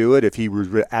wanting to do it if he was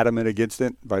adamant against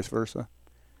it, vice versa.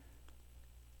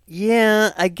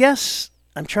 Yeah, I guess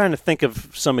I'm trying to think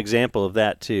of some example of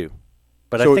that too.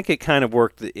 But I think it kind of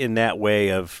worked in that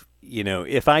way of,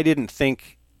 if I didn't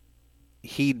think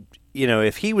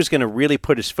if he was going to really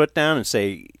put his foot down and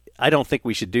say, I don't think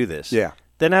we should do this,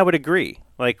 then I would agree.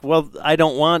 Like, well, I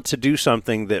don't want to do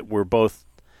something that we're both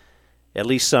at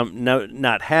least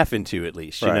not half into, at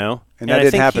least, right. And that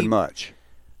didn't happen much.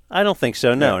 I don't think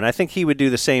so, no. Yeah. And I think he would do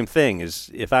the same thing.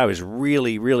 As if I was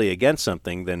really, really against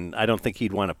something, then I don't think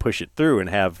he'd want to push it through and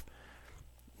have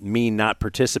me not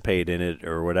participate in it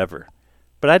or whatever.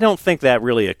 But I don't think that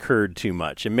really occurred too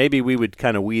much. And maybe we would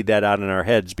kind of weed that out in our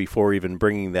heads before even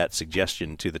bringing that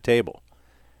suggestion to the table.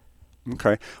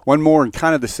 Okay. One more in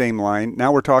kind of the same line.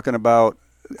 Now we're talking about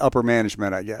upper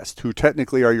management, I guess, who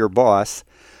technically are your boss,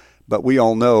 but we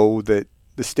all know that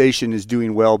the station is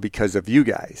doing well because of you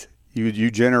guys.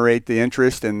 You generate the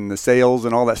interest and the sales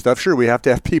and all that stuff. Sure, we have to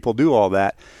have people do all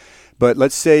that. But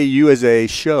let's say you as a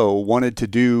show wanted to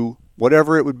do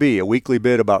whatever it would be, a weekly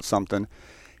bit about something,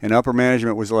 and upper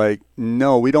management was like,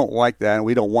 no, we don't like that and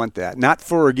we don't want that. Not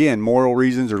for, again, moral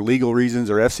reasons or legal reasons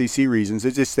or FCC reasons.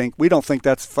 They just think, we don't think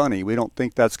that's funny. We don't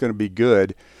think that's going to be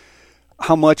good.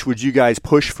 How much would you guys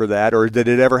push for that? Or did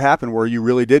it ever happen where you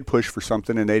really did push for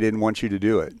something and they didn't want you to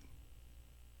do it?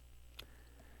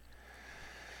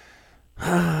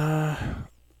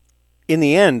 In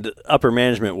the end, upper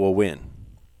management will win.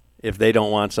 If they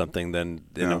don't want something, then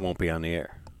it won't be on the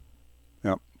air.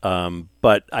 Yep.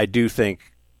 But I do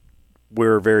think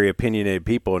we're very opinionated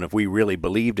people, and if we really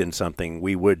believed in something,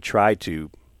 we would try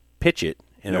to pitch it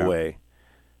in a way.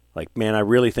 Like, man, I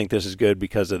really think this is good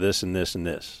because of this and this and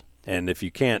this. And if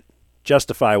you can't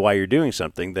justify why you're doing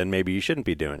something, then maybe you shouldn't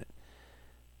be doing it.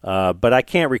 But I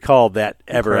can't recall that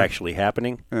ever actually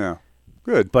happening. Yeah.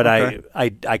 Good. But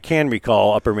I can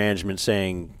recall upper management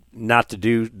saying, not to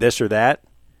do this or that,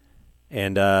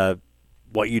 and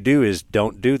what you do is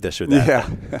don't do this or that. Yeah,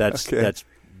 that's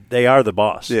they are the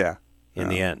boss. Yeah, in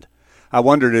the end. I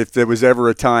wondered if there was ever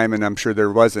a time, and I'm sure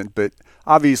there wasn't, but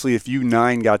obviously if you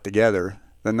 9 got together,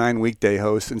 the 9 weekday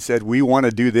hosts, and said, we want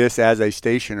to do this as a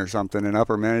station or something, and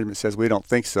upper management says, we don't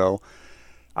think so.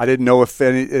 I didn't know if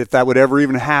that would ever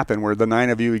even happen, where the 9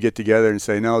 of you would get together and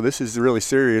say, no, this is really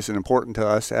serious and important to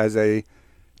us as a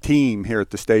team here at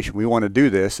the station. We want to do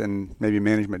this, and maybe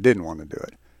management didn't want to do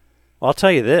it. Well, I'll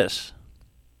tell you this.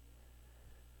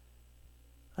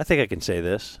 I think I can say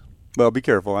this. Well, be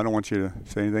careful. I don't want you to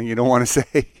say anything you don't want to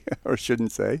say or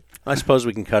shouldn't say. I suppose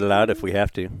we can cut it out if we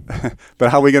have to.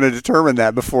 But how are we going to determine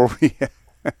that before we...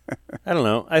 I don't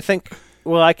know. I think,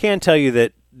 well, I can tell you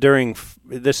that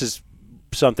this is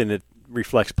something that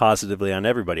reflects positively on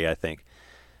everybody, I think.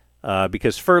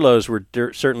 Because furloughs were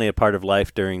certainly a part of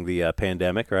life during the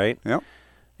pandemic, right? Yep.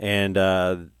 And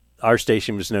our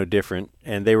station was no different.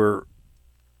 And they were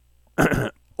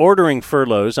ordering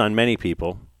furloughs on many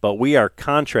people, but we are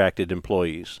contracted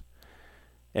employees.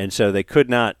 And so they could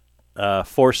not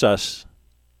force us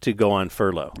to go on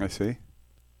furlough. I see.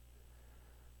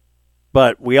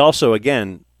 But we also,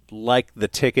 again, like the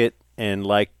ticket and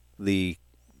like the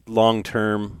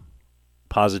long-term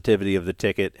positivity of the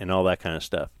ticket and all that kind of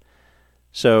stuff.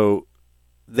 So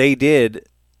they did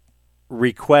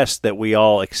request that we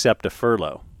all accept a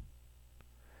furlough.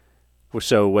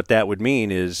 So what that would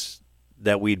mean is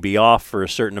that we'd be off for a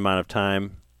certain amount of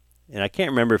time. And I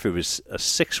can't remember if it was a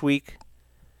 6-week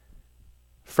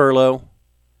furlough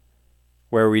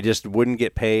where we just wouldn't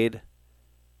get paid,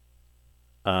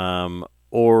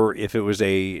 or if it was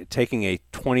taking a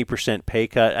 20% pay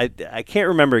cut. I can't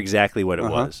remember exactly what it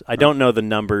was. I don't know the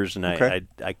numbers, and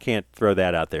I can't throw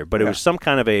that out there. But it was some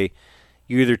kind of you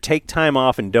either take time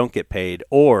off and don't get paid,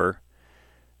 or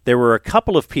there were a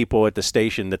couple of people at the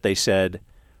station that they said,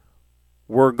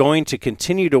 we're going to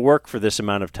continue to work for this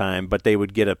amount of time, but they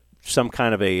would get some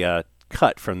kind of a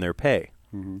cut from their pay.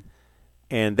 Mm-hmm.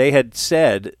 And they had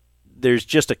said there's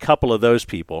just a couple of those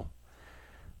people,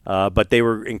 but they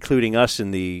were including us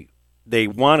they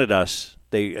wanted us,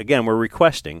 again, were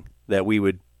requesting that we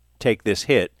would take this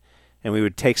hit and we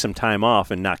would take some time off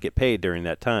and not get paid during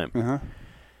that time. Uh-huh.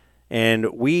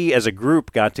 And we as a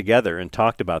group got together and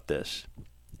talked about this.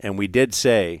 And we did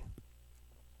say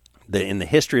that in the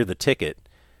history of the ticket,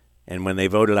 and when they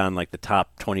voted on like the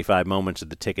top 25 moments of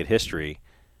the ticket history,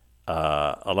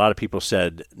 a lot of people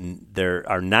said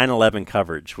our 9/11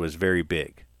 coverage was very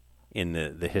big in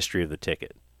the history of the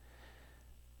ticket.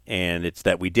 And it's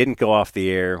that we didn't go off the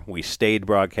air. We stayed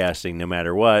broadcasting no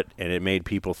matter what, and it made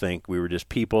people think we were just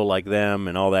people like them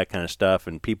and all that kind of stuff.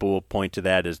 And people will point to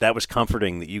that as that was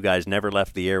comforting that you guys never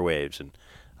left the airwaves, and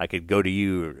I could go to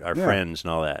you, our friends,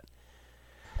 and all that.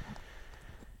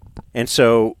 And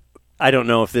so I don't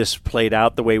know if this played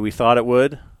out the way we thought it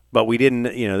would, but we didn't.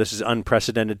 This is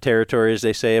unprecedented territory, as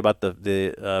they say about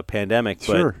the pandemic.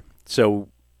 Sure. But so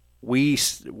we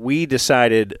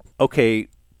decided, okay,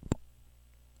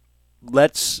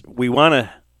 we want to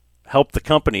help the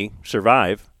company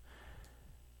survive,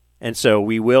 and so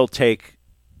we will take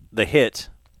the hit.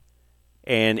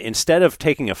 And instead of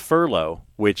taking a furlough,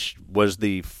 which was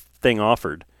the thing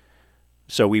offered,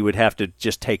 so we would have to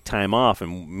just take time off,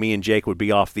 and me and Jake would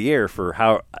be off the air for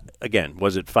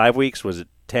was it 5 weeks? Was it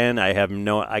 10?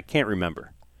 I can't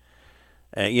remember.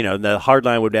 The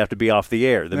hardline would have to be off the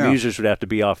air. The Musers would have to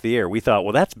be off the air. We thought,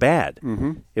 well, that's bad.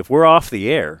 Mm-hmm. If we're off the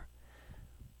air,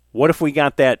 what if we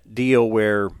got that deal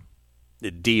where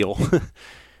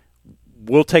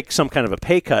we'll take some kind of a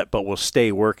pay cut, but we'll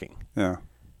stay working. Yeah.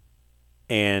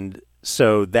 And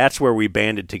so that's where we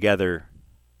banded together.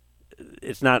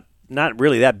 It's not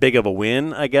really that big of a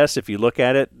win, I guess, if you look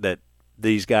at it, that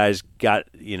these guys got,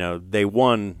 they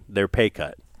won their pay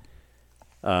cut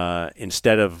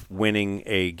instead of winning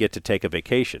a get to take a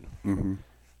vacation. Mm-hmm.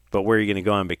 But where are you going to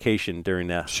go on vacation during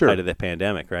the height of the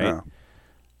pandemic, right? Yeah.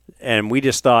 And we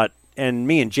just thought, and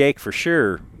me and Jake for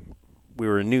sure, we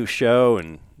were a new show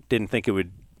and didn't think it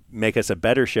would make us a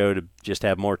better show to just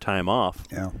have more time off.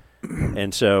 Yeah.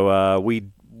 And so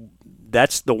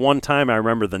that's the one time I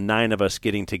remember the 9 of us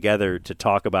getting together to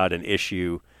talk about an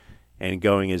issue and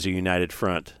going as a united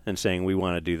front and saying we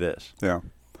want to do this. Yeah.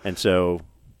 And so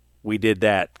we did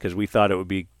that because we thought it would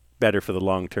be better for the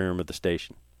long term of the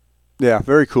station. Yeah,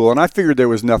 very cool. And I figured there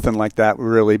was nothing like that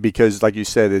really because, like you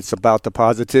said, it's about the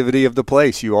positivity of the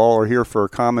place. You all are here for a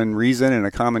common reason and a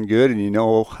common good, and you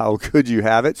know how good you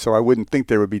have it. So I wouldn't think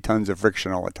there would be tons of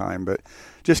friction all the time, but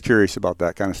just curious about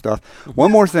that kind of stuff.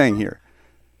 One more thing here.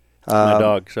 My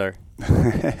dog, sorry.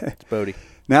 It's Bodie.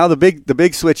 Now the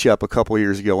big switch up a couple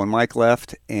years ago when Mike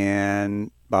left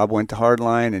and Bob went to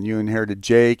Hardline and you inherited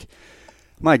Jake.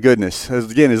 My goodness,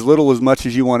 as little as much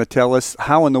as you want to tell us,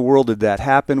 how in the world did that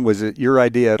happen? Was it your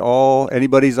idea at all?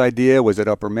 Anybody's idea? Was it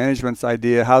upper management's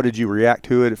idea? How did you react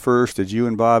to it at first? Did you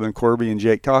and Bob and Corby and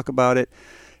Jake talk about it?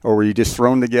 Or were you just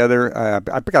thrown together?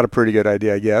 I've got a pretty good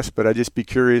idea, I guess, but I'd just be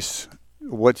curious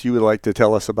what you would like to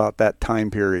tell us about that time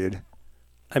period.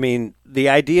 I mean, the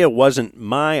idea wasn't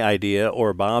my idea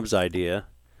or Bob's idea.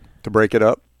 To break it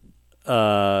up?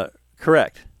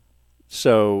 Correct.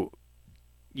 So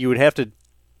you would have to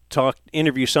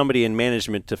interview somebody in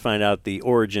management to find out the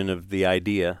origin of the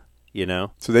idea, you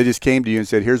know? So they just came to you and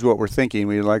said, here's what we're thinking.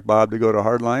 We'd like Bob to go to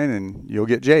Hardline and you'll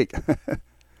get Jake.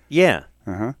 Yeah.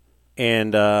 Uh-huh.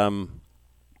 And,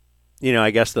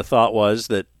 I guess the thought was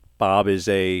that Bob is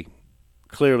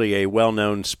clearly a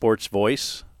well-known sports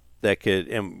voice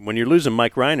and when you're losing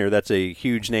Mike Reiner, that's a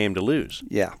huge name to lose.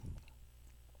 Yeah.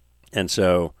 And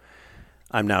so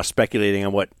I'm now speculating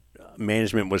on what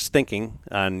management was thinking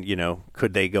on,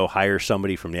 could they go hire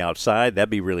somebody from the outside? That'd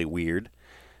be really weird,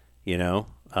 Yeah,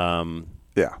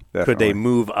 definitely. Could they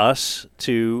move us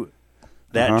to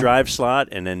that drive slot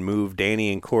and then move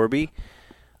Danny and Corby?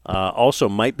 Also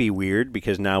might be weird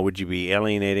because now would you be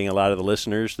alienating a lot of the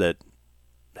listeners that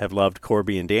have loved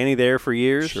Corby and Danny there for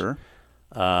years? Sure.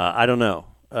 I don't know.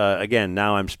 Again,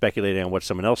 now I'm speculating on what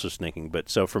someone else was thinking. But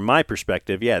so from my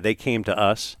perspective, yeah, they came to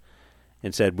us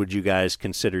and said, would you guys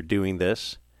consider doing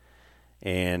this?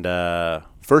 And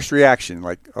first reaction,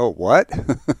 like, oh, what?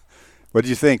 What did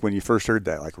you think when you first heard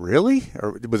that? Like, really?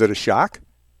 Or was it a shock?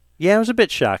 Yeah, it was a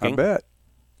bit shocking. I bet.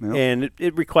 Yep. And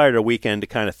it required a weekend to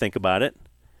kind of think about it.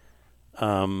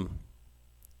 So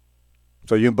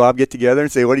you and Bob get together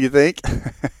and say, what do you think?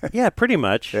 Yeah, pretty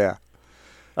much. Yeah.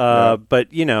 But,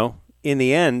 in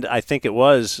the end, I think it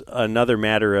was another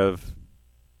matter of,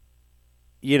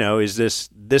 is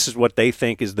this is what they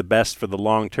think is the best for the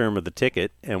long term of the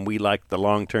ticket, and we like the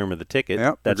long term of the ticket.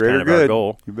 Yep, that's kind of our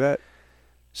goal. You bet.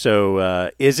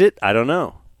 So is it? I don't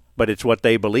know. But it's what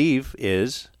they believe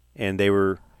is, and they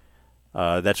were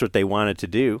that's what they wanted to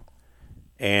do.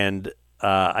 And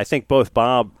I think both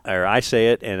Bob, or I say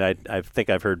it, and I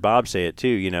think I've heard Bob say it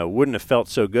too, wouldn't have felt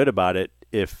so good about it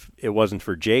if it wasn't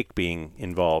for Jake being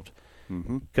involved.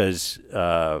 Because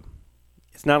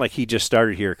it's not like he just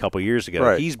started here a couple years ago.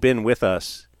 Right. He's been with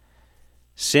us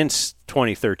since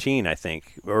 2013, I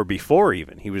think, or before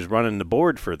even. He was running the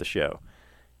board for the show,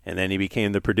 and then he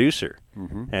became the producer.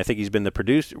 And I think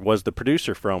was the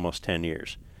producer for almost 10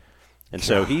 years. And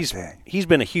so he's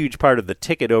been a huge part of the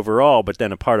ticket overall, but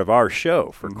then a part of our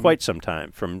show for quite some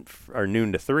time, from our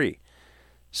noon to 3.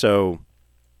 So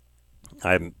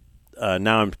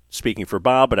now I'm speaking for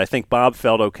Bob, but I think Bob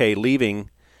felt okay leaving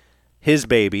his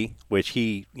baby, which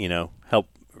he,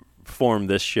 helped form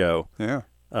this show. Yeah.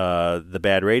 The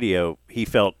Bad Radio. He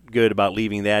felt good about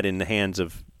leaving that in the hands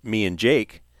of me and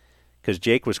Jake, because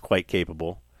Jake was quite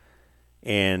capable.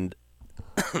 And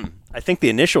I think the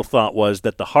initial thought was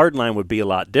that the hard line would be a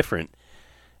lot different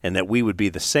and that we would be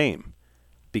the same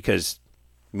because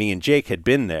me and Jake had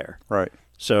been there. Right.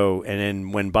 So, and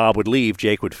then when Bob would leave,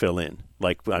 Jake would fill in,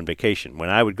 like on vacation. When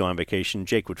I would go on vacation,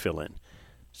 Jake would fill in.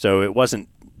 So it wasn't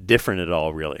different at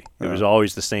all, really. It was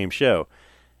always the same show.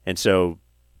 And so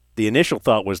the initial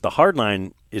thought was the hard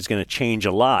line is going to change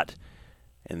a lot,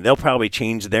 and they'll probably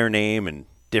change their name and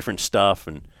different stuff,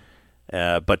 and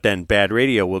but then Bad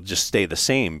Radio will just stay the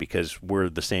same because we're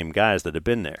the same guys that have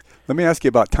been there. Let me ask you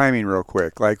about timing real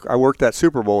quick. Like, I worked that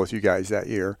Super Bowl with you guys that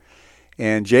year,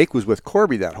 and Jake was with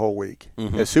Corby that whole week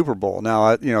at Super Bowl.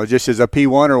 Now, just as a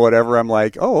P1 or whatever, I'm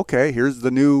like, oh, okay, here's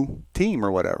the new team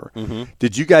or whatever.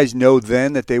 Did you guys know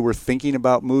then that they were thinking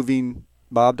about moving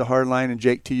Bob to Hardline and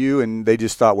Jake to you, and they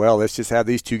just thought, well, let's just have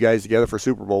these two guys together for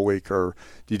Super Bowl week, or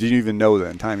did you even know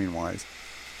then, timing-wise?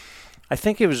 I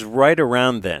think it was right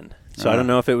around then. So I don't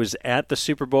know if it was at the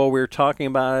Super Bowl we were talking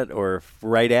about it, or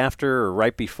right after, or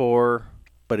right before,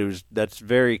 but that's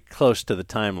very close to the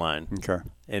timeline. Okay.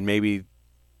 And maybe,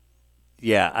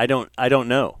 I don't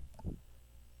know.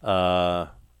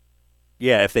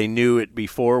 If they knew it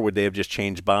before, would they have just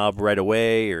changed Bob right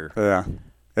away, or? Yeah.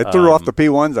 It threw off the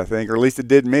P1s, I think, or at least it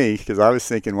did me, because I was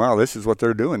thinking, wow, this is what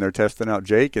they're doing. They're testing out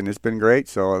Jake, and it's been great,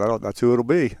 so that's who it'll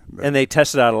be. But, and they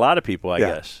tested out a lot of people, I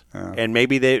guess. And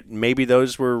maybe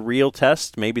those were real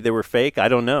tests. Maybe they were fake. I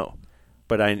don't know.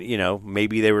 But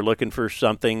maybe they were looking for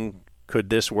something. Could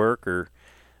this work?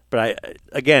 But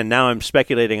now I'm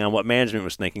speculating on what management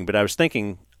was thinking. But I'm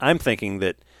thinking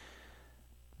that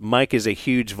Mike is a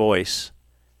huge voice,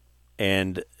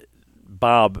 and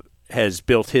Bob has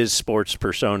built his sports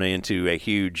persona into a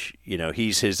huge,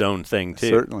 he's his own thing too.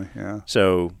 Certainly, yeah.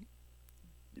 So,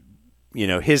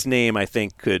 his name I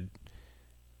think could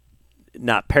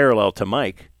not parallel to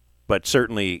Mike, but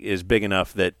certainly is big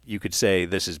enough that you could say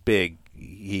this is big.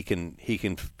 He can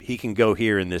go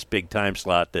here in this big time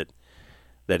slot that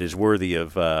is worthy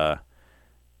of an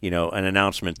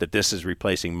announcement that this is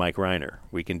replacing Mike Reiner.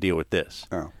 We can deal with this.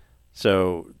 Oh.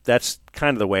 So that's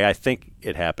kind of the way I think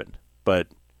it happened. But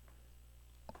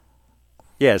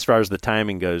yeah, as far as the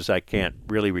timing goes, I can't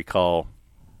really recall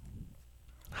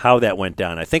how that went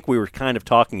down. I think we were kind of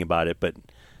talking about it, but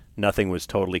nothing was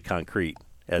totally concrete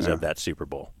as of that Super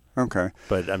Bowl. Okay.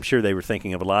 But I'm sure they were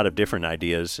thinking of a lot of different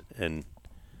ideas, and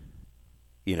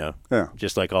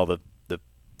just like all the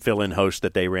fill-in hosts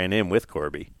that they ran in with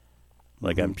Corby.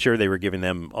 Like I'm sure they were giving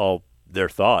them all their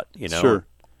thought. Sure.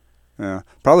 Yeah,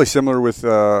 probably similar with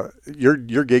your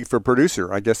gig for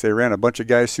producer. I guess they ran a bunch of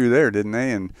guys through there, didn't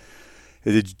they? And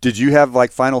did you have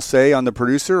like final say on the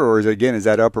producer, or is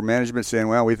that upper management saying,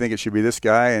 well, we think it should be this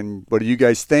guy, and what do you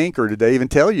guys think? Or did they even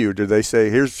tell you? Did they say,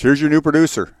 here's your new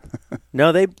producer?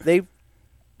 No, they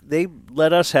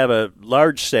let us have a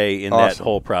large say in that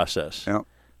whole process. Yep.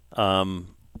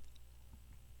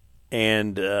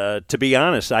 And to be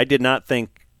honest, I did not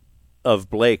think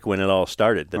of Blake when it all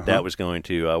started that was going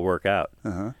to work out.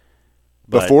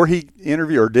 Before he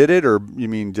interviewed, or did it, or you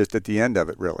mean just at the end of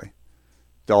it, really?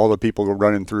 All the people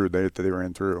running through that they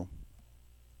ran through.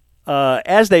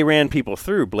 As they ran people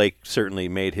through, Blake certainly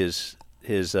made his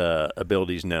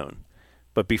abilities known.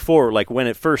 But before, like when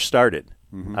it first started,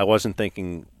 I wasn't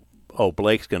thinking, oh,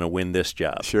 Blake's going to win this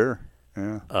job. Sure.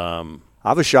 Yeah.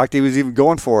 I was shocked he was even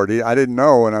going for it. I didn't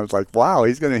know, and I was like, wow,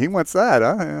 he wants that,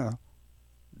 huh? Yeah.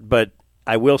 But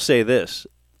I will say this,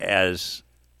 as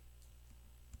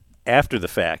after the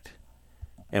fact,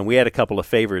 and we had a couple of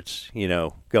favorites,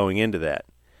 going into that,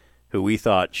 who we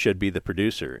thought should be the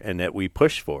producer and that we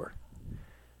pushed for.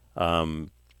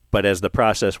 But as the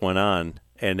process went on,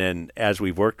 and then as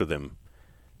we've worked with him,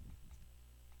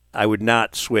 I would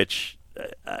not switch.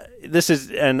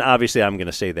 And obviously I'm going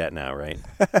to say that now, right?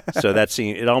 So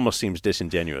it almost seems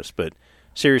disingenuous, but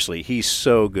seriously, he's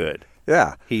so good.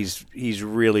 Yeah. He's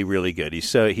really, really good.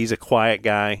 He's a quiet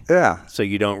guy. Yeah. So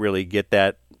you don't really get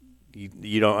that.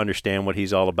 You don't understand what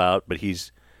he's all about, but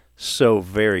he's so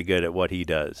very good at what he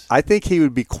does. I think he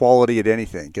would be quality at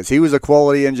anything because he was a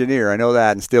quality engineer. I know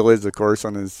that, and still is, of course,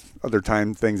 on his other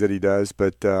time things that he does.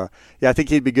 But, I think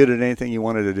he'd be good at anything he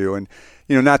wanted to do. And,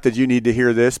 not that you need to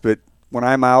hear this, but when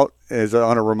I'm out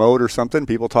on a remote or something,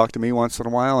 people talk to me once in a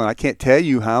while, and I can't tell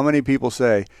you how many people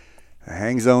say,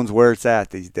 Hang Zone's where it's at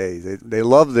these days. They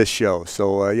love this show.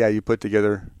 So, you put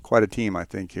together quite a team, I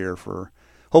think, here for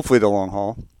hopefully the long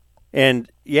haul.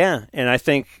 And I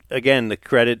think again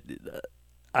credit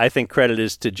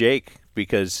is to Jake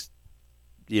because,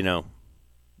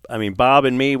 Bob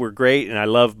and me were great, and I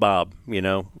love Bob.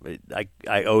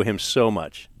 I owe him so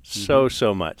much,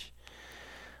 so much,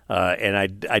 and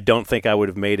I don't think I would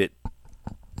have made it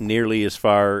nearly as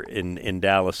far in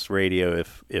Dallas radio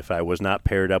if I was not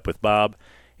paired up with Bob,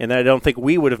 and I don't think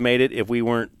we would have made it if we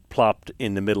weren't plopped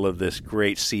in the middle of this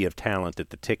great sea of talent at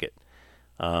the ticket.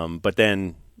 But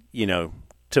then.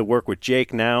 To work with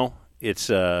Jake now, it's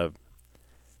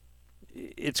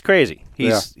crazy.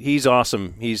 He's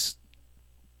awesome. He's,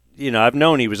 I've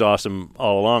known he was awesome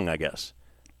all along, I guess.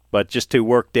 But just to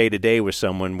work day to day with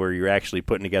someone where you're actually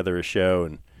putting together a show,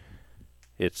 and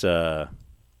it's, I'm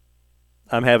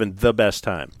having the best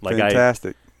time.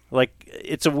 Fantastic.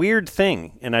 It's a weird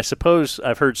thing, and I suppose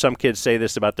I've heard some kids say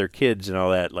this about their kids and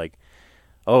all that, like,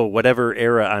 oh, whatever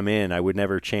era I'm in, I would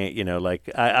never change.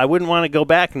 I wouldn't want to go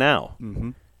back now.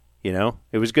 Mm-hmm.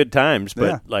 It was good times,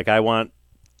 but I want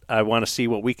to see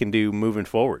what we can do moving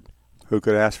forward. Who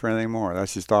could ask for anything more?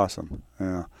 That's just awesome.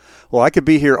 Yeah. Well, I could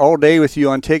be here all day with you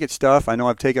on ticket stuff. I know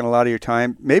I've taken a lot of your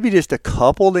time. Maybe just a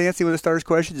couple Dancing with the Stars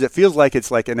questions. It feels like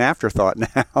it's like an afterthought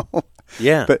now.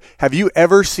 Yeah. But have you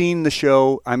ever seen the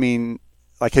show? I mean,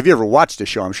 have you ever watched the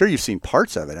show? I'm sure you've seen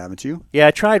parts of it, haven't you? Yeah,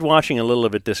 I tried watching a little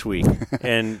of it this week,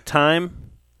 and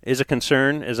time is a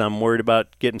concern as I'm worried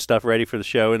about getting stuff ready for the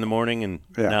show in the morning and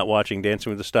not watching Dancing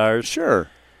with the Stars. Sure.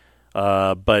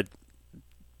 But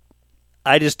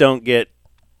I just don't get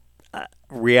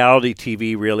reality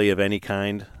TV really of any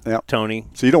kind, Tony.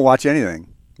 So you don't watch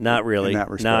anything? Not really. In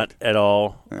that respect. Not at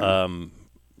all.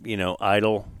 Yeah.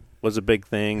 Idol was a big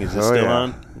thing. Is it still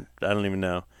on? I don't even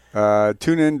know.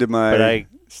 Tune in to my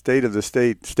State of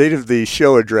the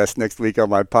show address next week on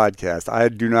my podcast. I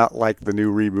do not like the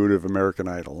new reboot of American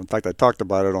Idol. In fact, I talked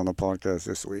about it on the podcast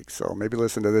this week. So maybe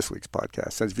listen to this week's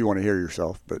podcast since if you want to hear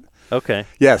yourself. But okay.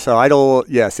 Yeah, so Idol,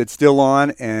 yes, it's still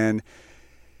on, and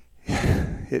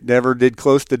it never did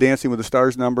close to Dancing with the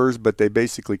Stars numbers, but they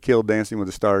basically killed Dancing with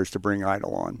the Stars to bring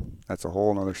Idol on. That's a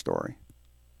whole other story.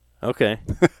 Okay.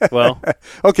 Well.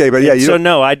 Okay, but yeah. So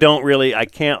no, I don't really. I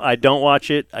can't. I don't watch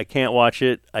it. I can't watch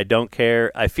it. I don't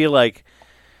care. I feel like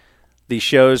these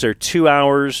shows are 2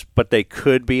 hours, but they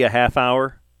could be a half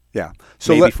hour. Yeah.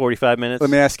 So maybe 45 minutes.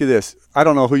 Let me ask you this. I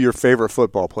don't know who your favorite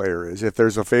football player is. If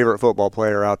there's a favorite football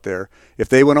player out there, if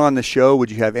they went on the show,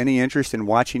 would you have any interest in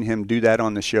watching him do that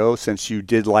on the show since you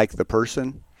did like the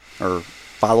person or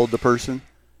followed the person?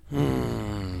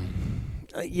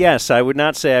 Yes, I would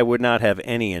not say I would not have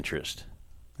any interest,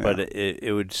 but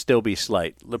it would still be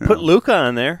slight. Put Luca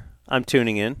on there. I'm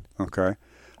tuning in. Okay.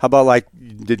 How about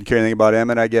you didn't care anything about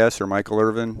Emmett, I guess, or Michael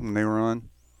Irvin when they were on?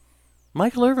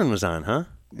 Michael Irvin was on, huh?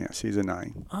 Yeah, season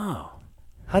 9. Oh.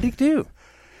 How'd he do?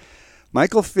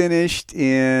 Michael finished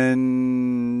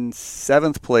in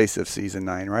 7th place of season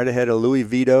 9, right ahead of Louis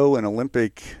Vito, an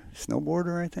Olympic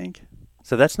snowboarder, I think.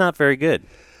 So that's not very good.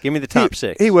 Give me the top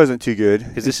 6. He wasn't too good.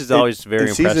 Because this is always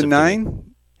very impressive. Season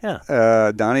 9,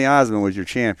 yeah. Donnie Osmond was your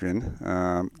champion.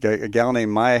 A gal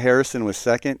named Maya Harrison was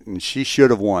second, and she should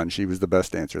have won. She was the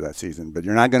best dancer that season. But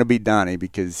you're not going to beat Donnie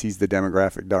because he's the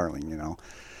demographic darling, you know.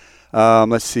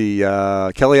 Let's see.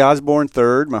 Kelly Osbourne,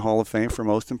 3rd, my Hall of Fame for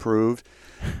most improved.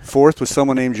 4th was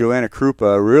someone named Joanna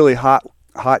Krupa, a really hot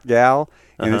gal.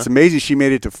 And it's amazing she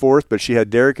made it to 4th, but she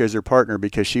had Derek as her partner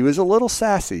because she was a little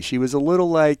sassy. She was a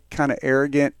little, kind of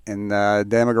arrogant, and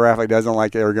demographic doesn't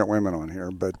like arrogant women on here.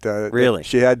 But really?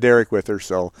 She had Derek with her,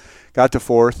 so got to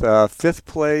 4th. 5th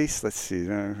place, let's see.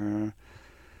 And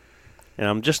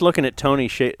I'm just looking at Tony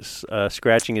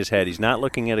scratching his head. He's not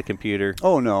looking at a computer.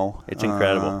 Oh, no. It's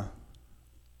incredible.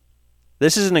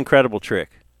 This is an incredible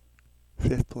trick.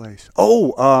 5th place.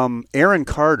 Oh, Aaron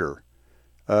Carter.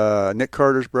 Nick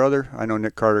Carter's brother. I know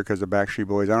Nick Carter because of Backstreet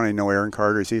Boys. I don't even know Aaron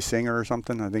Carter. Is he a singer or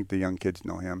something? I think the young kids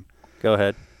know him. Go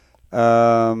ahead.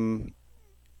 And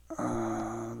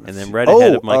then right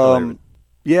ahead of Michael Irvin.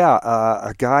 Yeah,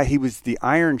 a guy. He was the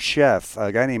Iron Chef.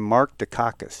 A guy named Mark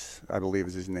Dukakis, I believe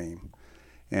is his name.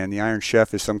 And the Iron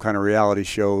Chef is some kind of reality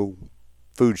show,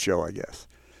 food show, I guess.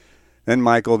 Then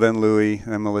Michael, then Louie,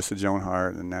 then Melissa Joan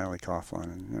Hart, and Natalie Coughlin,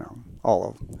 and all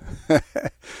of them.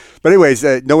 But anyways,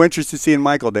 no interest in seeing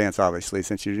Michael dance, obviously,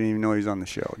 since you didn't even know he was on the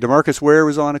show. DeMarcus Ware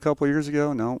was on a couple years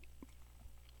ago. No.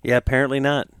 Yeah, apparently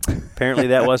not. Apparently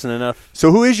that wasn't enough. So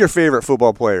who is your favorite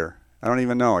football player? I don't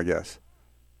even know, I guess.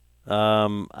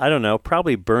 I don't know.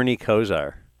 Probably Bernie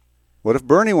Kosar. What if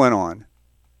Bernie went on?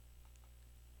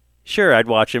 Sure, I'd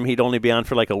watch him. He'd only be on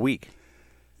for like a week.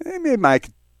 Maybe Mike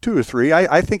 2 or 3.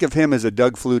 I think of him as a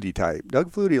Doug Flutie type.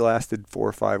 Doug Flutie lasted 4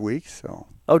 or 5 weeks. So.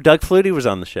 Oh, Doug Flutie was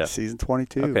on the show. Season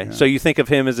 22. Okay, yeah. so you think of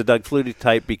him as a Doug Flutie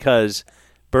type because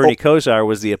Bernie Kosar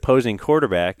was the opposing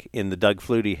quarterback in the Doug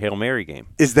Flutie Hail Mary game.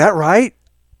 Is that right?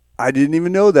 I didn't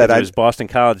even know that. It was Boston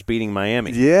College beating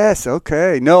Miami. Yes,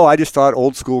 okay. No, I just thought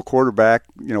old school quarterback,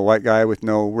 white guy with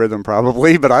no rhythm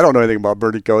probably, but I don't know anything about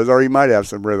Bernie Kosar. He might have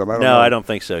some rhythm. I don't know. I don't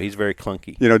think so. He's very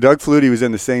clunky. Doug Flutie was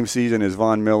in the same season as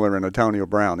Von Miller and Antonio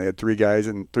Brown. They had 3 guys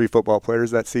and 3 football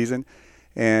players that season.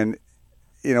 And,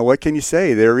 what can you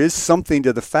say? There is something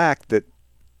to the fact that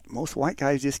most white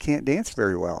guys just can't dance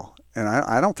very well. And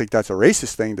I don't think that's a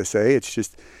racist thing to say. It's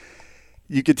just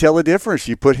you could tell the difference.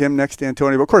 You put him next to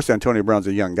Antonio. Of course, Antonio Brown's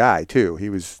a young guy, too. He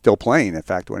was still playing, in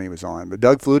fact, when he was on. But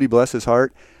Doug Flutie, bless his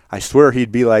heart, I swear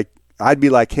I'd be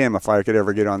like him if I could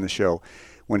ever get on the show.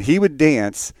 When he would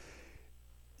dance,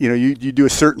 you do a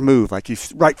certain move, like you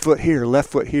right foot here, left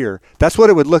foot here. That's what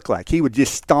it would look like. He would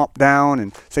just stomp down,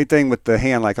 and same thing with the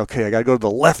hand, like, okay, I got to go to the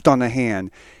left on the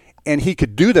hand. And he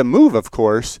could do the move, of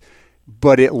course,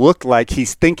 but it looked like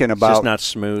he's thinking about. It's just not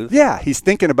smooth. Yeah, he's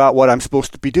thinking about what I'm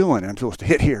supposed to be doing. I'm supposed to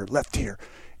hit here, left here.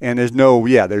 And there's no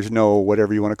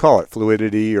whatever you want to call it,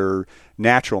 fluidity or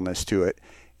naturalness to it.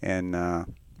 And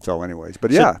so anyways,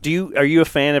 but yeah. So are you a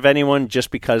fan of anyone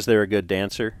just because they're a good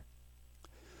dancer?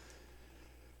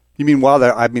 You mean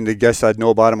I guess I'd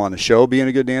know about him on the show being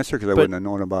a good dancer because I wouldn't have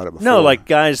known about it before. No, like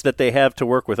guys that they have to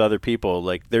work with other people.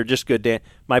 Like they're just good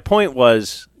My point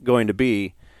was going to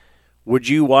be, would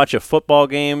you watch a football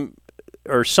game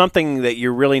or something that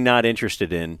you're really not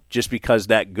interested in just because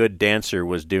that good dancer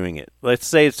was doing it? Let's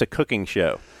say it's a cooking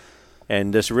show,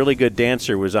 and this really good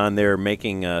dancer was on there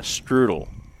making a strudel,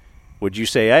 would you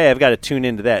say, hey, I've got to tune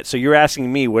into that? So you're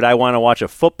asking me, would I want to watch a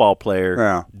football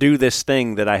player do this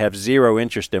thing that I have zero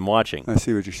interest in watching? I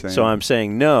see what you're saying. So I'm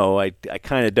saying no, I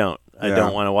kind of don't. I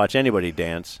don't want to watch anybody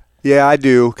dance. Yeah, I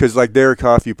do, because like Derek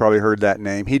Huff, you probably heard that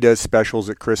name. He does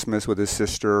specials at Christmas with his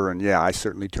sister, and I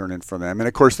certainly turn in for them. And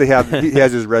of course, he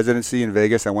has his residency in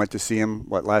Vegas. I went to see him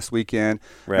last weekend.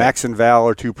 Right. Max and Val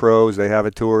are two pros. They have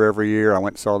a tour every year. I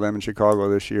went and saw them in Chicago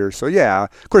this year. So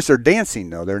of course they're dancing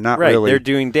though. They're not really. They're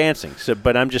doing dancing. So,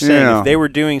 but I'm just saying, if they were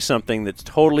doing something that's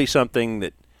totally something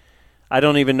that I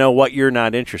don't even know what you're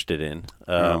not interested in.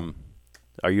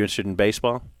 Are you interested in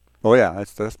baseball? Oh yeah,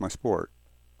 that's my sport.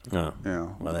 Oh,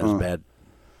 well, that's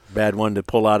bad one to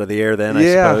pull out of the air then, I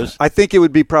suppose. I think it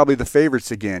would be probably the favorites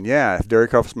again. Yeah, if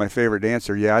Derek Huff's my favorite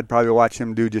dancer, I'd probably watch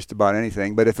him do just about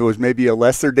anything. But if it was maybe a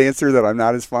lesser dancer that I'm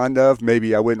not as fond of,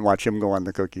 maybe I wouldn't watch him go on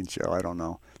the cooking show. I don't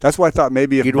know. That's why I thought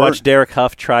maybe if you'd watch Derek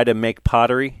Huff try to make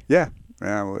pottery? Yeah,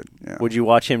 I would. Yeah. Would you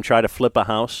watch him try to flip a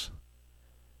house?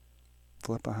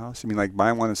 Flip a house? You mean like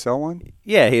buy one and sell one?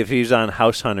 Yeah, if he was on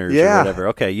House Hunters or whatever.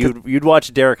 Okay, you'd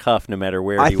watch Derek Huff no matter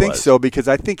where he was. I think so, because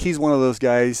I think he's one of those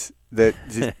guys that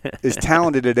is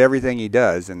talented at everything he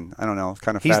does, and I don't know, it's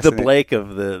kind of fascinating. He's the Blake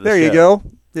of the There show. You go.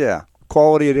 Yeah,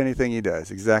 quality at anything he does.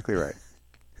 Exactly right.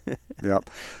 Yep.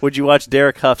 Would you watch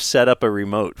Derek Huff set up a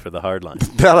remote for the hardline?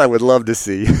 That I would love to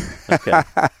see. Okay.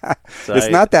 So it's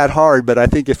not that hard, but I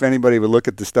think if anybody would look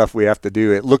at the stuff we have to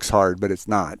do, it looks hard, but it's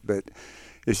not. But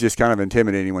it's just kind of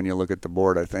intimidating when you look at the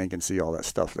board, I think, and see all that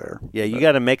stuff there. Yeah, you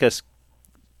got to make us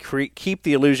keep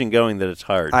the illusion going that it's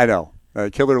hard. I know.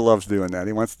 Killer loves doing that.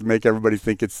 He wants to make everybody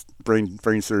think it's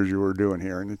brain surgery we're doing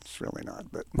here, and it's really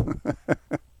not. But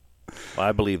well,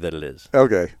 I believe that it is.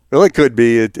 Okay. Well, it could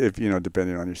be if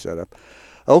depending on your setup.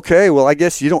 Okay. Well, I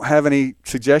guess you don't have any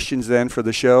suggestions then for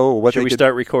the show. What Should we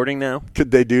start recording now?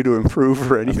 Could they do to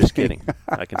improve or anything? I'm just kidding.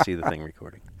 I can see the thing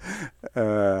recording.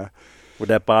 Would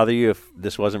that bother you if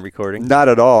this wasn't recording? Not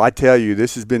at all. I tell you,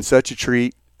 this has been such a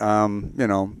treat.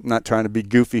 Not trying to be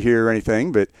goofy here or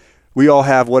anything, but we all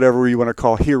have whatever you want to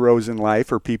call heroes in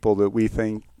life or people that we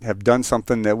think have done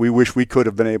something that we wish we could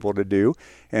have been able to do.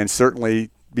 And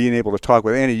certainly being able to talk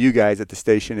with any of you guys at the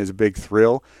station is a big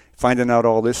thrill. Finding out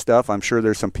all this stuff, I'm sure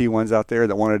there's some P1s out there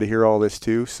that wanted to hear all this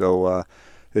too. So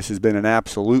this has been an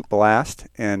absolute blast.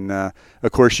 And,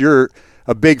 of course, you're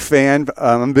a big fan.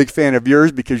 I'm a big fan of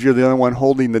yours because you're the only one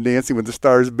holding the Dancing with the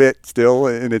Stars bit still,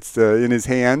 and it's in his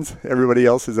hands. Everybody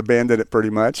else has abandoned it pretty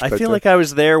much. I feel like I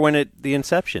was there when the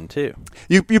inception too.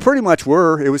 You pretty much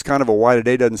were. It was kind of a why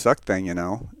today doesn't suck thing, and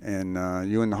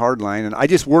you and the hardline. And I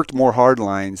just worked more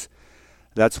hardlines.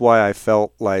 That's why I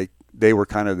felt like they were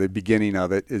kind of the beginning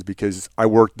of it, is because I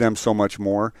worked them so much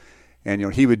more.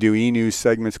 And, he would do E-News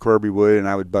segments, Corby would, and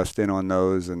I would bust in on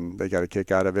those, and they got a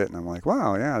kick out of it. And I'm like,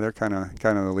 wow, yeah, they're kind of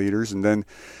the leaders. And then,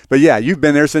 but yeah, you've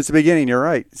been there since the beginning. You're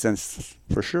right,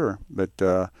 for sure. But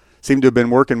seem to have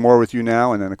been working more with you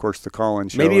now. And then, of course, the call-in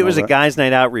show. Maybe it was a Guys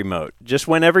Night Out remote. Just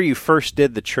whenever you first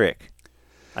did the trick.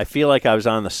 I feel like I was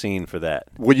on the scene for that.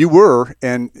 Well, you were,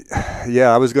 and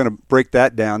I was going to break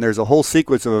that down. There's a whole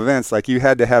sequence of events. Like you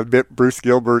had to have Bruce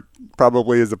Gilbert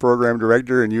probably as the program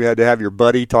director, and you had to have your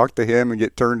buddy talk to him and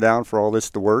get turned down for all this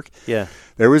to work. Yeah.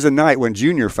 There was a night when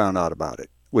Junior found out about it,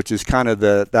 which is kind of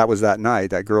that was that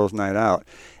night, that girls' night out.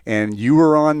 And you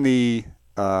were on the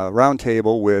round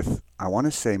table with, I want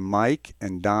to say, Mike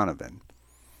and Donovan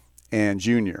and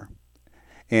Junior.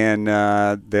 And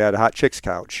they had a hot chicks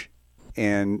couch.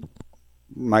 And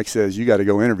Mike says, you got to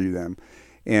go interview them.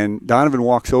 And Donovan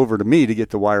walks over to me to get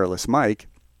the wireless mic.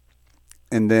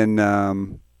 And then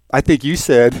I think you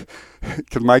said,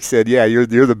 because Mike said, yeah, you're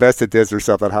the best at this or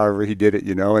something, however he did it,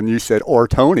 And you said, or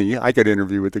Tony, I could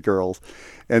interview with the girls.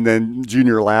 And then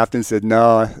Junior laughed and said,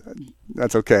 no,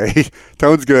 that's okay.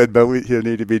 Tone's good, but he'll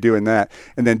need to be doing that.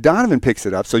 And then Donovan picks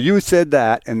it up. So you said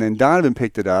that, and then Donovan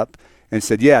picked it up and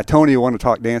said, yeah, Tony will want to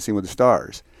talk Dancing with the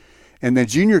Stars. And then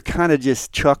Junior kind of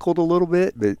just chuckled a little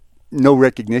bit, but no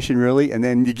recognition really. And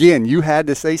then, again, you had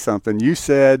to say something. You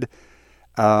said,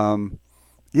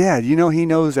 yeah, he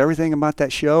knows everything about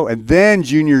that show. And then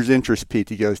Junior's interest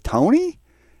peaked. He goes, Tony?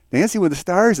 Dancing with the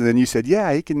Stars? And then you said,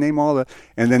 yeah, he can name all the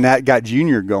 – and then that got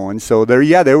Junior going. So,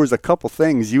 there was a couple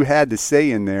things you had to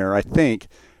say in there, I think,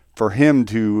 for him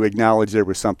to acknowledge there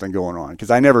was something going on.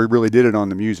 Because I never really did it on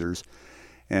the Musers.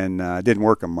 And didn't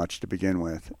work them much to begin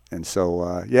with. And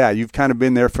so, you've kind of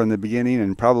been there from the beginning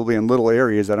and probably in little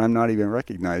areas that I'm not even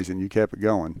recognizing. You kept it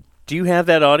going. Do you have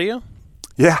that audio?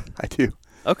 Yeah, I do.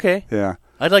 Okay. Yeah.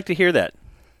 I'd like to hear that.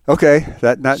 Okay,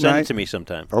 that night. Send it to me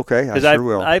sometime. Okay, I sure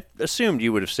will. I assumed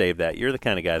you would have saved that. You're the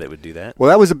kind of guy that would do that. Well,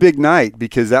 that was a big night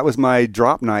because that was my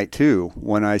drop night too.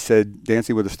 When I said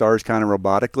Dancing with the Stars kind of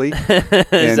robotically.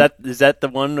 Is that the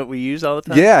one that we use all the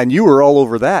time? Yeah, and you were all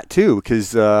over that too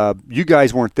because you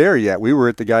guys weren't there yet. We were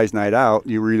at the guys' night out.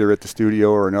 You were either at the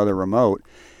studio or another remote,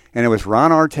 and it was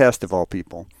Ron Artest of all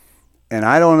people. And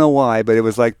I don't know why, but it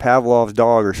was like Pavlov's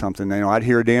dog or something. I'd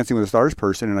hear a Dancing with the Stars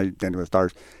person, and I Dancing with the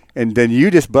Stars. And then you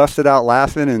just busted out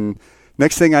laughing, and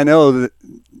next thing I know, that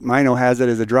Mino has it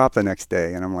as a drop the next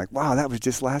day. And I'm like, wow, that was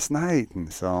just last night.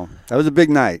 And so that was a big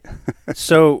night.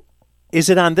 So is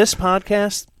it on this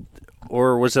podcast,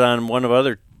 or was it on one of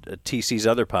TC's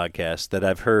other podcasts that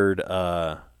I've heard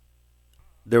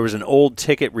there was an old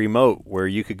ticket remote where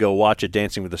you could go watch a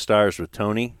Dancing with the Stars with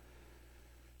Tony?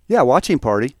 Yeah, watching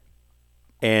party.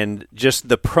 And just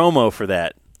the promo for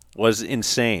that was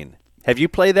insane. Have you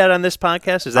played that on this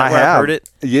podcast? Is that where I heard it?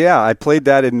 Yeah, I played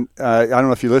that in, I don't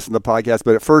know if you listen to the podcast,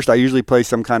 but at first I usually play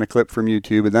some kind of clip from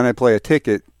YouTube, and then I play a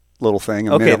ticket little thing,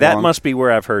 a minute that long. Must be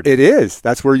where I've heard it. It is.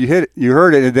 That's where you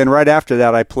heard it, and then right after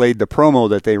that I played the promo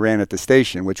that they ran at the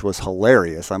station, which was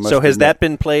hilarious. So has that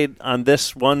been played on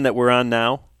this one that we're on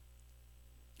now?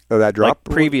 Oh, that drop?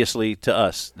 Like previously to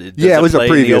us? Yeah, it was a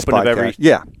previous podcast.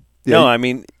 Yeah. No, I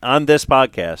mean, on this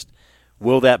podcast,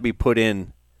 will that be put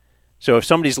in? So if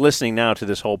somebody's listening now to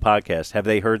this whole podcast, have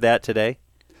they heard that today?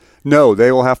 No,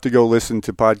 they will have to go listen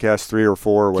to podcast 3 or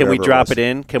 4 or whatever. Can we drop it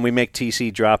in? Can we make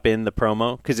TC drop in the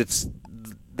promo? Because it's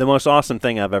the most awesome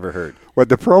thing I've ever heard. What,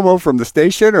 the promo from the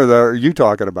station, or are you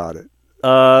talking about it?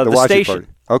 The station. Party.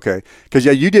 Okay. Because,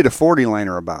 yeah, you did a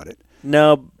 40-liner about it.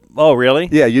 No. Oh, really?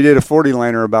 Yeah, you did a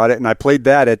 40-liner about it, and I played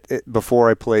that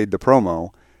before I played the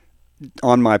promo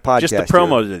on my podcast. Just the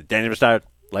promo. Daniel started,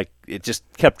 it just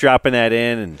kept dropping that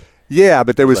in. And yeah,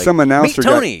 but there was some announcer. Meet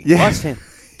Tony. Watch him.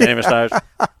 Daniel Stars.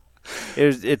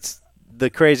 It's the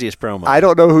craziest promo. I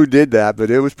don't know who did that,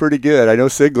 but it was pretty good. I know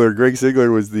Greg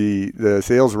Sigler was the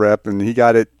sales rep, and he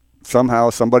got it somehow,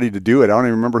 somebody to do it. I don't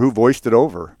even remember who voiced it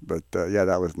over, but yeah,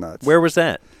 that was nuts. Where was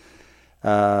that?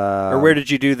 Or where did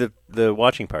you do the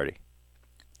watching party?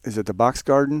 Is it the Box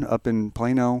Garden up in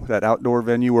Plano, that outdoor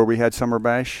venue where we had Summer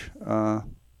Bash?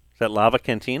 Is that Lava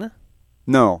Cantina?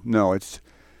 No, it's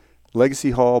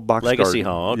Legacy Hall, Box Garden. Legacy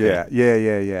Hall, okay.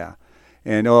 Yeah.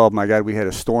 And, oh, my God, we had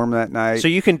a storm that night. So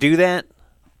you can do that?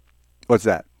 What's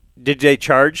that? Did they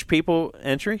charge people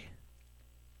entry?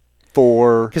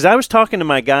 Because I was talking to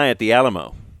my guy at the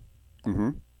Alamo.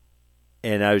 Mm-hmm.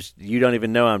 And you don't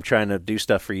even know I'm trying to do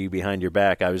stuff for you behind your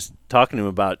back. I was talking to him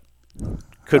about,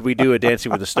 could we do a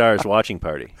Dancing with the Stars watching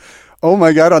party? Oh,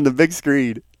 my God, on the big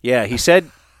screen. Yeah, he said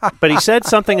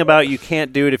something about you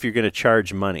can't do it if you're going to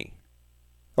charge money.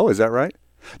 Oh, is that right?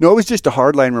 No, it was just a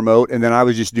hardline remote, and then I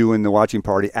was just doing the watching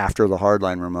party after the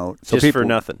hardline remote. So just for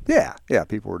nothing? Yeah,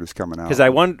 people were just coming out. Because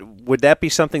would that be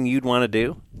something you'd want to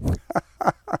do?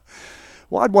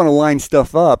 Well, I'd want to line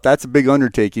stuff up. That's a big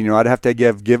undertaking. I'd have to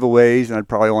give giveaways, and I'd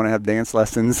probably want to have dance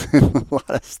lessons and a lot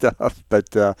of stuff.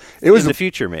 But it was in the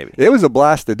future, maybe. It was a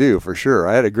blast to do for sure.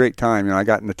 I had a great time. I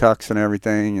got in the tux and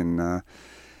everything, and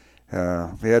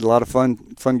we had a lot of fun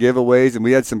giveaways, and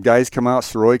we had some guys come out.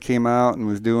 Soroy came out and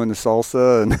was doing the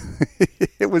salsa, and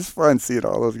it was fun seeing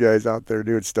all those guys out there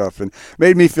doing stuff, and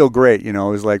made me feel great. It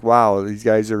was like, wow, these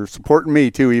guys are supporting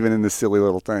me too, even in this silly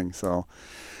little thing. So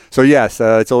yes,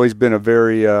 it's always been a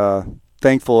very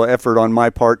thankful effort on my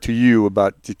part to you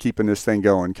about keeping this thing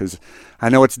going, because I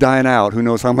know it's dying out. Who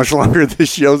knows how much longer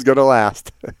this show's going to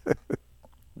last?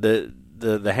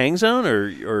 The Hang Zone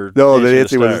or no, the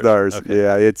Dancing with the Stars. Okay.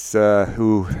 Yeah, it's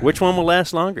who. Which one will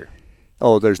last longer?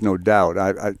 Oh, there's no doubt.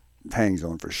 I Hang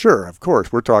Zone for sure. Of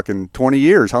course, we're talking 20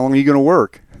 years. How long are you going to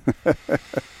work?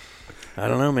 I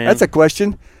don't know, man. That's a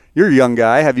question. You're a young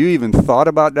guy. Have you even thought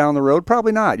about down the road?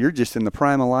 Probably not. You're just in the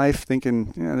prime of life,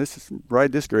 thinking,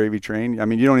 ride this gravy train. I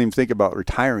mean, you don't even think about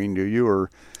retiring, do you? Or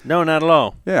no, not at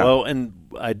all. Yeah. Well, and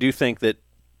I do think that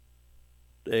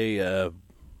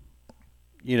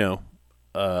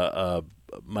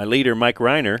my leader, Mike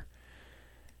Reiner,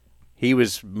 he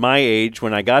was my age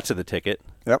when I got to the ticket.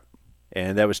 Yep.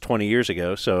 And that was 20 years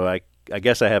ago, so I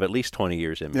guess I have at least 20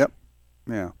 years in me. Yep.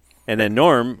 Yeah. And then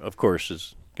Norm, of course,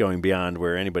 is going beyond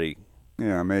where anybody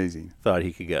amazing thought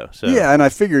he could go. So yeah, and I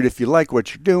figured if you like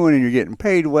what you're doing and you're getting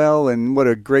paid well and what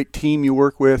a great team you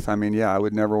work with, I mean, I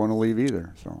would never want to leave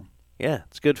either. So yeah,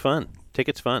 it's good fun.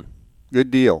 Ticket's fun.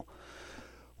 Good deal.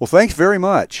 Well, thanks very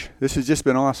much. This has just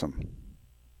been awesome.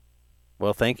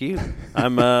 Well, thank you.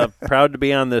 I'm proud to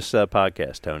be on this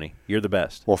podcast, Tony. You're the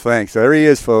best. Well, thanks. There he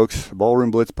is, folks. Ballroom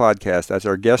Blitz podcast. That's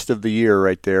our guest of the year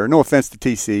right there. No offense to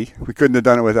TC. We couldn't have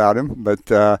done it without him,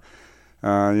 but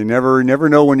You never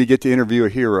know when you get to interview a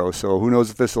hero. So who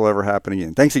knows if this will ever happen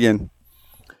again. Thanks again.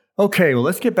 Okay, well,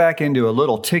 let's get back into a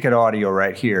little ticket audio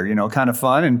right here. Kind of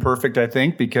fun and perfect, I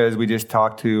think, because we just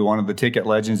talked to one of the ticket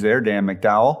legends there, Dan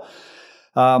McDowell.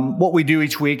 What we do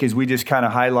each week is we just kind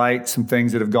of highlight some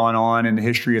things that have gone on in the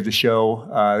history of the show.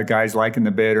 The guys liking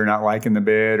the bid or not liking the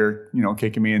bid, or,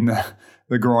 kicking me in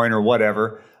the groin or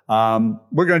whatever.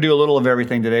 We're going to do a little of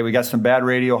everything today. We got some bad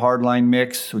radio hardline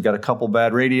mix. We got a couple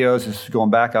bad radios. This is going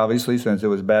back, obviously, since it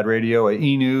was bad radio, a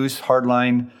E-News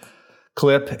hardline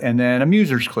clip, and then a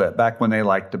Musers clip back when they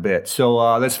liked the bit.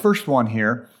 So this first one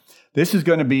here, this is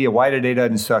going to be a Why Today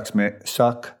Doesn't Suck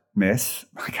Miss.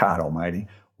 God almighty.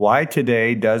 Why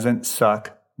Today Doesn't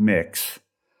Suck mix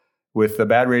with the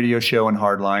bad radio show and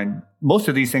hardline. Most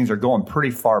of these things are going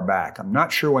pretty far back. I'm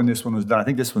not sure when this one was done. I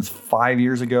think this one's 5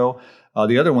 years ago.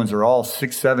 The other ones are all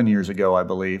 6-7 years ago, I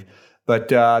believe. But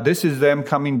this is them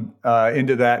coming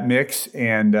into that mix,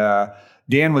 and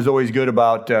Dan was always good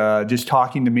about just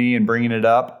talking to me and bringing it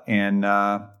up, and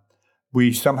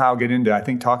we somehow get into, I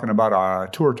think, talking about a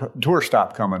tour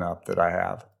stop coming up that I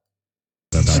have.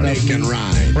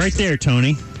 Right there,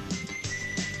 Tony.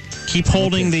 Keep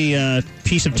holding the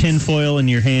piece of tin foil in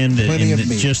your hand in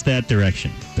just that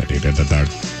direction.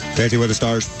 Dancing with the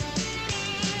Stars.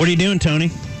 What are you doing,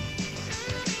 Tony?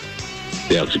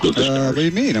 Dancing with the Stars. What do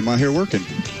you mean? I'm out here working.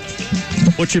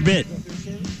 What's your bit?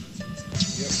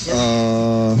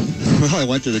 Well, I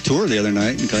went to the tour the other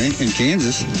night in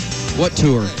Kansas. What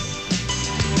tour?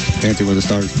 Dancing with the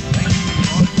Stars.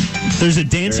 There's a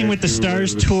Dancing with the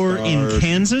Stars tour in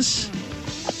Kansas?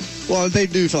 Well, they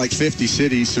do for like 50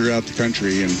 cities throughout the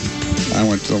country, and I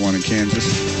went to the one in Kansas.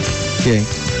 Okay.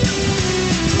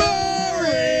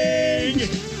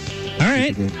 All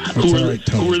right.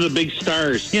 Who were the big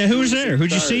stars? Yeah, who was there?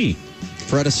 Who'd you see?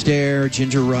 Fred Astaire,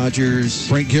 Ginger Rogers,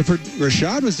 Frank Gifford.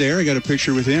 Rashad was there. I got a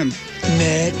picture with him.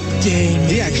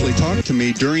 He actually talked to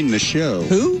me during the show.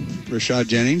 Who? Rashad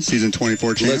Jennings, season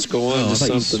 24 champ. Let's go on to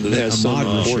something that has some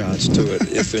importance to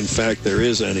it, if in fact there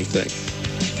is anything.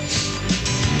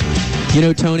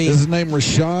 Tony. Is his name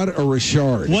Rashad or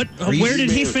Rashard? What? Where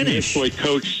did he finish? What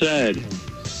Coach said.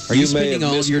 Are you spending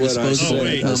all your disposable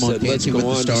income on Dancing with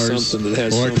the Stars?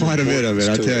 Boy, quite a bit of it,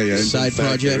 I tell you. Side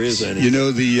projects.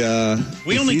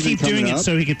 We only keep doing it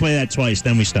so he could play that twice,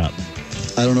 then we stop.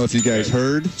 I don't know if you guys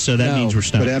heard. So that means we're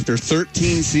stopping. But after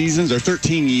 13 seasons or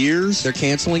 13 years, they're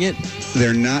canceling it?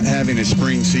 They're not having a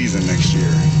spring season next year.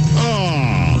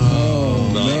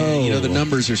 Oh, no. The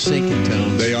numbers are sinking,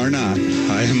 Tone. They are not.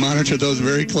 I monitor those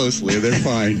very closely. They're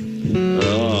fine.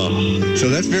 So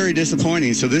that's very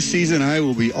disappointing. So this season I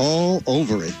will be all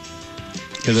over it.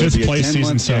 Because there'll be a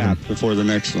 10-month gap before the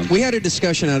next one. We had a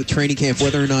discussion out at training camp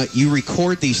whether or not you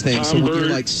record these things. So when you're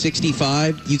like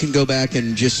 65, you can go back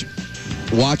and just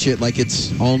watch it like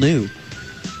it's all new.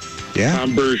 Yeah.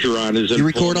 Tom Bergeron is you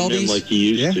record all these? Like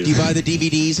he used to. Do you buy the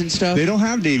DVDs and stuff? They don't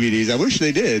have DVDs. I wish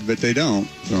they did, but they don't.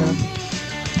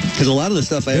 Because a lot of the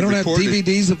stuff I have recorded... They don't have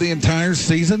DVDs of the entire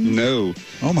season? No.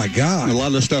 Oh, my God. A lot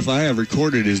of the stuff I have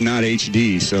recorded is not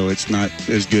HD, so it's not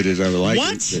as good as I would like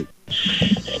it.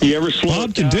 You ever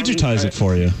Bob can digitize it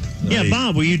for you. Yeah,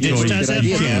 Bob, will you digitize that for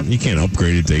me? You can't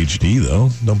upgrade it to HD, though.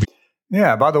 Don't be...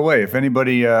 Yeah, by the way, if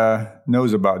anybody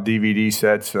knows about DVD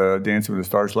sets, Dancing with the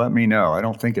Stars, let me know. I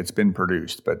don't think it's been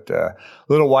produced, but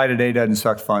little Why Today Doesn't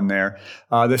Suck fun there.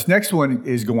 This next one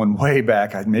is going way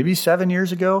back, maybe 7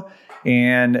 years ago,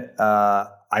 and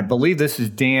I believe this is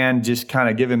Dan just kind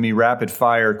of giving me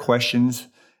rapid-fire questions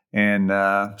and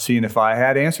seeing if I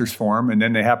had answers for him, and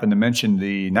then they happened to mention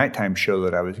the nighttime show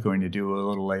that I was going to do a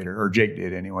little later, or Jake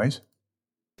did anyways.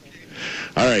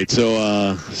 All right,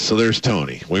 so there's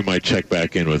Tony. We might check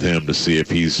back in with him to see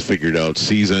if he's figured out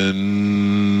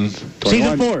season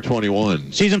 4.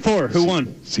 21. Season 4. Who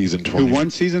won? Season 20. Who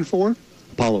won season 4?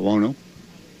 Apollo Ono.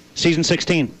 Season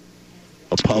 16.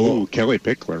 Apollo. Kelly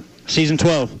Pickler. Season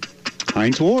 12.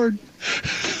 Heinz Ward.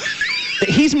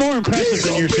 He's more impressive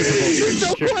than your Super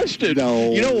Bowl trick. No question.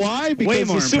 No. You know why? Because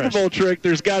the Super Bowl trick,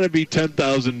 there's got to be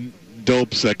 10,000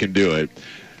 dopes that can do it.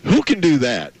 Who can do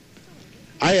that?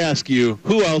 I ask you,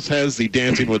 who else has the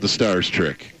Dancing with the Stars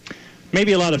trick?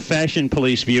 Maybe a lot of Fashion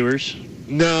Police viewers.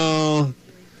 No,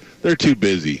 they're too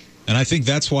busy. And I think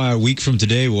that's why a week from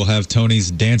today we'll have Tony's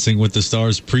Dancing with the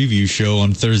Stars preview show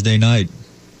on Thursday night.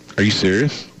 Are you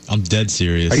serious? I'm dead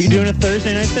serious. Are you doing a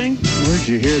Thursday night thing? Where'd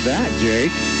you hear that,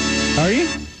 Jake? Are you?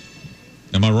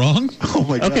 Am I wrong? Oh,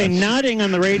 my God. Okay, nodding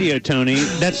on the radio, Tony.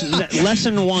 That's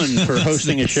lesson 1 for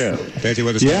hosting a show.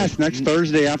 Yes, next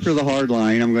Thursday after the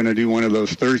Hardline, I'm going to do one of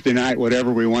those Thursday night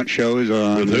whatever we want shows.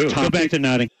 Go back to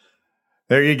nodding.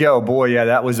 There you go. Boy, yeah,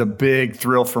 that was a big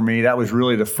thrill for me. That was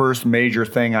really the first major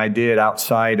thing I did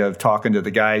outside of talking to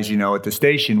the guys, at the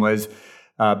station was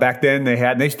back then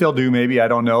they still do maybe, I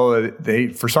don't know.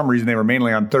 For some reason, they were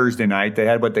mainly on Thursday night. They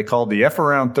had what they called the F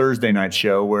Around Thursday night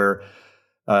show where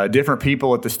different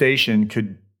people at the station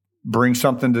could bring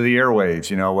something to the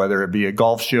airwaves, whether it be a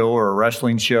golf show or a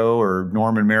wrestling show or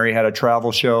Norm and Mary had a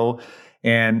travel show.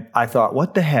 And I thought,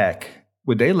 what the heck?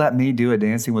 Would they let me do a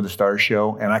Dancing with the Stars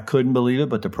show? And I couldn't believe it,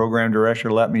 but the program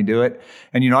director let me do it.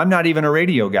 And, I'm not even a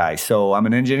radio guy, so I'm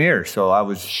an engineer. So I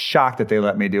was shocked that they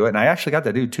let me do it. And I actually got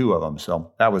to do 2 of them.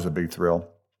 So that was a big thrill.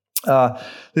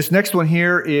 This next one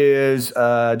here is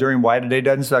during Why Today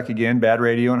Doesn't Suck Again, Bad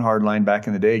Radio and Hardline back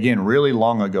in the day. Again, really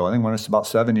long ago. I think when it's about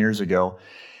 7 years ago.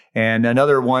 And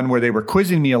another one where they were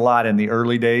quizzing me a lot in the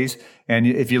early days. And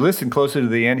if you listen closer to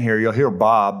the end here, you'll hear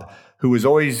Bob, who was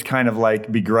always kind of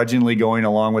like begrudgingly going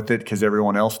along with it because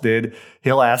everyone else did.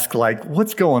 He'll ask like,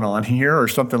 what's going on here or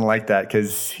something like that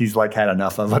because he's like had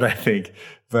enough of it, I think.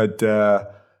 But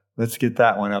let's get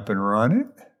that one up and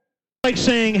running. Like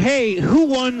saying, hey, who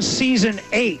won season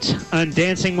 8 on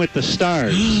Dancing with the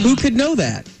Stars? Who could know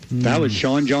that? That was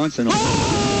Sean Johnson.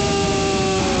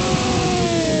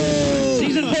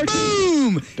 Season 14.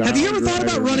 Boom! Have you ever thought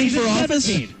about running for office?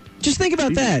 17. Just think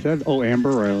about that.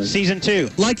 Amber Riley. Season 2.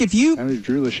 Like if you... That was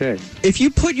Drew Lachey. If you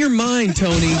put your mind,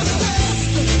 Tony...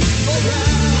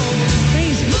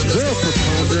 Is there a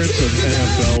preponderance of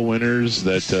NFL winners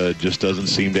that just doesn't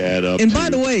seem to add up? And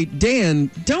by the way, Dan,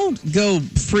 don't go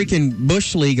freaking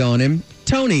Bush League on him.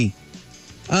 Tony,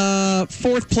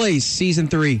 4th place, season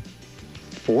 3.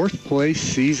 4th place,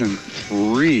 season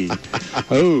 3.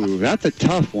 Oh, that's a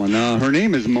tough one. Her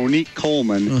name is Monique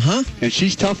Coleman, and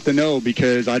she's tough to know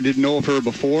because I didn't know of her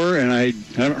before, and I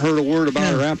haven't heard a word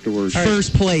about her afterwards.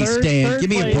 First place, Dan. Give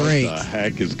me a break. What the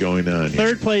heck is going on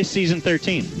here? 3rd place, season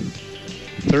 13.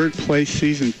 3rd place,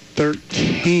 season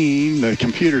 13. The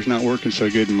computer's not working so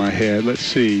good in my head. Let's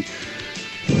see.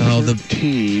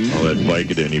 13. Oh, that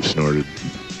Vicodin you've snorted.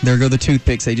 There go the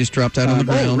toothpicks. They just dropped out on the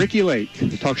ground. Ricky Lake,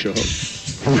 the talk show host.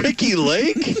 Ricky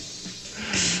Lake?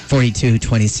 42,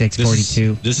 26,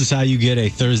 42. This is how you get a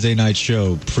Thursday night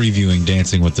show previewing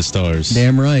Dancing with the Stars.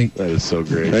 Damn right. That is so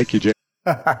great. Thank you, Jay.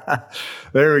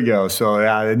 There we go. So,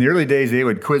 yeah, in the early days, they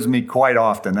would quiz me quite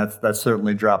often. That's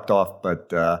certainly dropped off, but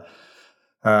they're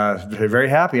very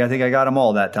happy. I think I got them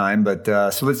all that time. But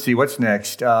so let's see. What's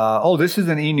next? This is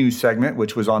an e-news segment,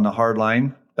 which was on the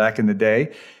Hardline back in the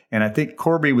day. And I think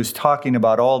Corby was talking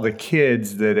about all the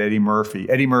kids that Eddie Murphy,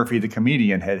 the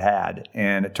comedian, had.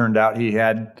 And it turned out he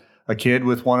had a kid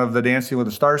with one of the Dancing with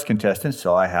the Stars contestants.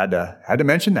 So I had to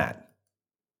mention that.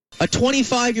 A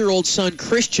 25-year-old son,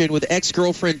 Christian, with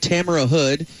ex-girlfriend Tamara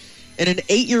Hood, and an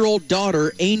 8-year-old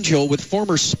daughter, Angel, with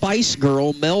former Spice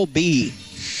Girl Mel B.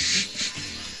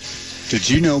 Did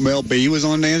you know Mel B was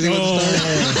on Dancing with the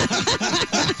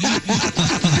Stars?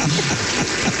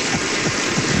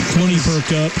 Tony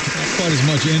perked up. Not quite as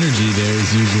much energy there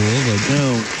as usual, but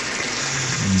no.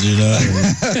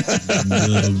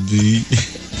 Mel B.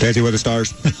 Dancing with the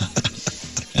Stars.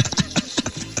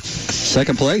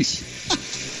 2nd place.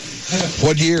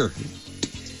 What year?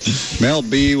 Mel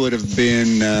B would have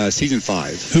been season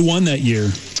 5. Who won that year?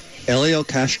 Elio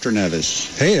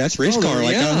Castroneves. Hey, that's race car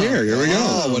like out here. Here we go.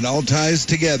 Oh, it all ties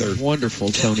together. Wonderful,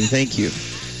 Tony. Thank you.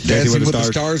 Dancing with the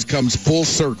Stars comes full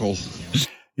circle.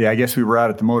 Yeah, I guess we were out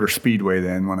at the Motor Speedway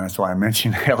then that's why I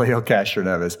mentioned Elio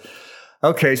Castroneves.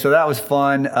 Okay, so that was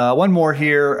fun. One more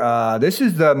here. This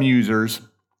is the Musers.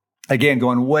 Again,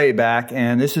 going way back.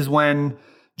 And this is when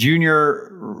Junior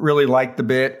really liked the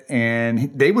bit,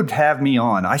 and they would have me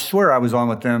on. I swear I was on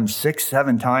with them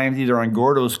 6-7 times, either on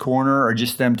Gordo's Corner or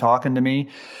just them talking to me.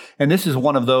 And this is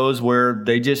one of those where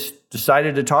they just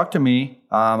decided to talk to me.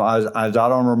 I was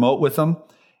out on remote with them,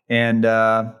 and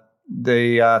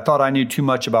they thought I knew too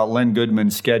much about Len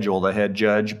Goodman's schedule, the head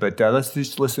judge. But let's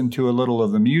just listen to a little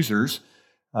of the Musers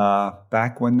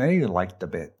back when they liked the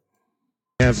bit.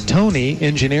 We have Tony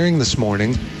engineering this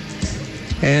morning.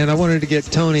 And I wanted to get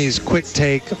Tony's quick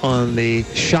take on the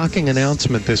shocking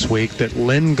announcement this week that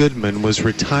Len Goodman was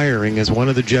retiring as one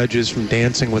of the judges from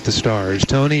Dancing with the Stars.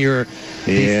 Tony, you're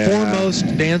the foremost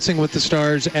Dancing with the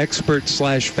Stars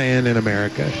expert/fan in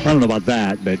America. I don't know about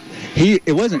that, but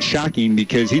it wasn't shocking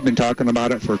because he'd been talking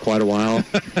about it for quite a while.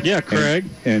 Yeah, Craig.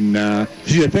 And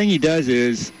see, the thing he does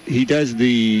is he does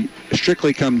the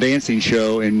Strictly Come Dancing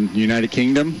show in United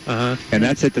Kingdom, and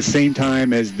that's at the same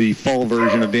time as the fall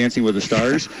version of Dancing with the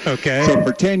Stars. Okay. So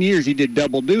for 10 years, he did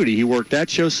double duty. He worked that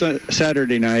show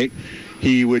Saturday night,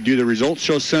 He would do the results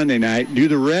show Sunday night, do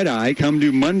the red eye, come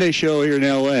do Monday show here in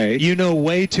L.A. You know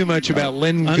way too much about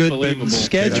Len Goodman's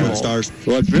schedule. Stars.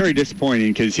 Well, it's very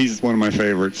disappointing because he's one of my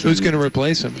favorites. Who's going to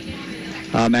replace him?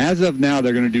 As of now,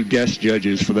 they're going to do guest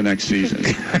judges for the next season.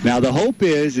 Now, the hope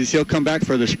is he'll come back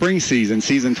for the spring season,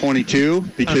 season 22,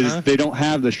 because they don't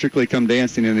have the Strictly Come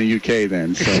Dancing in the UK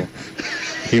then. So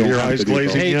he won't have to do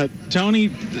both. Hey, Tony,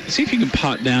 see if you can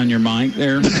pot down your mic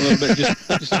there a little bit.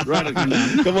 Just write it down.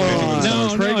 Come on. I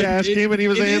was afraid to ask him, and he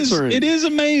was answering. It is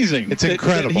amazing. It's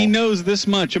incredible. That he knows this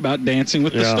much about Dancing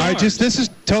with the Stars. All right, this is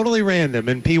totally random.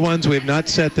 In P1s, we have not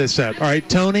set this up. All right,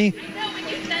 Tony.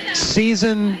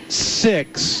 Season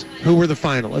 6, who were the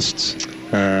finalists?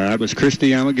 That was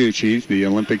Christy Yamaguchi, the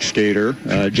Olympic skater.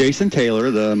 Jason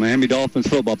Taylor, the Miami Dolphins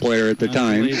football player at the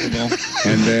time.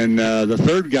 And then the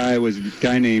third guy was a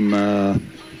guy named,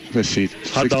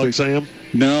 Hot Dog Sam?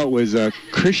 No, it was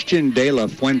Christian De La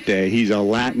Fuente. He's a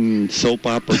Latin soap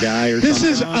opera guy or this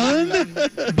something. This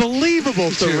is unbelievable.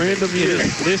 It's a random year.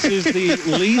 This is the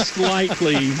least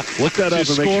likely Look that up to and make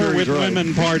score sure with he's right.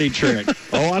 women party trick.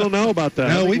 Oh, I don't know about that.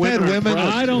 No, we've had women.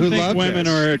 I don't think women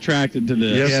are attracted to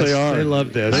this. Yes, they are. They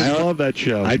love this. They love that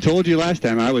show. I told you last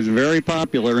time I was very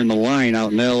popular in the line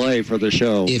out in L.A. for the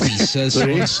show. If he says so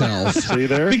himself. See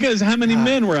there? Because how many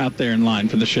men were out there in line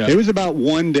for the show? It was about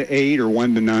 1 to 8 or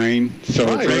 1 to 9. So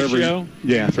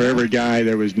for every guy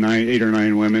there was 8 or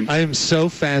 9 women. I am so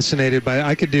fascinated by.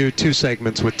 I could do 2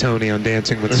 segments with Tony on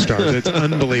Dancing with the Stars. It's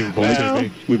unbelievable.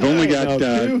 We've only got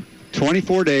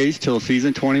 24 days till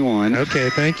season 21.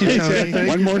 Okay, thank you, Tony.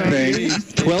 One more thing.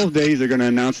 12 days they're going to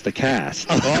announce the cast.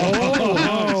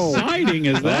 How exciting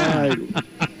is that?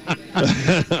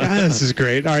 This is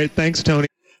great. All right, thanks, Tony.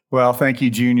 Well, thank you,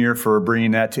 Junior, for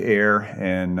bringing that to air,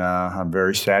 and I'm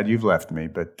very sad you've left me.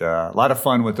 But a lot of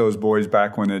fun with those boys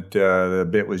back when the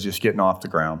bit was just getting off the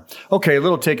ground. Okay, a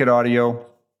little ticket audio.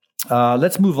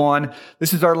 Let's move on.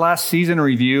 This is our last season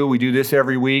review. We do this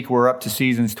every week. We're up to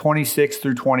seasons 26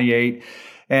 through 28,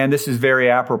 and this is very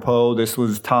apropos. This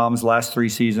was Tom's last 3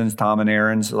 seasons, Tom and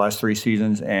Aaron's last 3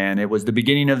 seasons, and it was the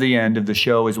beginning of the end of the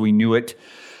show as we knew it.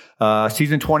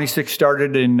 Season 26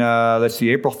 started in,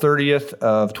 April 30th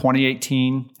of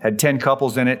 2018, had 10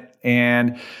 couples in it,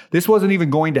 and this wasn't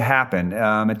even going to happen.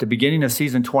 At the beginning of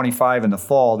season 25 in the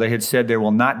fall, they had said there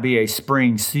will not be a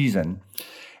spring season,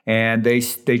 and they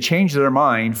changed their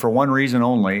mind for one reason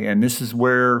only, and this is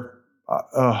where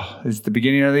it's the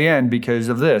beginning of the end because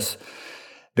of this.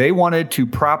 They wanted to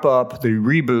prop up the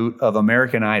reboot of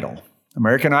American Idol.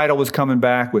 American Idol was coming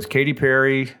back with Katy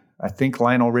Perry, I think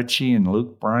Lionel Richie and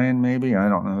Luke Bryan, maybe. I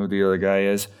don't know who the other guy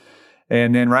is.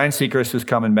 And then Ryan Seacrest was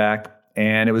coming back,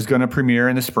 and it was going to premiere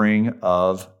in the spring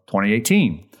of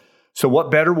 2018. So what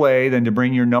better way than to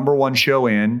bring your number one show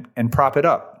in and prop it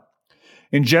up?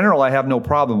 In general, I have no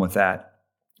problem with that,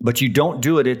 but you don't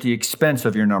do it at the expense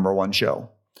of your number one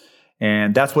show.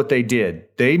 And that's what they did.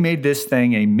 They made this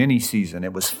thing a mini season.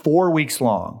 It was 4 weeks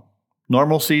long.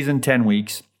 Normal season, 10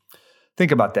 weeks.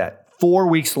 Think about that. 4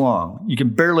 weeks long. You can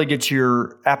barely get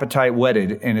your appetite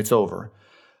whetted, and it's over.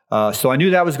 So I knew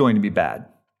that was going to be bad.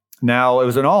 Now, it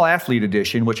was an all-athlete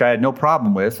edition, which I had no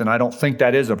problem with, and I don't think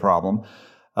that is a problem.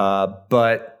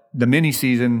 But the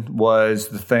mini-season was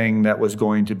the thing that was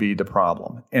going to be the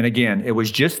problem. And again, it was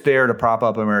just there to prop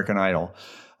up American Idol.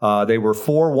 They were the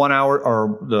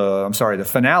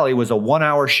finale was a 1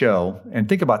 hour show. And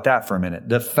think about that for a minute.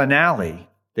 The finale,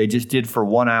 they just did for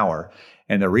 1 hour.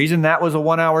 And the reason that was a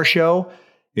 1 hour show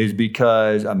is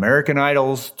because American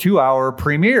Idol's 2 hour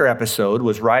premiere episode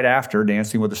was right after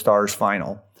Dancing with the Stars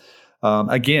final.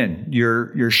 Again,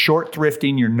 you're short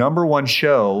thrifting your number one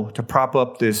show to prop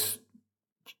up this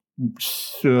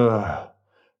bad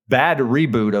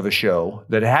reboot of a show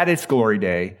that had its glory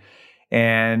day.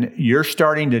 And you're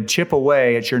starting to chip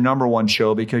away at your number one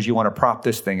show because you want to prop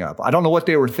this thing up. I don't know what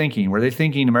they were thinking. Were they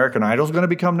thinking American Idol is going to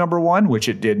become number one, which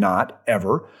it did not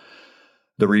ever,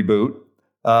 the reboot?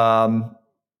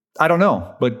 I don't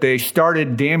know. But they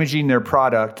started damaging their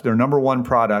product, their number one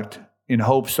product, in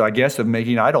hopes, I guess, of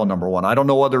making Idol number one. I don't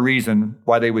know other reason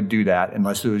why they would do that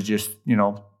unless it was just,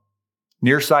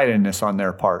 nearsightedness on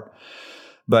their part.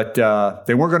 But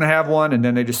they weren't going to have one, and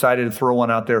then they decided to throw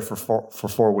one out there for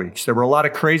 4 weeks. There were a lot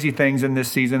of crazy things in this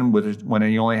season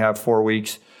when you only have 4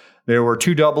 weeks. There were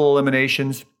 2 double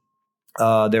eliminations.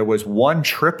 There was 1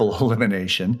 triple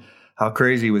elimination. How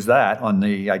crazy was that on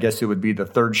I guess it would be the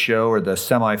third show or the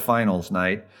semifinals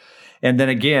night. And then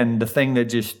again, the thing that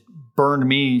just burned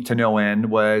me to no end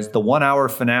was the 1 hour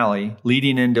finale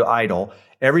leading into Idol.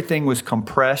 Everything was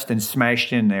compressed and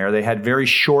smashed in there. They had very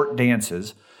short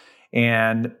dances.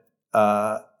 And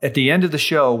at the end of the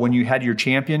show, when you had your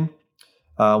champion,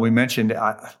 We mentioned, did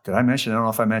I mention? I don't know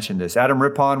if I mentioned this. Adam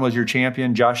Rippon was your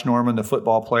champion. Josh Norman, the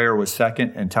football player, was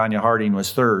second, and Tanya Harding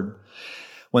was third.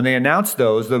 When they announced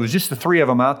those, there was just the three of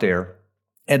them out there,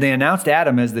 and they announced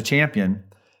Adam as the champion,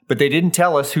 but they didn't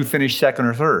tell us who finished second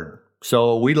or third.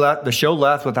 So the show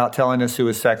left without telling us who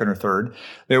was second or third.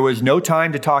 There was no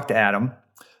time to talk to Adam.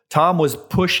 Tom was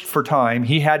pushed for time.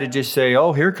 He had to just say,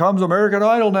 oh, here comes American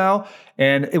Idol now.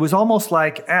 And it was almost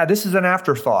like, this is an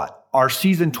afterthought. Our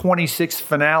season 26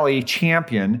 finale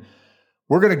champion,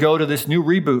 we're going to go to this new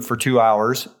reboot for 2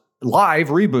 hours, live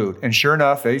reboot. And sure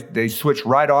enough, they switched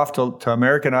right off to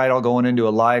American Idol going into a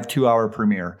live 2-hour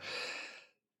premiere.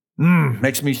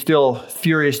 Makes me still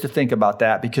furious to think about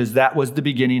that, because that was the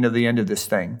beginning of the end of this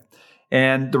thing.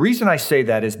 And the reason I say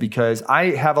that is because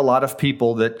I have a lot of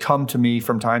people that come to me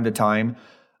from time to time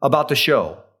about the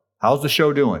show. How's the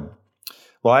show doing?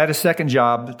 Well, I had a second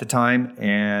job at the time,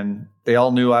 and they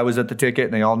all knew I was at the ticket,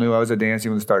 and they all knew I was a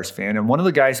Dancing with the Stars fan. And one of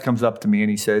the guys comes up to me and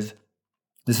he says,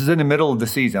 this is in the middle of the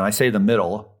season. I say the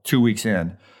middle, 2 weeks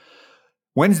in.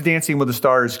 When's Dancing with the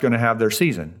Stars going to have their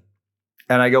season?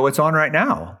 And I go, it's on right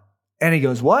now. And he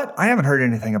goes, what? I haven't heard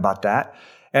anything about that.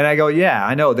 And I go, yeah,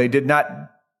 I know. They did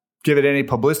not give it any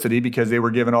publicity because they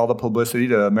were giving all the publicity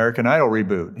to American Idol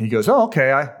reboot. He goes, oh,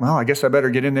 okay. I guess I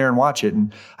better get in there and watch it.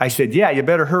 And I said, yeah, you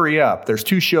better hurry up. There's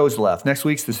 2 shows left. Next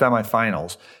week's the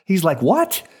semifinals. He's like,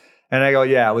 what? And I go,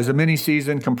 yeah, it was a mini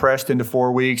season compressed into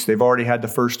 4 weeks. They've already had the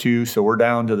first 2, so we're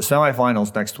down to the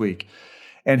semifinals next week.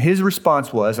 And his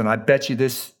response was, and I bet you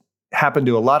this happened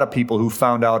to a lot of people who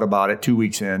found out about it 2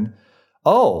 weeks in,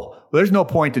 oh, there's no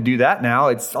point to do that now.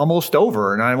 It's almost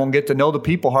over, and I won't get to know the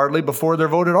people hardly before they're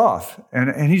voted off.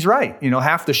 And he's right.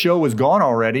 Half the show was gone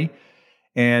already,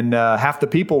 and half the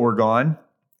people were gone.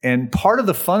 And part of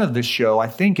the fun of this show, I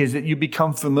think, is that you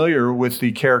become familiar with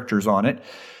the characters on it.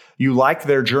 You like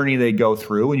their journey they go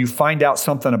through, and you find out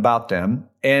something about them.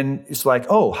 And it's like,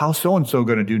 oh, how's so-and-so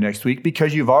going to do next week?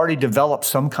 Because you've already developed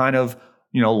some kind of,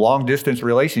 long-distance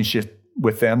relationship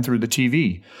with them through the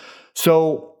TV.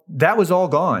 So that was all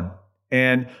gone.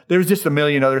 And there's just a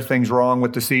million other things wrong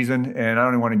with the season, and I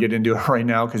don't even want to get into it right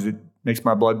now because it makes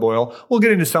my blood boil. We'll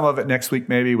get into some of it next week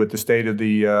maybe with the state of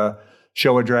the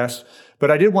show address.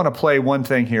 But I did want to play one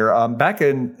thing here. Back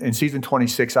in season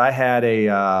 26, I had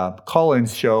a call-in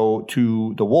show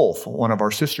to The Wolf, one of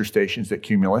our sister stations at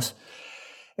Cumulus.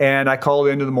 And I called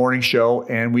into the morning show,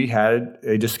 and we had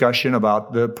a discussion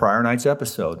about the prior night's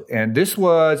episode. And this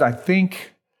was, I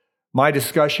think, my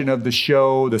discussion of the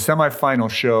show, the semifinal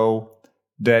show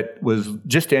that was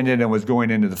just ended and was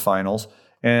going into the finals.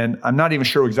 And I'm not even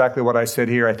sure exactly what I said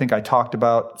here. I think I talked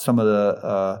about some of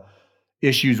the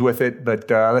issues with it, but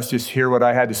let's just hear what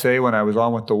I had to say when I was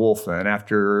on with the Wolf then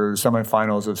after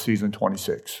semifinals of season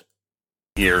 26.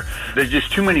 Here, there's just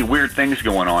too many weird things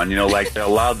going on, like they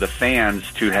allowed the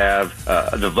fans to have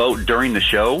the vote during the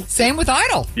show. Same with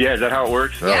Idol. Yeah, is that how it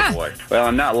works? Yeah. Oh, boy. Well,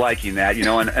 I'm not liking that, and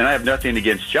I have nothing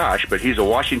against Josh, but he's a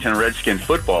Washington Redskins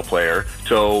football player,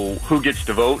 so who gets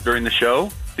to vote during the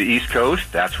show? The East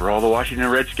Coast, that's where all the Washington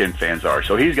Redskins fans are.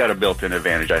 So he's got a built-in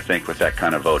advantage, I think, with that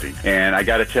kind of voting. And I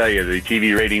got to tell you, the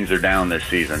TV ratings are down this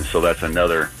season, so that's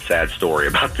another sad story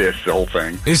about the whole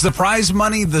thing. Is the prize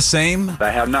money the same?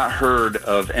 I have not heard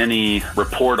of any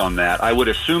report on that. I would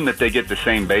assume that they get the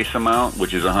same base amount,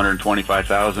 which is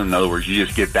 $125,000. In other words, you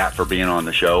just get that for being on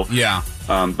the show. Yeah.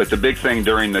 But the big thing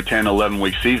during the 10,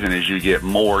 11-week season is you get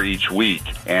more each week.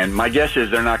 And my guess is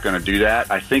they're not going to do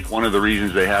that. I think one of the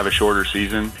reasons they have a shorter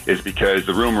season is because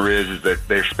the rumor is that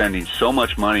they're spending so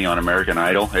much money on American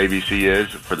Idol, ABC is,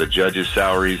 for the judges'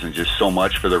 salaries and just so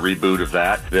much for the reboot of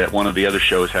that one of the other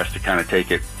shows has to kind of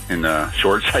take it in the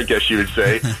shorts, I guess you would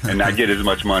say, and not get as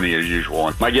much money as usual.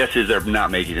 And my guess is they're not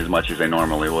making as much as they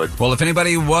normally would. Well, if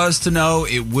anybody was to know,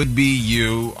 it would be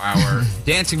you, our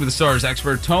Dancing with the Stars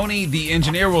expert, Tony, the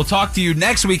engineer. We'll talk to you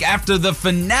next week after the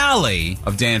finale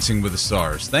of Dancing with the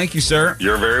Stars. Thank you, sir.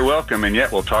 You're very welcome, and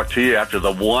yet we'll talk to you after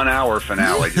the 1-hour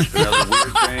finale. Just another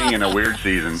weird thing and a weird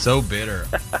season. So bitter.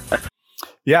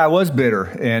 Yeah, I was bitter,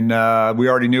 and we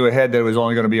already knew ahead that it was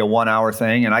only going to be a 1-hour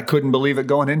thing, and I couldn't believe it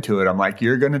going into it. I'm like,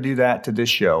 you're going to do that to this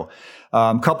show.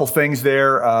 Couple things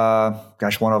there.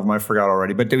 One of them I forgot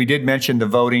already, but we did mention the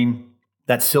voting.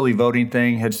 That silly voting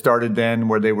thing had started then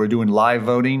where they were doing live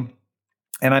voting.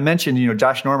 And I mentioned,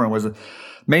 Josh Norman was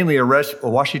mainly a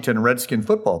Washington Redskin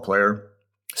football player.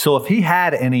 So if he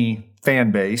had any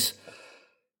fan base,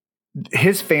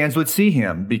 his fans would see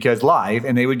him because live,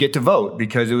 and they would get to vote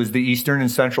because it was the Eastern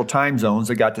and Central time zones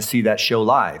that got to see that show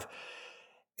live.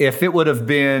 If it would have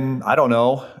been, I don't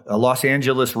know, a Los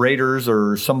Angeles Raiders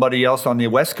or somebody else on the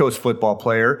West Coast football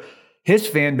player, his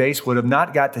fan base would have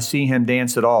not got to see him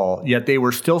dance at all, yet they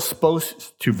were still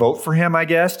supposed to vote for him, I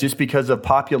guess, just because of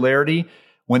popularity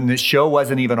when the show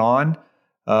wasn't even on.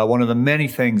 One of the many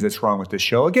things that's wrong with this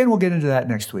show. Again, we'll get into that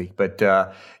next week. But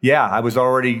I was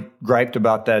already griped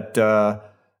about that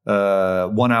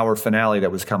 1 hour finale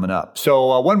that was coming up.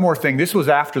 So one more thing. This was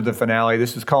after the finale.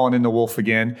 This is Calling in the Wolf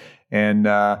again. And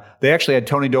they actually had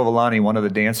Tony Dovolani, one of the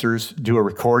dancers, do a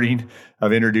recording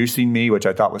of introducing me, which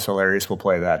I thought was hilarious. We'll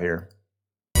play that here.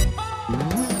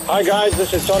 Hi, guys.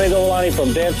 This is Tony Dovolani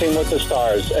from Dancing with the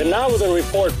Stars. And now with a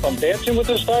report from Dancing with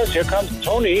the Stars, here comes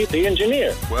Tony, the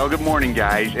engineer. Well, good morning,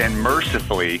 guys. And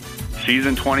mercifully,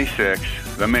 season 26,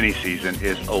 the mini-season,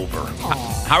 is over.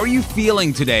 How are you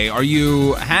feeling today? Are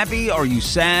you happy? Are you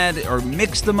sad? Or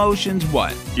mixed emotions?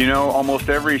 What? You know, almost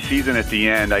every season at the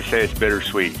end, I say it's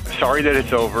bittersweet. Sorry that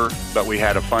it's over, but we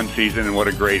had a fun season, and what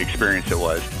a great experience it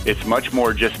was. It's much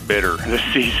more just bitter this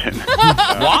season.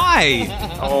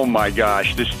 Why? Oh, my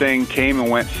gosh. This thing came and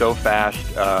went so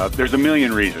fast. There's a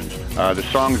million reasons. The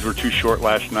songs were too short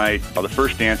last night. The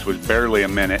first dance was barely a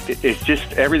minute. It's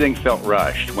just everything felt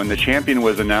rushed. When the champion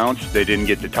was announced, they didn't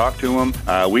get to talk to him.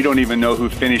 We don't even know who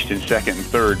finished in second and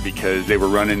third because they were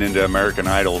running into American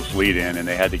Idol's lead-in and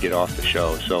they had to get off the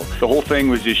show. So the whole thing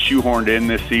was just shoehorned in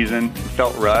this season. It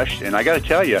felt rushed. And I got to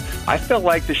tell you, I felt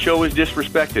like the show was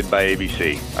disrespected by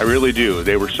ABC. I really do.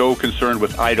 They were so concerned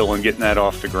with Idol and getting that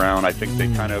off the ground. I think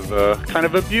they kind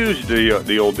of abused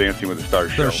the old Dancing with the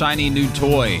Stars show. Their shiny new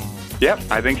toy. Yep,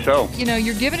 I think so. You know,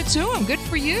 you're giving it to him. Good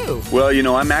for you. Well, you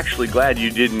know, I'm actually glad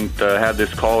you didn't have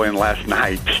this call in last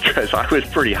night because I was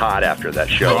pretty hot after that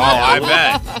show. Oh, I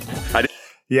bet.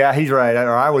 Yeah, he's right.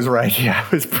 Or I was right. Yeah,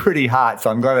 it was pretty hot. So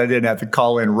I'm glad I didn't have to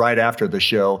call in right after the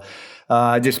show.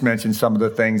 I just mentioned some of the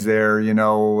things there. You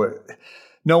know,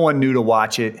 no one knew to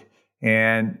watch it.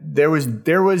 And there was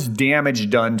damage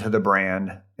done to the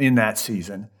brand in that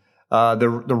season.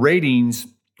 The ratings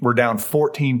were down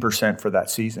 14% for that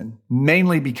season,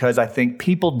 mainly because I think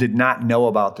people did not know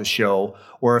about the show,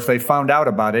 or if they found out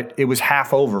about it, it was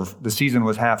half over. The season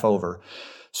was half over.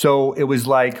 So it was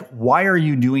like, why are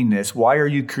you doing this? Why are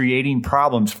you creating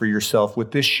problems for yourself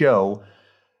with this show?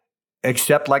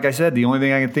 Except, like I said, the only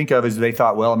thing I can think of is they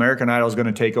thought, well, American Idol is going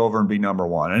to take over and be number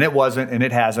one. And it wasn't, and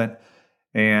it hasn't.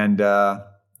 And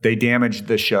they damaged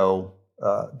the show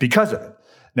because of it.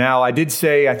 Now, I did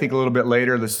say, I think a little bit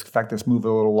later, in fact, let's move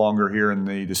a little longer here in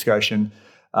the discussion,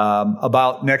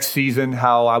 about next season,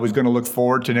 how I was going to look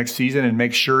forward to next season and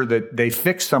make sure that they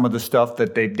fix some of the stuff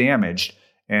that they've damaged.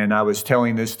 And I was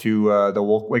telling this to the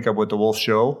Wake Up with the Wolf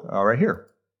show right here.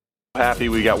 Happy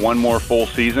we got one more full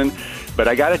season. But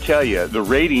I got to tell you, the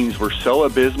ratings were so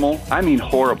abysmal. I mean,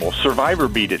 horrible. Survivor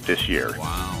beat it this year.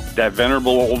 Wow. That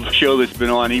venerable old show that's been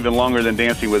on even longer than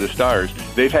Dancing with the Stars.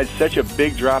 They've had such a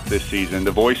big drop this season.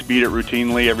 The Voice beat it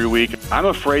routinely every week. I'm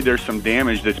afraid there's some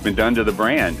damage that's been done to the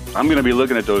brand. I'm going to be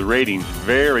looking at those ratings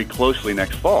very closely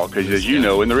next fall because, as you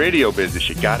know, in the radio business,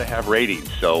 you got to have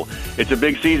ratings. So it's a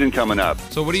big season coming up.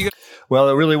 So what do you? Well,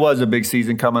 it really was a big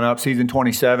season coming up, season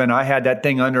 27. I had that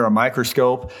thing under a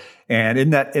microscope. And isn't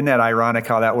that ironic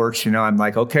how that works? You know, I'm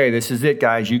like, okay, this is it,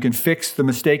 guys. You can fix the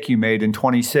mistake you made in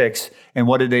 26. And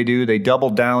what did they do? They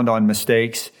doubled down on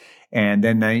mistakes. And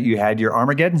then you had your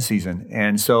Armageddon season.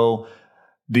 And so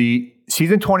the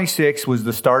season 26 was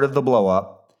the start of the blow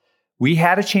up. We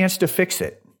had a chance to fix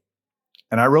it.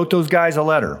 And I wrote those guys a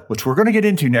letter, which we're going to get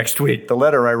into next week. The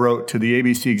letter I wrote to the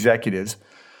ABC executives.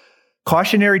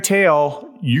 Cautionary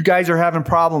tale, you guys are having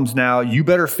problems now. You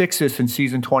better fix this in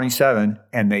season 27.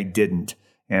 And they didn't.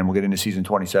 And we'll get into season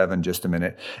 27 in just a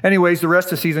minute. Anyways, the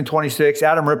rest of season 26,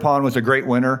 Adam Rippon was a great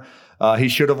winner. He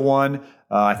should have won.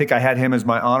 I think I had him as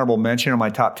my honorable mention on my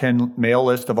top 10 male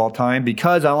list of all time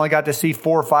because I only got to see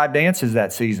 4 or 5 dances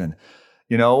that season.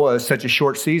 You know, such a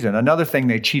short season. Another thing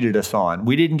they cheated us on.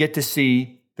 We didn't get to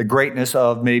see the greatness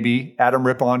of maybe Adam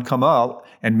Rippon come out,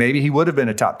 and maybe he would have been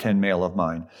a top 10 male of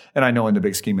mine. And I know in the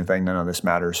big scheme of things, none of this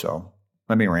matters, so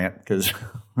let me rant, because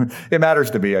it matters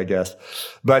to me, I guess.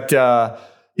 But,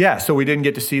 so we didn't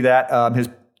get to see that. His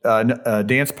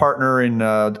dance partner,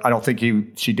 I don't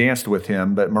think she danced with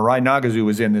him, but Mirai Nagazu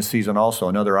was in this season also,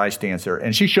 another ice dancer,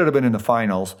 and she should have been in the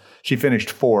finals. She finished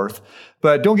 4th.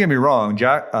 But don't get me wrong,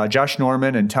 Josh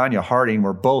Norman and Tanya Harding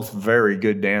were both very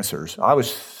good dancers. I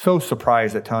was so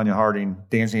surprised at Tanya Harding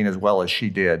dancing as well as she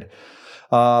did.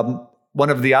 One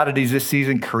of the oddities this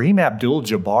season, Kareem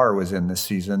Abdul-Jabbar was in this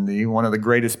season, one of the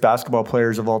greatest basketball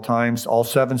players of all time, all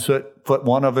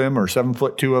 7'1" of him or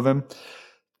 7'2" of him.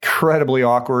 Incredibly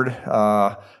awkward.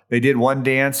 They did one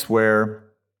dance where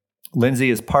Lindsay,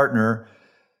 his partner,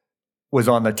 was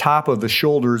on the top of the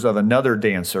shoulders of another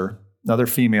dancer, another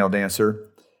female dancer,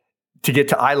 to get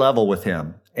to eye level with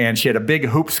him. And she had a big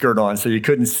hoop skirt on, so you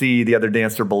couldn't see the other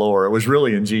dancer below her. It was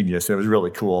really ingenious. It was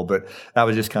really cool. But that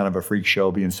was just kind of a freak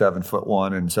show, being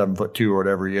 7'1" and 7'2" or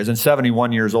whatever he is. And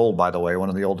 71 years old, by the way, one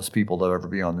of the oldest people to ever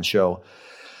be on the show.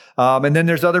 And then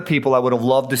there's other people I would have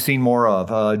loved to see more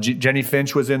of. Jenny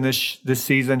Finch was in this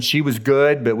season. She was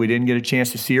good, but we didn't get a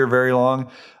chance to see her very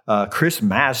long. Chris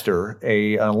Master,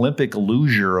 an Olympic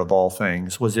luger of all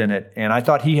things, was in it. And I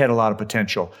thought he had a lot of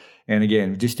potential. And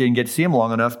again, just didn't get to see him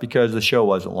long enough because the show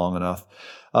wasn't long enough.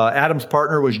 Adam's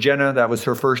partner was Jenna. That was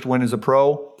her first win as a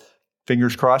pro.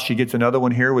 Fingers crossed she gets another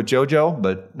one here with JoJo,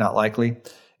 but not likely.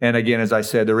 And again, as I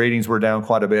said, the ratings were down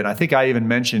quite a bit. I think I even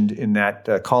mentioned in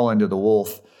that call into the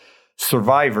Wolf,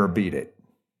 Survivor beat it.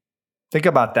 Think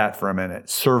about that for a minute.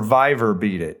 Survivor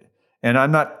beat it. And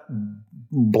I'm not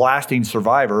blasting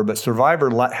Survivor, but Survivor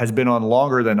has been on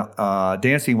longer than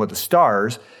Dancing with the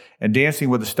Stars. And Dancing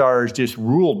with the Stars just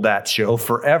ruled that show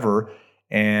forever.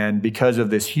 And because of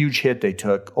this huge hit they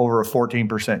took, over a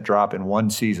 14% drop in one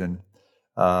season,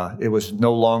 it was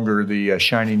no longer the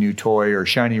shiny new toy or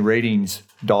shiny ratings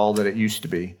doll that it used to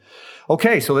be.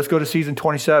 Okay, so let's go to season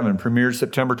 27. Premiered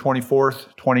September 24th,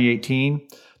 2018.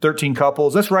 13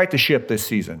 couples. Let's right the ship this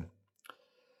season.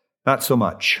 Not so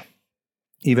much.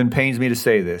 Even pains me to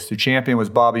say this. The champion was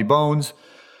Bobby Bones.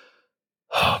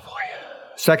 Oh, boy.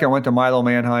 Second went to Milo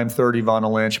Manheim. Third, Ivana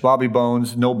Lynch. Bobby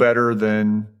Bones, no better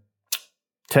than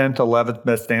 10th, 11th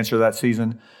best dancer that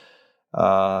season.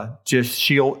 Just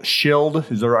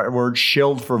shilled is the right word.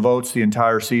 Shilled for votes the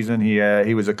entire season.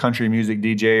 He was a country music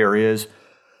DJ, or is.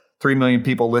 3 million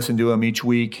people listened to him each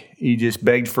week. He just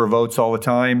begged for votes all the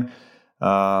time.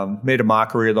 Made a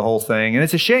mockery of the whole thing. And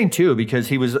it's a shame, too, because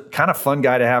he was kind of fun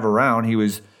guy to have around. He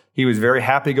was very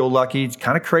happy-go-lucky,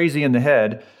 kind of crazy in the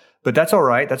head. But that's all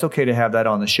right. That's okay to have that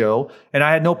on the show. And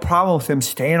I had no problem with him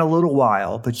staying a little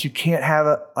while. But you can't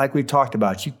have like we've talked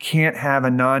about, you can't have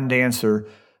a non-dancer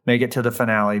make it to the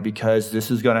finale, because this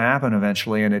is going to happen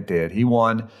eventually, and it did. He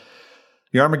won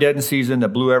the Armageddon season that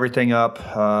blew everything up.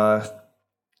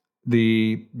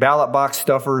 The ballot box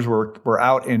stuffers were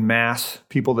out in mass.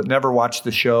 People that never watched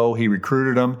the show, he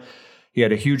recruited them. He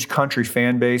had a huge country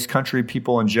fan base. Country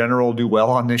people in general do well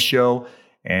on this show.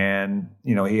 And,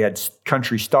 he had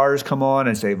country stars come on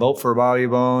and say, vote for Bobby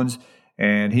Bones.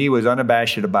 And he was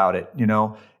unabashed about it,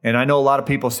 And I know a lot of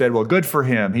people said, well, good for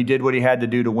him. He did what he had to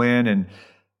do to win. And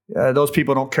those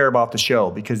people don't care about the show,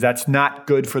 because that's not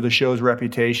good for the show's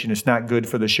reputation. It's not good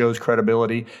for the show's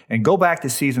credibility. And go back to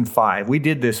season 5. We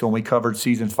did this when we covered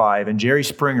season 5. And Jerry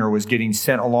Springer was getting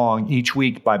sent along each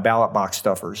week by ballot box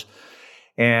stuffers.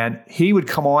 And he would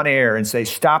come on air and say,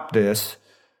 stop this.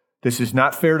 This is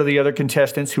not fair to the other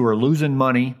contestants who are losing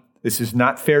money. This is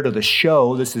not fair to the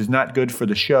show. This is not good for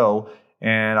the show.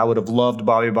 And I would have loved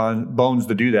Bobby Bones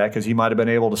to do that, because he might have been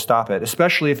able to stop it,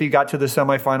 especially if he got to the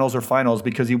semifinals or finals,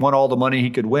 because he won all the money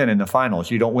he could win in the finals.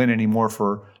 You don't win you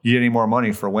get any more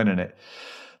money for winning it.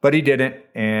 But he didn't,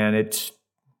 and it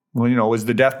was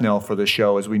the death knell for the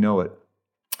show as we know it.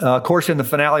 Of course, in the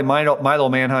finale, Milo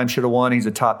Manheim should have won. He's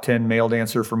a top 10 male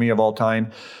dancer for me of all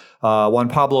time. Juan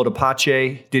Pablo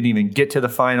Apache didn't even get to the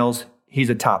finals.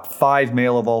 He's a top 5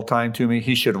 male of all time to me.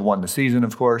 He should have won the season,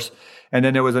 of course. And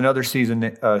then there was another season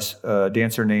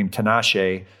dancer named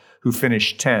Tinashe, who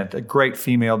finished 10th, a great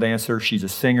female dancer. She's a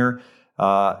singer.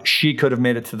 She could have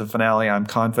made it to the finale, I'm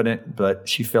confident, but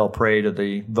she fell prey to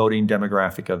the voting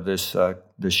demographic of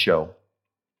this show.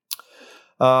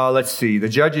 Let's see. The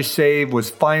judges' save was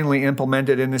finally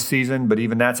implemented in this season, but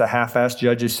even that's a half-assed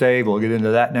judges' save. We'll get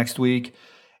into that next week.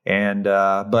 And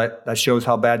but that shows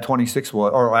how bad 26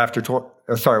 was.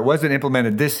 It wasn't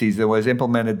implemented this season. It was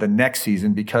implemented the next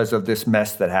season because of this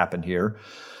mess that happened here.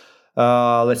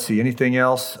 Let's see. Anything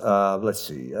else? Let's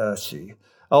see.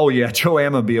 Oh, yeah. Joe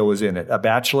Amabile was in it. A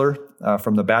bachelor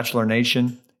from the Bachelor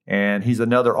Nation. And he's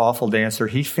another awful dancer.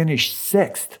 He finished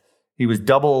 6th. He was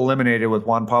double eliminated with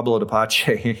Juan Pablo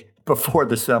Apache before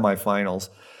the semifinals.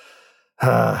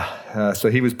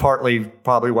 So he was probably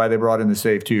why they brought in the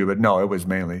save too, but no, it was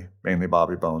mainly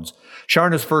Bobby Bones.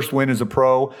 Sharna's first win as a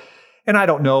pro, and I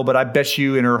don't know, but I bet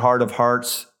you in her heart of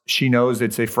hearts, she knows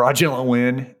it's a fraudulent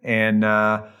win, and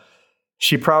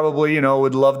she probably,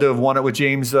 would love to have won it with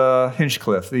James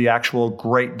Hinchcliffe, the actual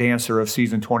great dancer of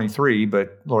season 23,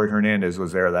 but Lori Hernandez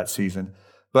was there that season.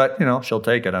 But, she'll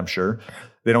take it, I'm sure.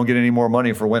 They don't get any more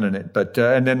money for winning it. But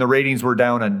and then the ratings were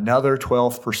down another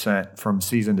 12% from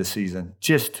season to season.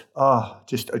 Just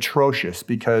atrocious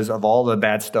because of all the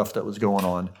bad stuff that was going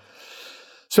on.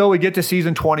 So we get to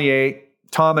season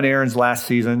 28, Tom and Aaron's last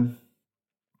season.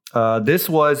 This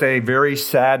was a very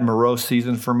sad, morose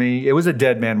season for me. It was a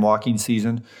dead man walking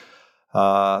season.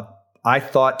 I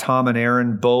thought Tom and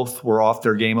Aaron both were off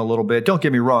their game a little bit. Don't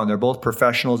get me wrong. They're both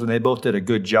professionals and they both did a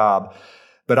good job.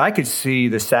 But I could see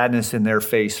the sadness in their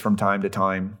face from time to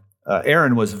time.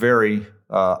 Aaron was very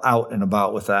out and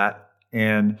about with that.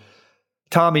 And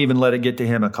Tom even let it get to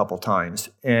him a couple times.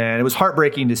 And it was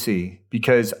heartbreaking to see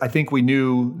because I think we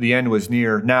knew the end was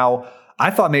near. Now, I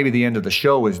thought maybe the end of the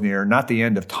show was near, not the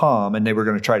end of Tom, and they were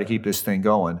going to try to keep this thing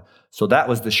going. So that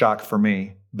was the shock for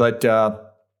me. But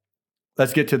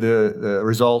let's get to the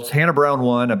results. Hannah Brown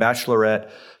won, a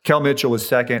bachelorette. Kel Mitchell was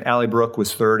second. Allie Brooke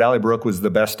was third. Allie Brooke was the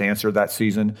best dancer that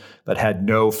season, but had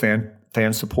no fan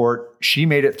support. She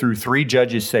made it through 3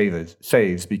 judges'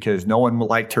 saves because no one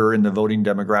liked her in the voting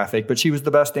demographic, but she was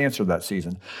the best dancer that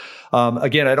season.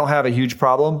 Again, I don't have a huge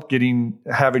problem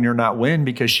having her not win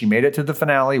because she made it to the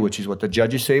finale, which is what the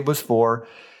judges' save was for.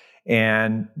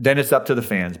 And then it's up to the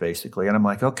fans, basically. And I'm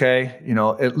like, okay,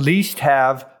 at least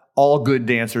have all good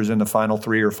dancers in the final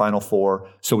 3 or final 4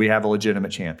 so we have a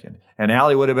legitimate champion. And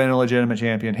Allie would have been a legitimate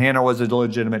champion. Hannah was a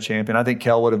legitimate champion. I think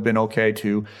Kel would have been okay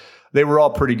too. They were all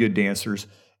pretty good dancers.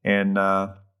 And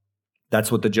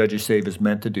that's what the judges' save is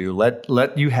meant to do.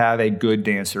 Let you have a good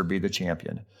dancer be the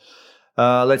champion.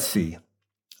 Let's see.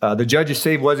 The judges'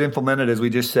 save was implemented, as we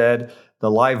just said.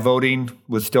 The live voting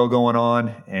was still going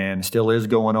on and still is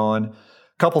going on. A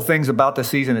couple things about the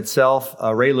season itself.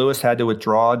 Ray Lewis had to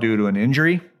withdraw due to an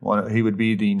injury. He would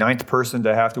be the 9th person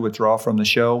to have to withdraw from the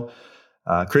show.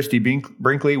 Christy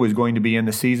Brinkley was going to be in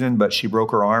the season, but she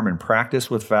broke her arm in practice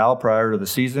with Val prior to the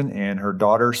season, and her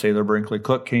daughter, Sailor Brinkley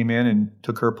Cook, came in and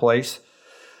took her place.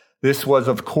 This was,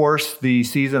 of course, the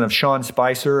season of Sean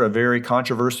Spicer, a very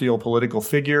controversial political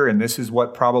figure, and this is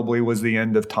what probably was the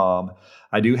end of Tom.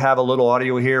 I do have a little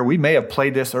audio here. We may have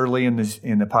played this early in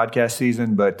the podcast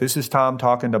season, but this is Tom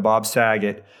talking to Bob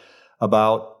Saget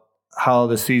about how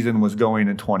the season was going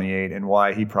in 28 and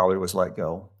why he probably was let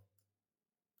go.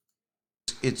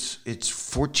 It's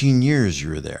 14 years you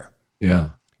were there. Yeah.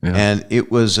 And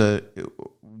it was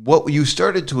what you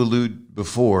started to allude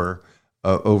before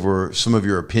over some of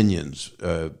your opinions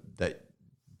that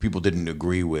people didn't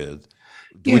agree with.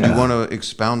 Would you want to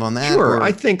expound on that? Sure.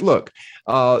 I think, look,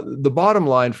 the bottom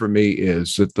line for me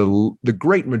is that the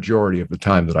great majority of the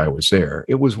time that I was there,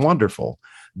 it was wonderful.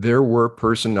 There were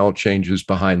personnel changes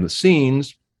behind the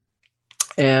scenes,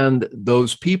 and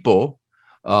those people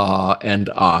and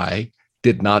I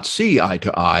did not see eye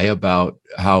to eye about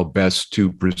how best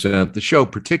to present the show,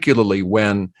 particularly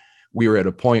when we were at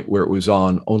a point where it was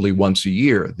on only once a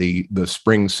year. The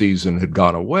spring season had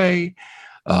gone away.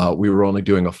 We were only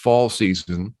doing a fall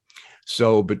season.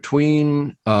 So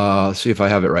between, see if I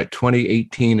have it right,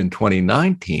 2018 and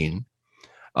 2019,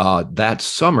 that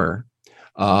summer,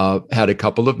 had a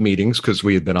couple of meetings because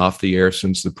we had been off the air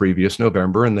since the previous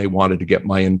November, and they wanted to get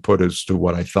my input as to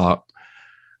what I thought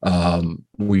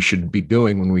we should be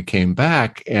doing when we came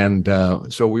back. And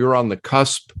so we were on the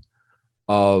cusp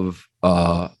of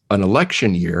an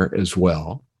election year as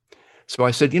well. So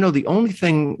I said, the only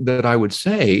thing that I would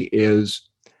say is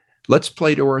let's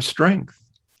play to our strength.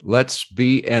 Let's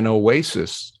be an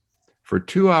oasis for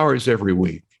 2 hours every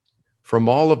week from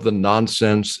all of the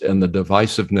nonsense and the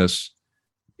divisiveness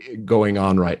going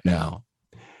on right now.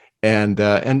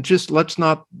 And just let's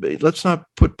not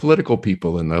put political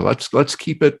people in there. Let's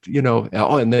keep it,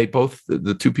 and they both,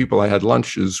 the 2 people I had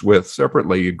lunches with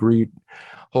separately, agreed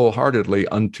wholeheartedly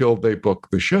until they booked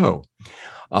the show.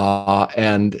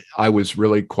 And I was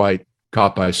really quite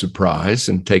caught by surprise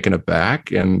and taken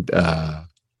aback and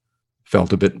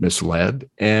felt a bit misled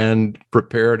and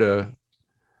prepared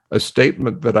a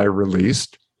statement that I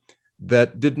released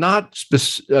that did not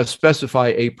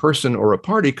specify a person or a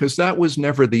party, because that was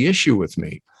never the issue with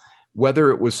me.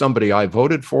 Whether it was somebody I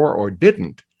voted for or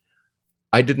didn't,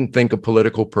 I didn't think a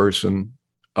political person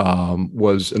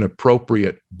was an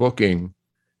appropriate booking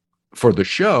for the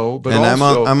show. But and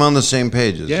also, I'm on the same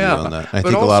page as you on that. I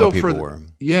think a lot of people were.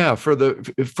 Yeah, for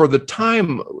the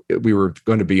time we were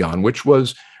going to be on, which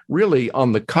was really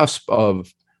on the cusp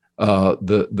of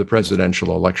the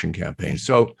presidential election campaign.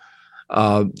 So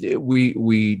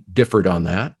we differed on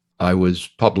that. I was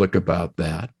public about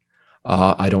that.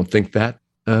 I don't think that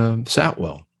sat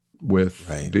well with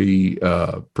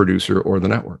the producer or the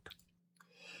network.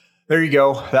 There you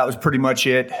go. That was pretty much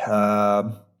it.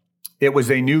 It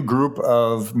was a new group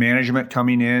of management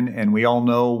coming in, and we all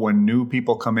know when new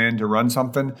people come in to run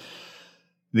something,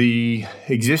 the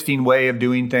existing way of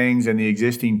doing things and the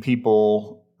existing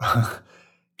people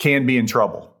can be in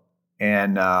trouble.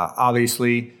 And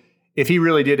obviously, if he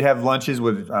really did have lunches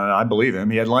with, I believe him,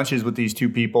 he had lunches with these 2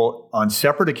 people on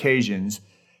separate occasions.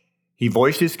 He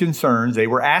voiced his concerns. They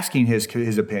were asking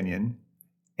his opinion.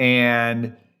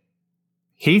 And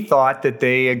He thought that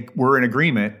they were in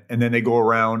agreement, and then they go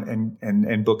around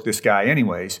and book this guy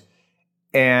anyways.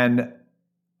 And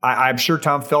I'm sure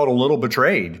Tom felt a little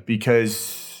betrayed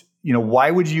because, why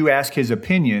would you ask his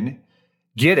opinion,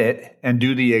 get it, and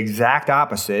do the exact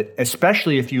opposite,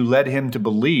 especially if you led him to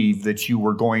believe that you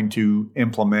were going to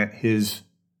implement his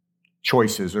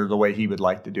choices or the way he would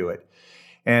like to do it.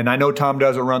 And I know Tom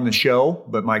doesn't run the show,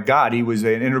 but my God, he was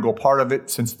an integral part of it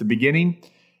since the beginning.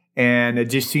 And it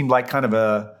just seemed like kind of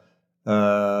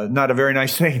not a very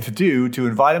nice thing to do, to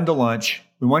invite him to lunch.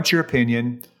 We want your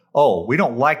opinion. Oh, we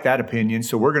don't like that opinion,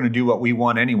 so we're going to do what we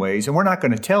want anyways, and we're not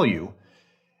going to tell you.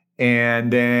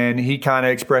 And then he kind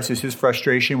of expresses his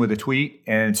frustration with a tweet,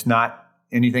 and it's not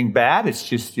anything bad. It's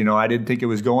just, I didn't think it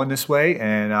was going this way,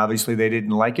 and obviously they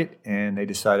didn't like it, and they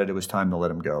decided it was time to let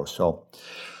him go. So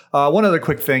one other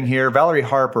quick thing here. Valerie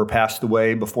Harper passed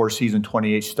away before season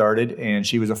 28 started, and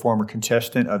she was a former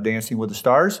contestant of Dancing with the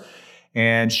Stars,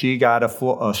 and she got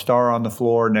a star on the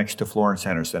floor next to Florence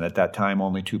Henderson. At that time,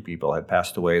 only 2 people had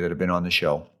passed away that had been on the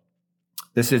show.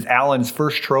 This is Alan's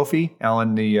first trophy,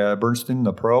 Alan the Bernstein,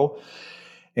 the pro,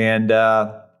 and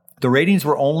the ratings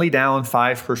were only down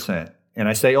 5%. And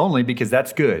I say only because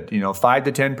that's good. 5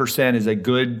 to 10% is a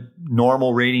good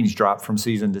normal ratings drop from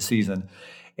season to season.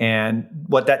 And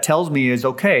what that tells me is,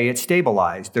 okay, it's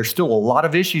stabilized. There's still a lot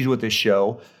of issues with this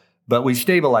show, but we've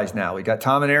stabilized now. We got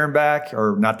Tom and Aaron back,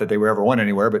 or not that they were ever went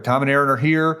anywhere, but Tom and Aaron are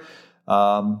here.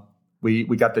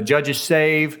 We got the judges'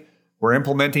 save. We're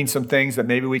implementing some things that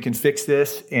maybe we can fix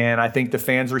this. And I think the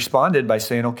fans responded by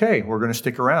saying, okay, we're going to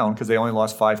stick around because they only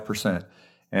lost 5%.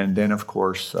 And then, of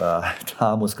course,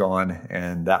 Tom was gone,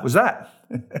 and that was that.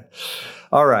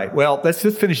 All right. Well, let's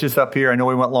just finish this up here. I know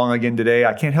we went long again today.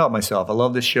 I can't help myself. I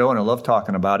love this show, and I love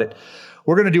talking about it.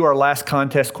 We're going to do our last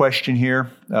contest question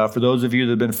here. For those of you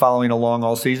that have been following along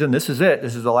all season, this is it.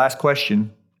 This is the last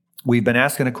question. We've been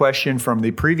asking a question from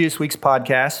the previous week's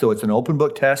podcast, so it's an open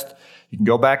book test. You can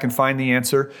go back and find the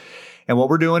answer. And what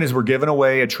we're doing is we're giving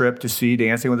away a trip to see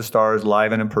Dancing with the Stars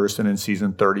live and in person in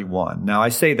season 31. Now, I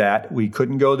say that. We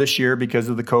couldn't go this year because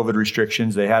of the COVID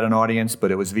restrictions. They had an audience,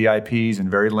 but it was VIPs and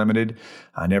very limited.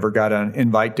 I never got an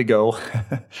invite to go.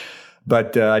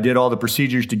 But I did all the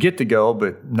procedures to get to go,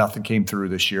 but nothing came through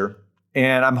this year.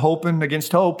 And I'm hoping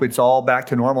against hope it's all back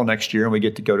to normal next year and we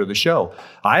get to go to the show.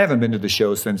 I haven't been to the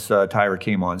show since Tyra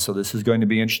came on, so this is going to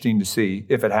be interesting to see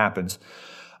if it happens.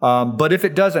 But if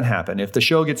it doesn't happen, if the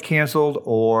show gets canceled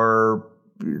or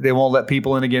they won't let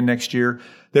people in again next year,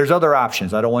 there's other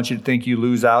options. I don't want you to think you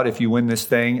lose out if you win this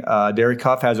thing. Derek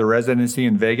Huff has a residency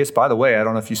in Vegas. By the way, I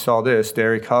don't know if you saw this.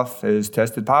 Derek Huff is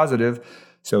tested positive,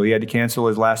 so he had to cancel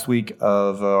his last week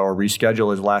of, or reschedule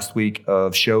his last week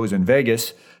of shows in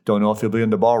Vegas. Don't know if he'll be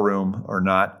in the ballroom or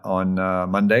not on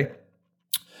Monday.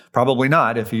 Probably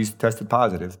not if he's tested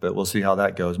positive, but we'll see how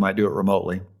that goes. Might do it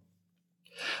remotely.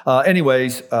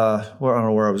 Anyways, I don't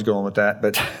know where I was going with that,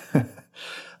 but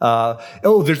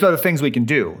there's other things we can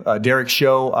do. Derek's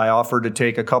show, I offered to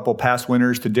take a couple past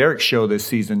winners to Derek's show this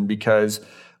season because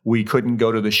we couldn't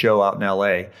go to the show out in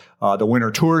L.A. The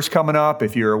winter tour is coming up.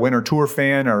 If you're a winter tour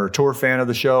fan or a tour fan of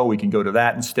the show, we can go to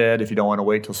that instead if you don't want to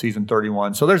wait till season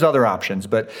 31. So there's other options.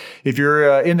 But if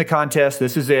you're in the contest,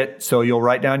 this is it. So you'll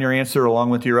write down your answer along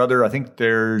with your other, I think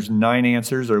there's 9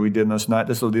 answers, or we did this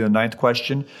will be the 9th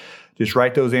question. Just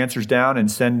write those answers down and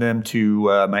send them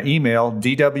to my email,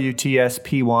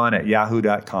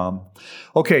 dwtsp1@yahoo.com.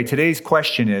 Okay, today's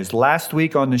question is, last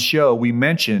week on the show, we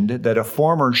mentioned that a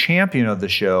former champion of the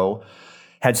show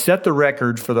had set the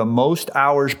record for the most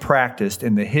hours practiced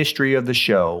in the history of the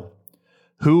show.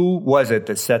 Who was it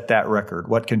that set that record?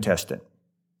 What contestant?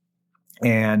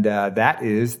 And that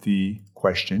is the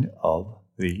question of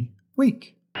the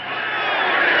week.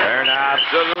 Turn out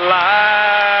the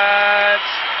lights.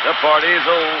 The party's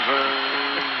over.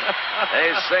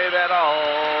 They say that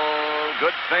all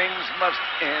good things must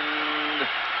end.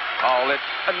 Call it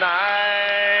a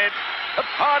night. The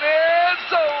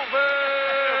party's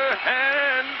over.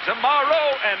 And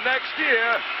tomorrow and next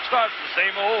year starts the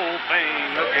same old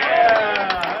thing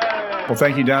again. Well,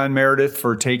 thank you, Don Meredith,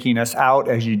 for taking us out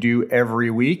as you do every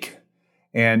week.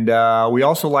 And we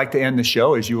also like to end the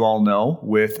show, as you all know,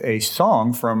 with a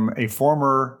song from a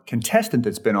former contestant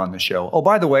that's been on the show. Oh,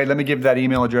 by the way, let me give that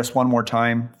email address one more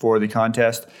time for the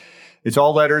contest. It's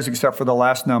all letters except for the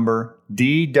last number,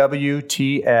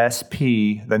 DWTSP,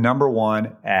 the number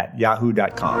 1,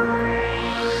 @yahoo.com.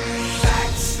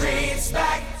 Backstreet's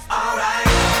back, all right.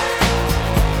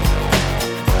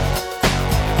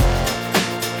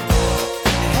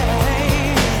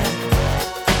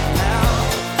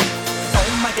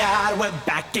 We're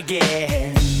back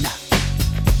again.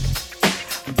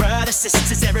 Brother and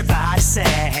sisters, everybody sing.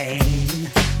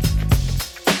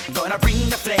 Gonna bring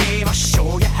the flame, I'll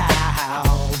show you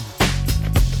how.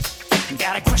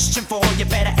 Got a question for you,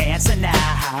 better answer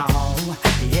now.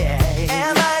 Yeah.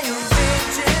 Am I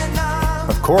original?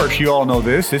 Of course, you all know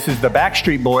this. This is the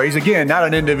Backstreet Boys. Again, not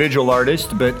an individual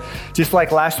artist, but just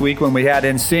like last week when we had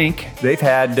NSYNC, they've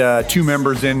had 2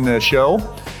 members in the show.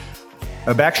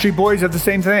 Backstreet Boys have the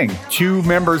same thing. 2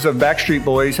 members of Backstreet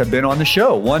Boys have been on the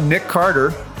show. One, Nick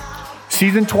Carter,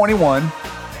 season 21,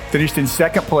 finished in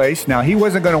 2nd place. Now, he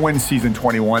wasn't going to win season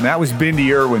 21. That was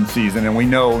Bindi Irwin's season, and we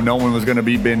know no one was going to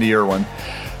beat Bindi Irwin.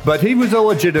 But he was a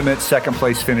legitimate 2nd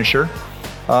place finisher.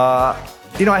 I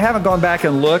haven't gone back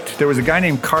and looked. There was a guy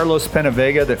named Carlos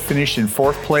Penavega that finished in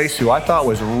 4th place, who I thought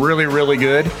was really, really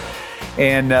good.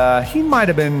 And he might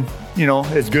have been,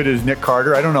 as good as Nick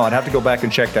Carter. I don't know. I'd have to go back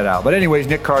and check that out. But anyways,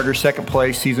 Nick Carter, 2nd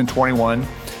place, season 21,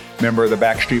 member of the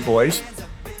Backstreet Boys.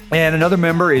 And another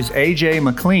member is AJ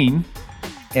McLean.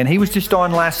 And he was just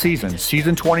on last season,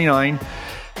 season 29,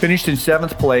 finished in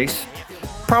 7th place.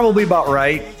 Probably about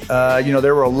right.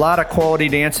 There were a lot of quality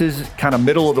dances, kind of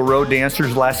middle of the road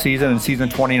dancers last season. In season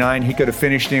 29, he could have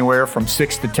finished anywhere from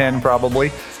 6 to 10 probably.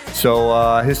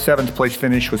 So his 7th place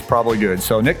finish was probably good.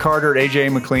 So Nick Carter and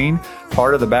AJ McLean,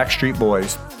 part of the Backstreet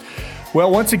Boys. Well,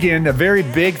 once again, a very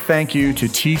big thank you to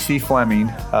T.C. Fleming.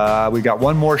 We got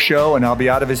one more show, and I'll be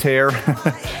out of his hair.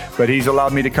 But he's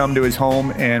allowed me to come to his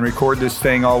home and record this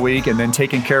thing all week, and then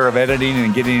taking care of editing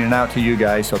and getting it out to you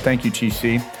guys. So thank you,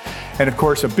 T.C. And, of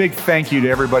course, a big thank you to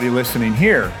everybody listening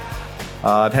here.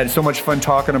 I've had so much fun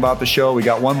talking about the show. We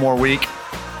got one more week.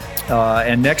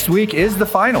 And next week is the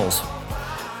finals.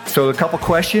 So a couple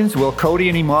questions. Will Cody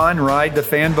and Iman ride the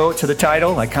fan vote to the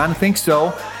title? I kind of think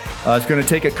so. It's going to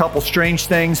take a couple strange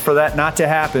things for that not to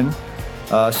happen.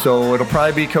 So it'll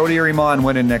probably be Cody or Iman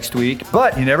winning next week.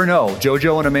 But you never know.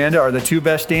 JoJo and Amanda are the 2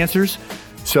 best dancers.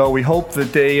 So we hope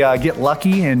that they get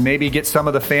lucky and maybe get some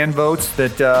of the fan votes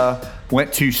that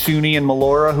went to Suni and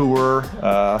Melora, who were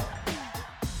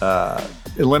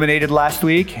eliminated last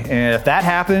week. And if that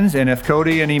happens, and if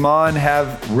Cody and Iman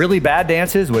have really bad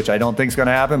dances, which I don't think is going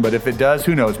to happen, but if it does,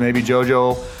 who knows? Maybe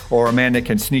JoJo or Amanda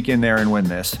can sneak in there and win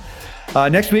this.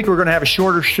 Next week, we're going to have a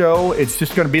shorter show. It's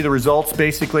just going to be the results,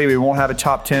 basically. We won't have a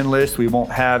top 10 list. We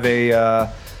won't have a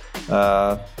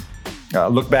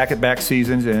look back at back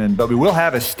seasons, but we will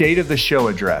have a state of the show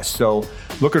address. So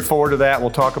looking forward to that. We'll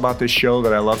talk about this show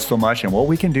that I love so much and what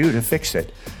we can do to fix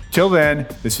it. Till then,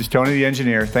 this is Tony the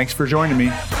Engineer. Thanks for joining me.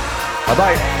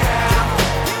 Bye-bye.